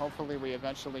that, and hopefully we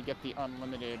eventually get the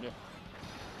unlimited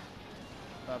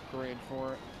upgrade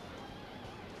for it.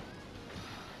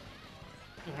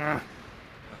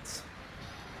 That's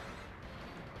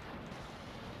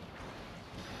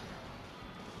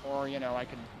Or you know, I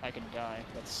could die.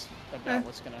 That's about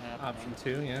what's gonna happen. option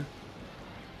 2, yeah.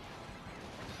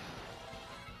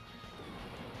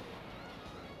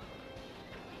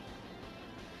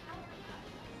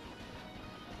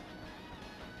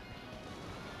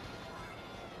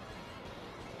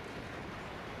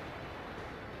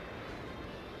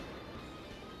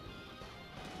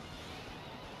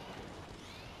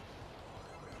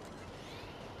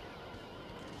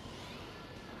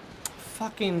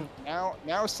 Fucking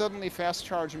Now suddenly fast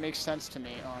charge makes sense to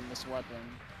me on this weapon,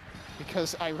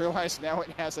 because I realize now it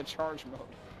has a charge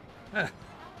mode.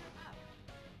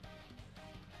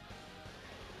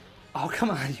 Oh, come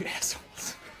on, you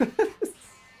assholes. The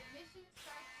mission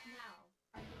starts now.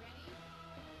 Are you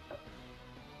ready?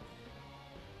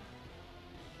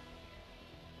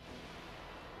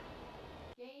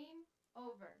 Game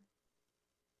over.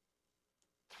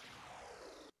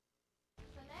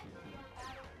 Select your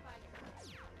battle fighter.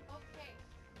 Okay.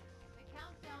 The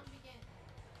countdown begins.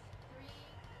 3,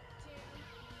 2,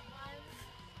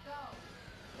 1,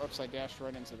 go. Oops, I dashed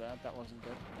right into that. That wasn't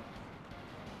good.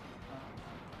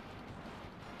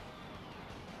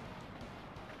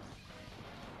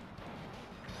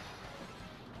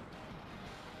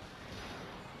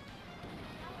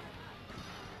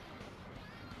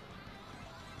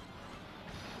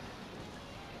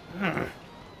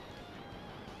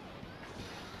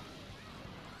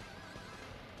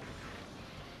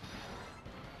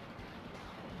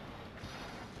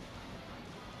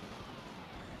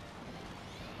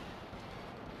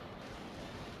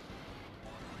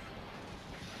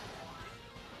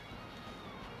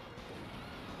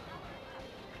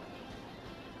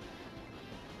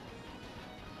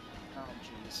 Oh,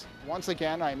 jeez. Once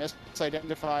again, I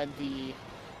misidentified the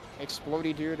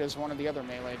explodey dude as one of the other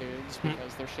melee dudes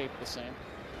because they're shaped the same.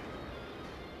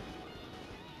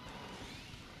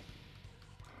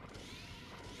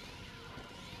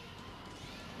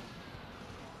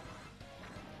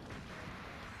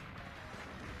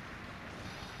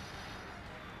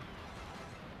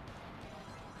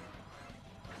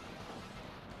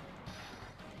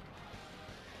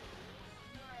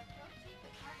 You are approaching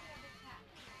the target of attack.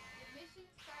 The mission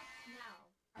starts now.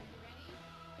 Are you ready?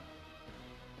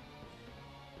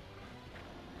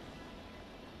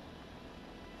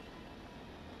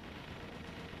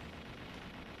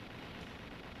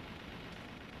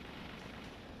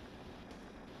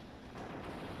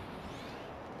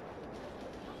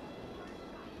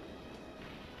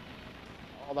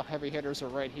 All the heavy hitters are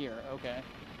right here. Okay.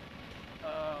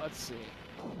 Let's see.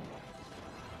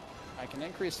 I can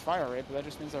increase fire rate, but that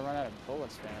just means I run out of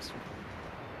bullets faster.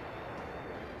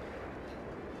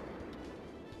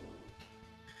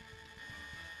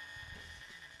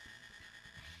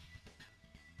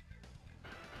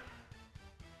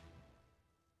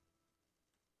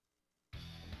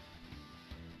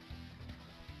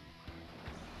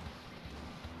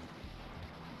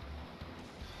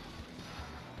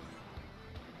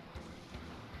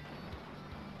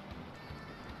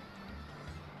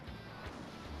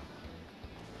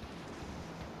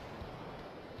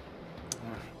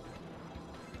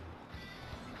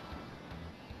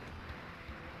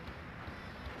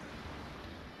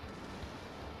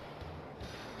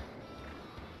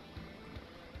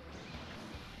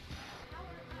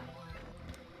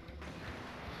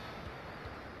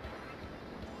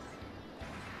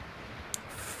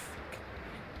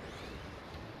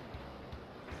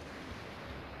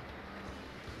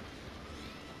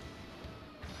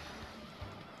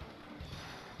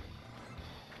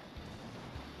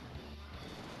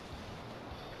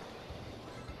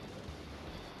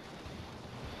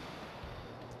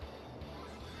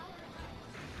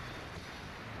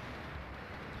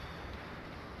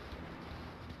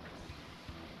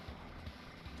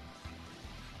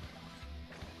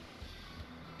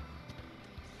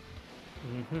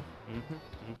 Game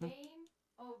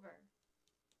over.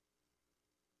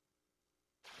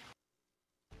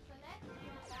 Select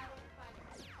your battle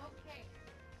fighter. Okay.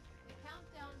 The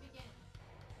countdown begins.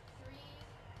 3,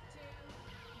 2,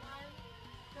 1,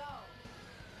 go.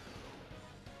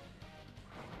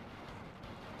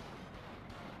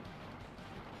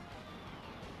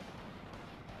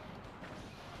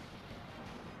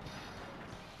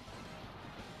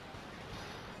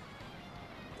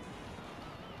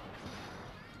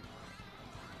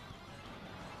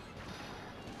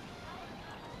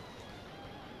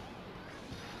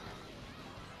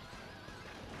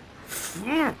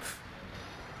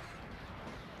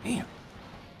 Damn.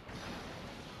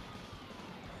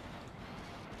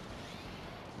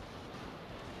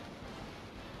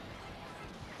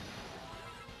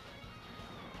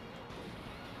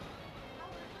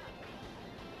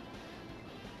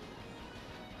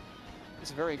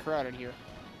 It's very crowded here.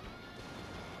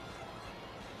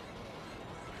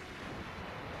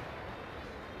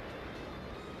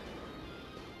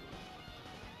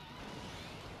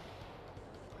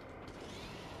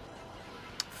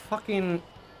 Fucking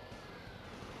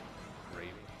gravy.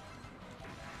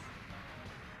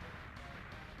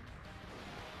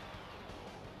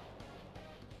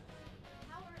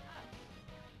 Power up.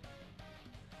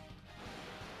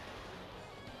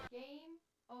 Game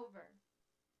over.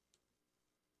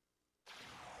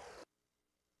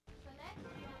 Select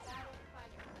your battle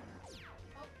fighter.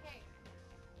 Okay.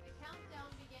 The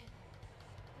countdown begins.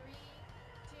 3,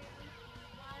 2,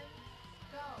 1,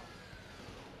 go.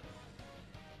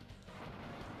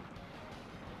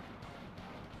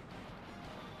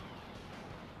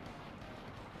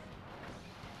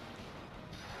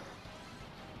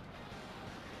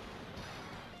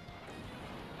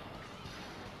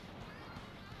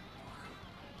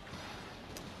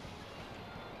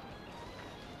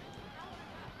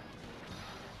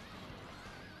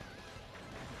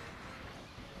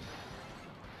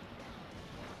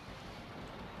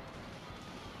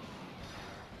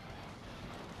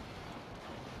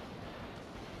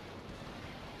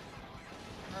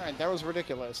 Alright, that was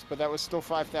ridiculous, but that was still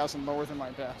 5,000 lower than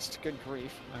my best. Good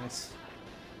grief. Nice.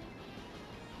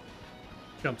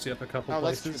 Jumps you up a couple Oh,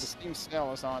 that's true. The places. Steam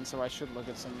sale is on, so I should look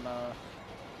at some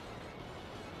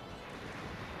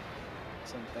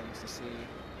things to see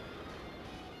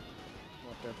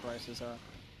what their prices are.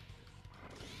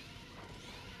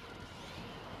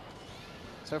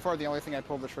 So far, the only thing I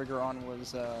pulled the trigger on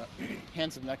was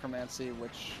Hands of Necromancy,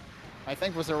 which I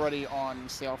think was already on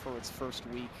sale for its first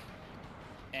week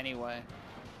anyway.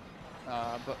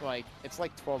 But like, it's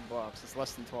like 12 bucks. It's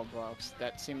less than 12 bucks.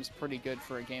 That seems pretty good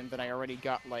for a game that I already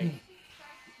got like Starts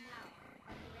now.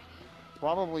 Are you ready?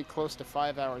 probably close to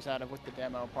 5 hours out of with the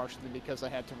demo, partially because I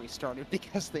had to restart it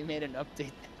because they made an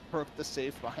update that broke the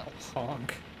save files.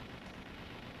 Honk.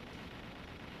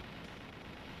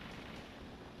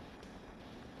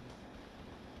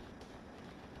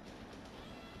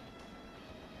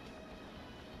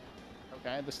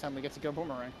 Okay, this time we get to go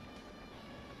boomerang.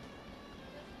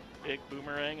 Big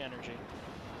boomerang energy.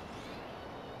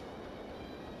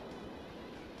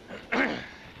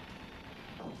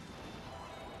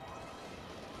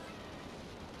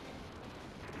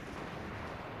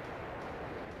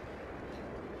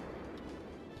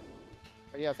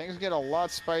 But yeah, things get a lot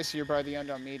spicier by the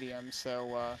end on medium,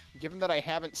 so given that I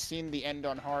haven't seen the end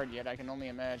on hard yet, I can only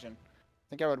imagine. I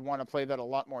think I would want to play that a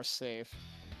lot more safe.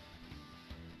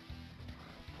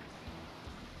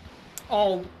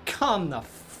 Oh, come the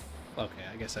f... Okay,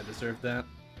 I guess I deserved that.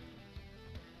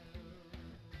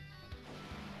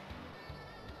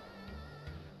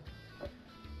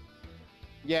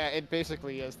 Yeah, it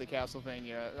basically is the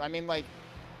Castlevania. I mean, like,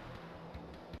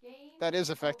 Game that is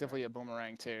over. effectively a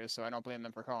boomerang too, so I don't blame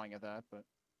them for calling it that, but...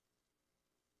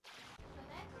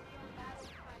 Select your battle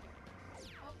fighter.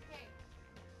 Okay.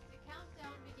 The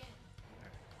countdown begins.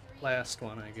 3, Last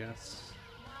one, I guess.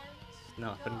 1, It's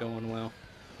not been go. going well.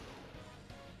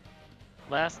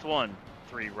 Last one,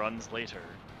 3 runs later.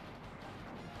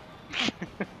 Oh.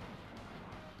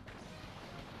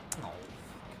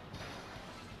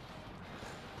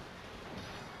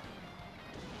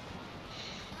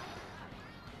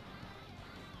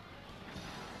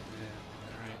 Yeah,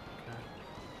 alright, okay.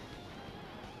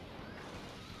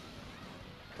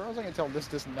 As far as I can tell, this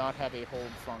does not have a hold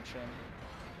function.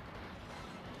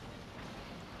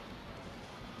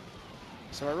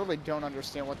 So I really don't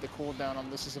understand what the cooldown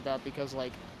on this is about because,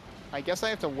 like, I guess I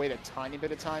have to wait a tiny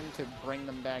bit of time to bring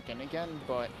them back in again,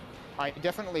 but I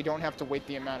definitely don't have to wait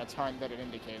the amount of time that it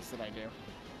indicates that I do.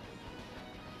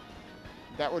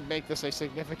 That would make this a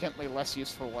significantly less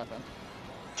useful weapon.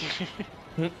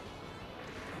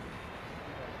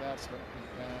 That's gonna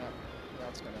be that.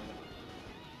 That's gonna.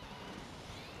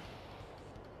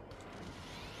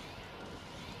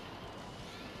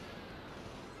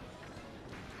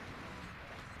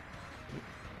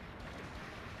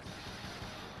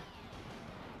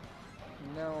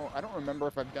 No, I don't remember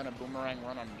if I've done a boomerang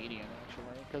run on medium, actually.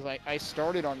 Because I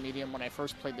started on medium when I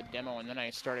first played the demo, and then I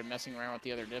started messing around with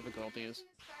the other difficulties.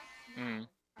 Hmm.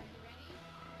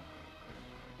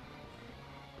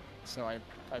 So I've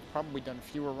probably done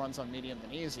fewer runs on medium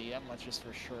than easy, that much is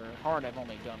for sure. Hard, I've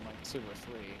only done like 2 or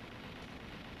 3.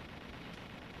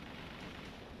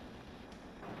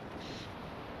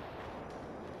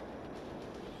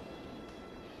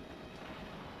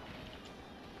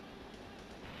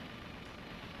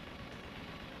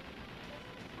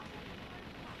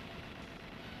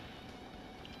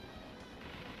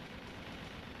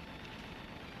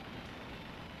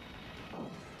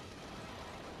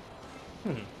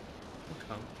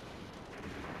 Okay.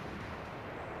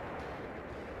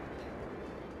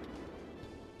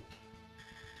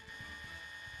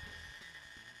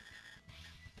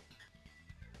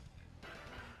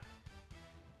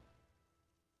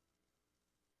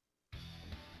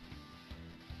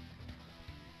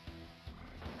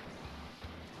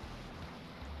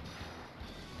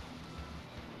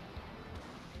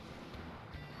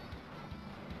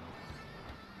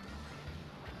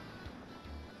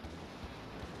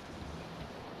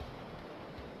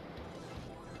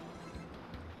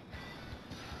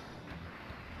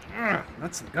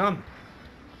 That's some gum.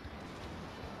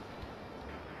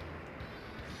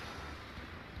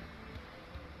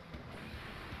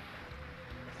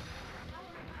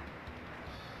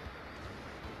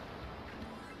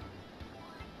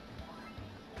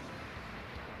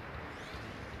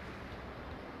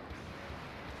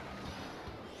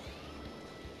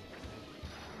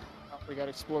 Oh, we got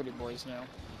exploded boys now.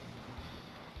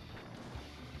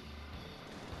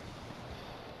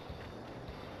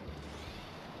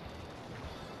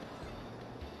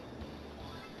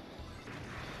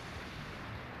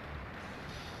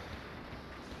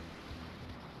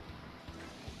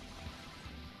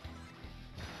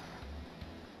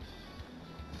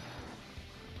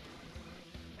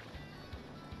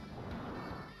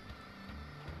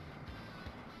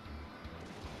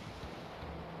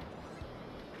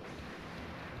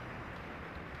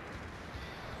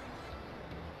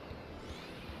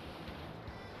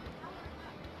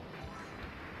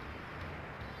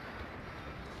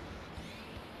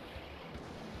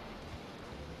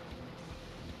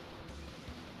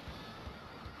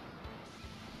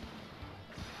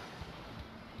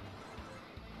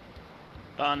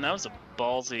 That was a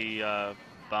ballsy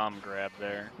bomb grab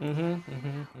there.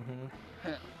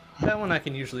 That one I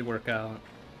can usually work out.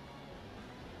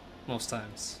 Most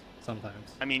times.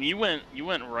 Sometimes. I mean, you went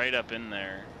right up in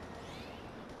there.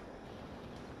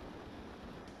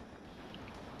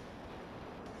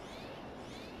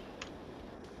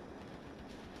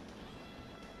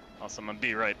 Also, I'm gonna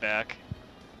be right back.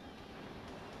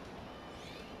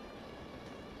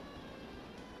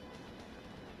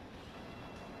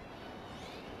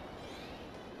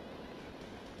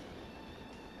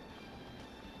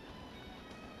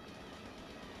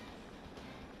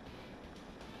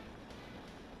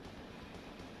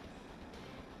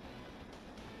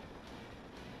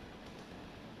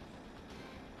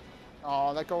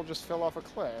 Oh, that gold just fell off a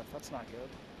cliff. That's not good.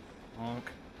 Honk.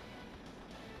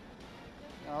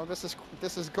 No, this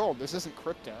is gold. This isn't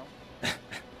crypto.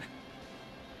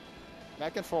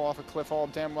 That can fall off a cliff all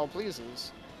damn well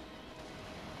pleases.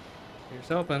 Here's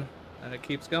hoping that it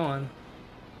keeps going.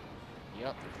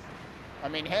 Yep. I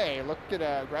mean, hey, look at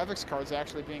graphics cards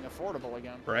actually being affordable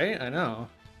again. Right? I know.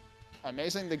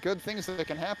 Amazing the good things that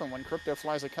can happen when crypto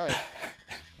flies a kite.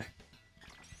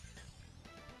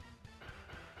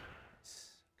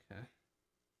 Okay.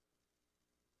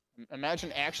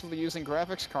 Imagine actually using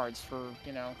graphics cards for,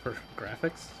 you know... For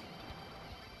graphics?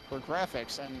 For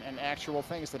graphics and actual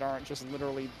things that aren't just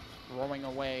literally throwing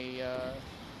away,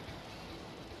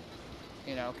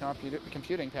 you know,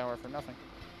 computing power for nothing.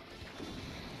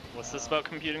 What's this about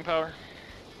computing power?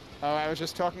 Oh, I was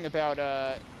just talking about,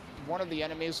 one of the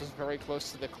enemies was very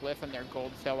close to the cliff and their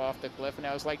gold fell off the cliff, and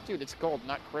I was like, dude, it's gold,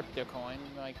 not crypto coin.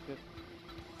 Like,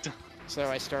 so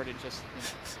I started just,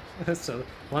 you know, So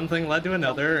one thing led to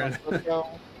another, and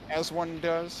as one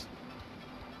does.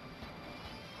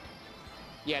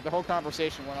 Yeah, the whole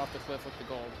conversation went off the cliff with the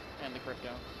gold and the crypto.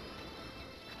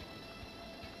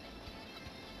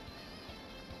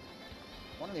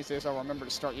 One of these days I'll remember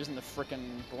to start using the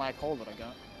frickin' black hole that I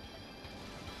got.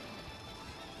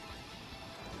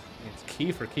 it's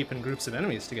key for keeping groups of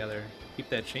enemies together. Keep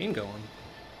that chain going.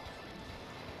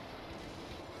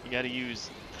 You gotta use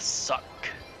the suck.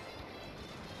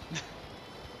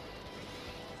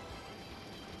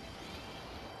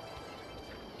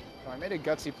 I made a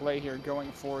gutsy play here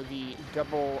going for the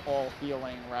double all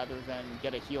healing rather than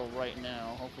get a heal right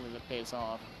now. Hopefully that pays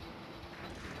off.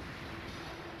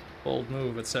 Bold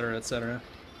move, etc., etc.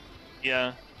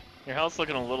 Yeah, your health's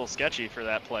looking a little sketchy for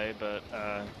that play, but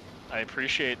I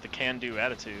appreciate the can-do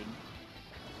attitude.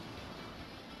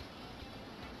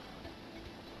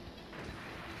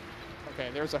 Okay,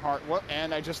 there's a heart. What?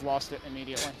 And I just lost it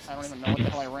immediately. I don't even know what the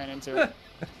hell I ran into.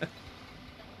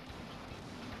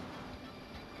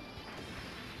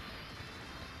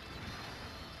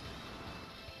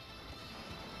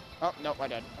 Oh, no, I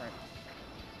died. Alright.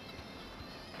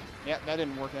 Yeah, that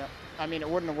didn't work out. I mean, it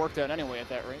wouldn't have worked out anyway at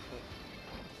that rate, but...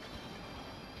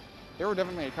 There were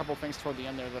definitely a couple things toward the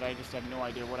end there that I just have no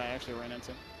idea what I actually ran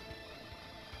into.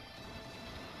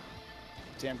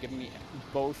 Damn, giving me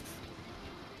both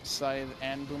Scythe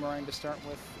and Boomerang to start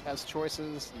with as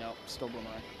choices. No, still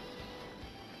Boomerang.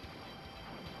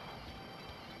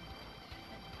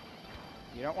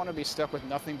 You don't want to be stuck with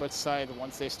nothing but Scythe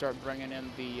once they start bringing in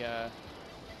the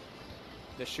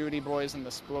shooty boys and the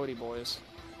splody boys.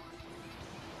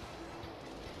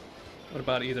 What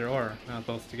about either or, not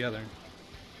both together?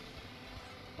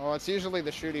 Well, it's usually the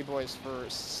shooty boys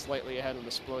first, slightly ahead of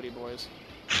the splody boys.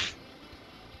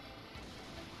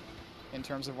 In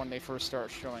terms of when they first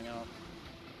start showing up.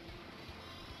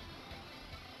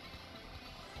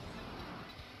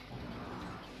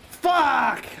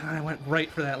 Fuck! I went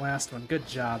right for that last one. Good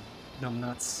job,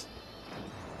 numbnuts.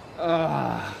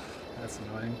 Ugh, that's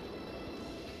annoying.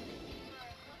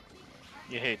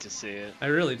 You hate to see it. I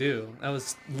really do. That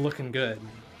was looking good,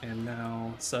 and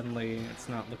now suddenly it's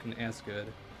not looking as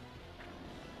good.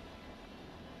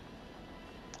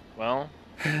 Well,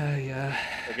 Yeah.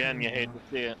 again, you hate to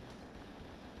see it.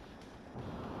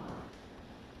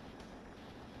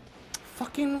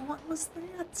 Fucking, what was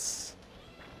that?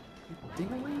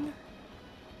 Dingling?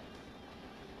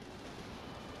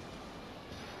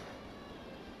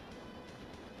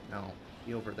 No,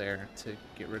 be over there to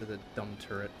get rid of the dumb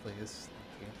turret, please.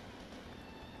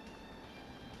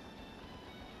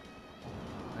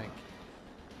 Thank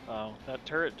you. Oh, that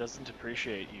turret doesn't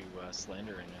appreciate you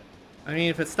slandering it. I mean,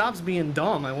 if it stops being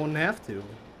dumb, I won't have to.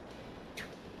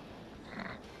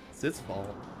 It's its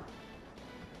fault.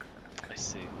 I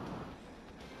see.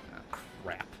 Ah,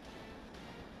 crap.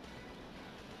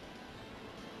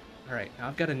 Alright, now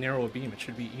I've got a narrow beam. It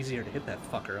should be easier to hit that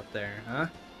fucker up there, huh?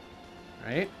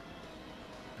 Right?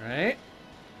 Right?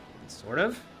 Sort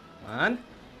of. Come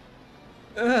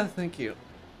on. Thank you.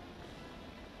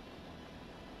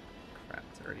 Crap,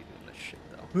 it's already doing this shit,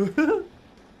 though.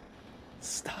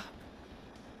 Stop.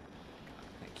 God,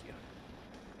 thank you.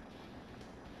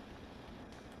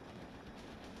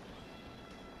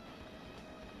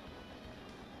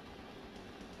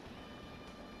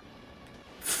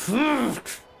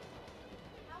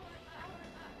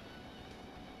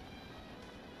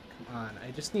 Come on,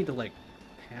 I just need to, like,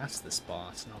 pass this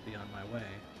boss and I'll be on my way.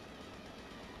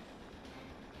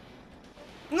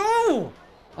 No!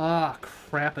 Ah,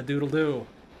 crap-a-doodle-doo.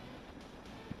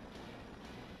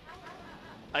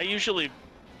 I usually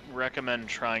recommend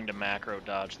trying to macro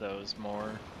dodge those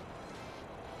more.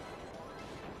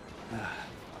 Ah,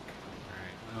 fuck.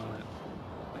 Alright, well, that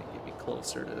might get me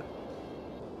closer to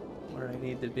where I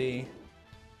need to be.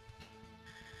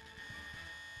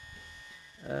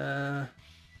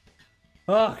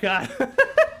 Oh, God.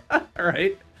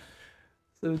 Alright.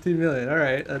 17 million.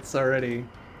 Alright, that's already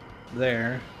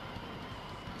there.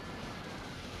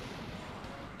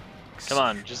 Come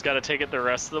on, just gotta take it the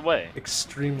rest of the way.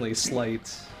 Extremely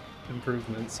slight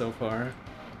improvement so far.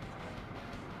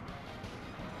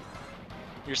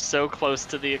 You're so close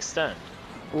to the extent.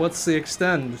 What's the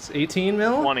extent? 18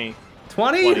 mil? 20.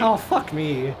 20? 20. Oh, fuck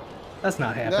me. That's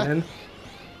not happening.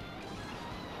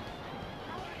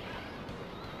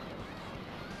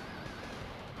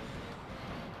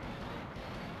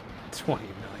 20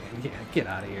 million. Yeah, get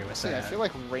out of here with See, that. I feel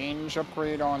like range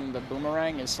upgrade on the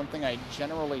Boomerang is something I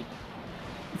generally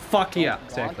Fuck yeah, want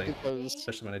exactly. because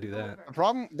Especially when I do that.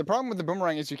 the problem with the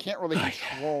Boomerang is you can't really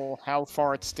control how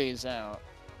far it stays out.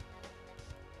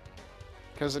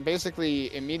 Because it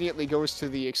basically immediately goes to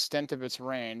the extent of its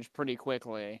range pretty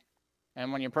quickly.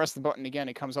 And when you press the button again,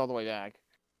 it comes all the way back.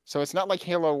 So it's not like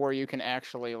Halo where you can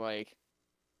actually, like,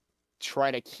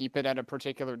 try to keep it at a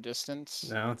particular distance.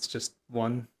 No, it's just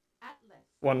one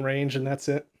Atlas. range and that's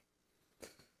it.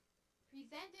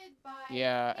 Presented by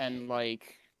Yeah, and,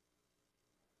 like...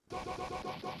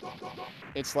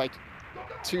 It's like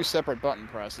 2 separate button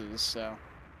presses, so...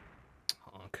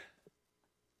 Honk.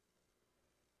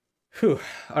 Whew.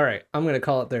 All right, I'm gonna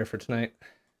call it there for tonight.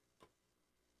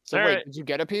 So All wait, right. did you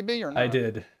get a PB or not? I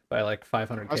did by like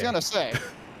 500k. I was gonna say.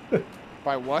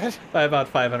 By what? By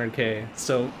about 500k,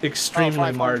 so extremely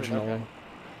 500, marginal, okay.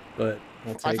 but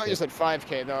we'll I take thought it. you said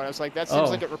 5K though. I was like, that seems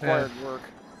Oh, like it required work.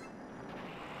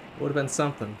 Would have been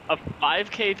something. A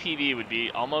 5K PB would be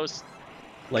almost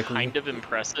Like kind of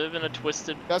impressive in a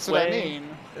twisted That's way. what I mean.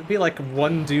 It'd be like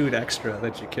one dude extra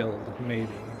that you killed, maybe.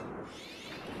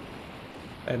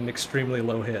 An extremely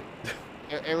low hit.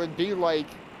 It would be like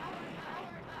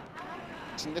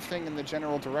sniffing in the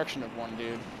general direction of one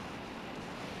dude.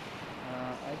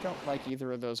 I don't like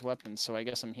either of those weapons, so I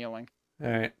guess I'm healing.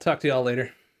 Alright, talk to y'all later.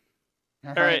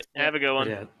 All right, have a good one.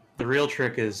 Yeah, the real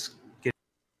trick is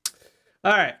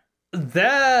Alright,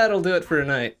 that'll do it for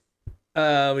tonight.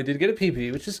 We did get a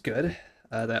PP, which is good.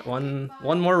 That one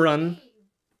more run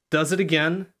does it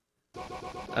again.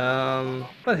 But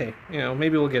hey, you know,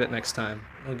 maybe we'll get it next time.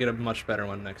 We'll get a much better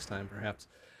one next time, perhaps.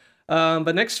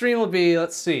 But next stream will be,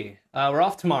 let's see, we're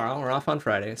off tomorrow, we're off on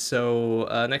Friday, so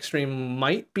next stream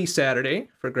might be Saturday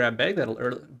for Grab Bag,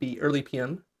 that'll be early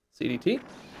PM CDT.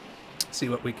 See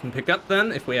what we can pick up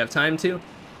then, if we have time to.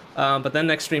 But then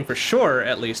next stream for sure,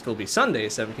 at least, will be Sunday,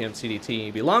 7 PM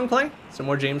CDT, be long play, some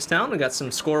more Jamestown, we got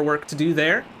some score work to do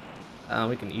there.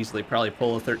 We can easily probably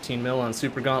pull a 13 mil on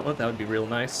Super Gauntlet, that would be real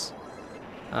nice.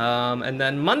 And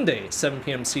then Monday, 7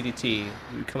 PM CDT,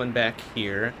 we'll be coming back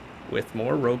here with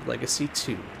more Rogue Legacy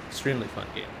 2. Extremely fun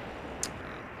game.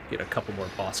 Get a couple more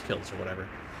boss kills or whatever.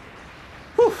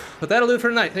 Whew, but that'll do it for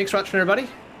tonight. Thanks for watching, everybody.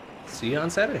 See you on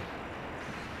Saturday.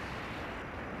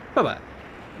 Bye-bye.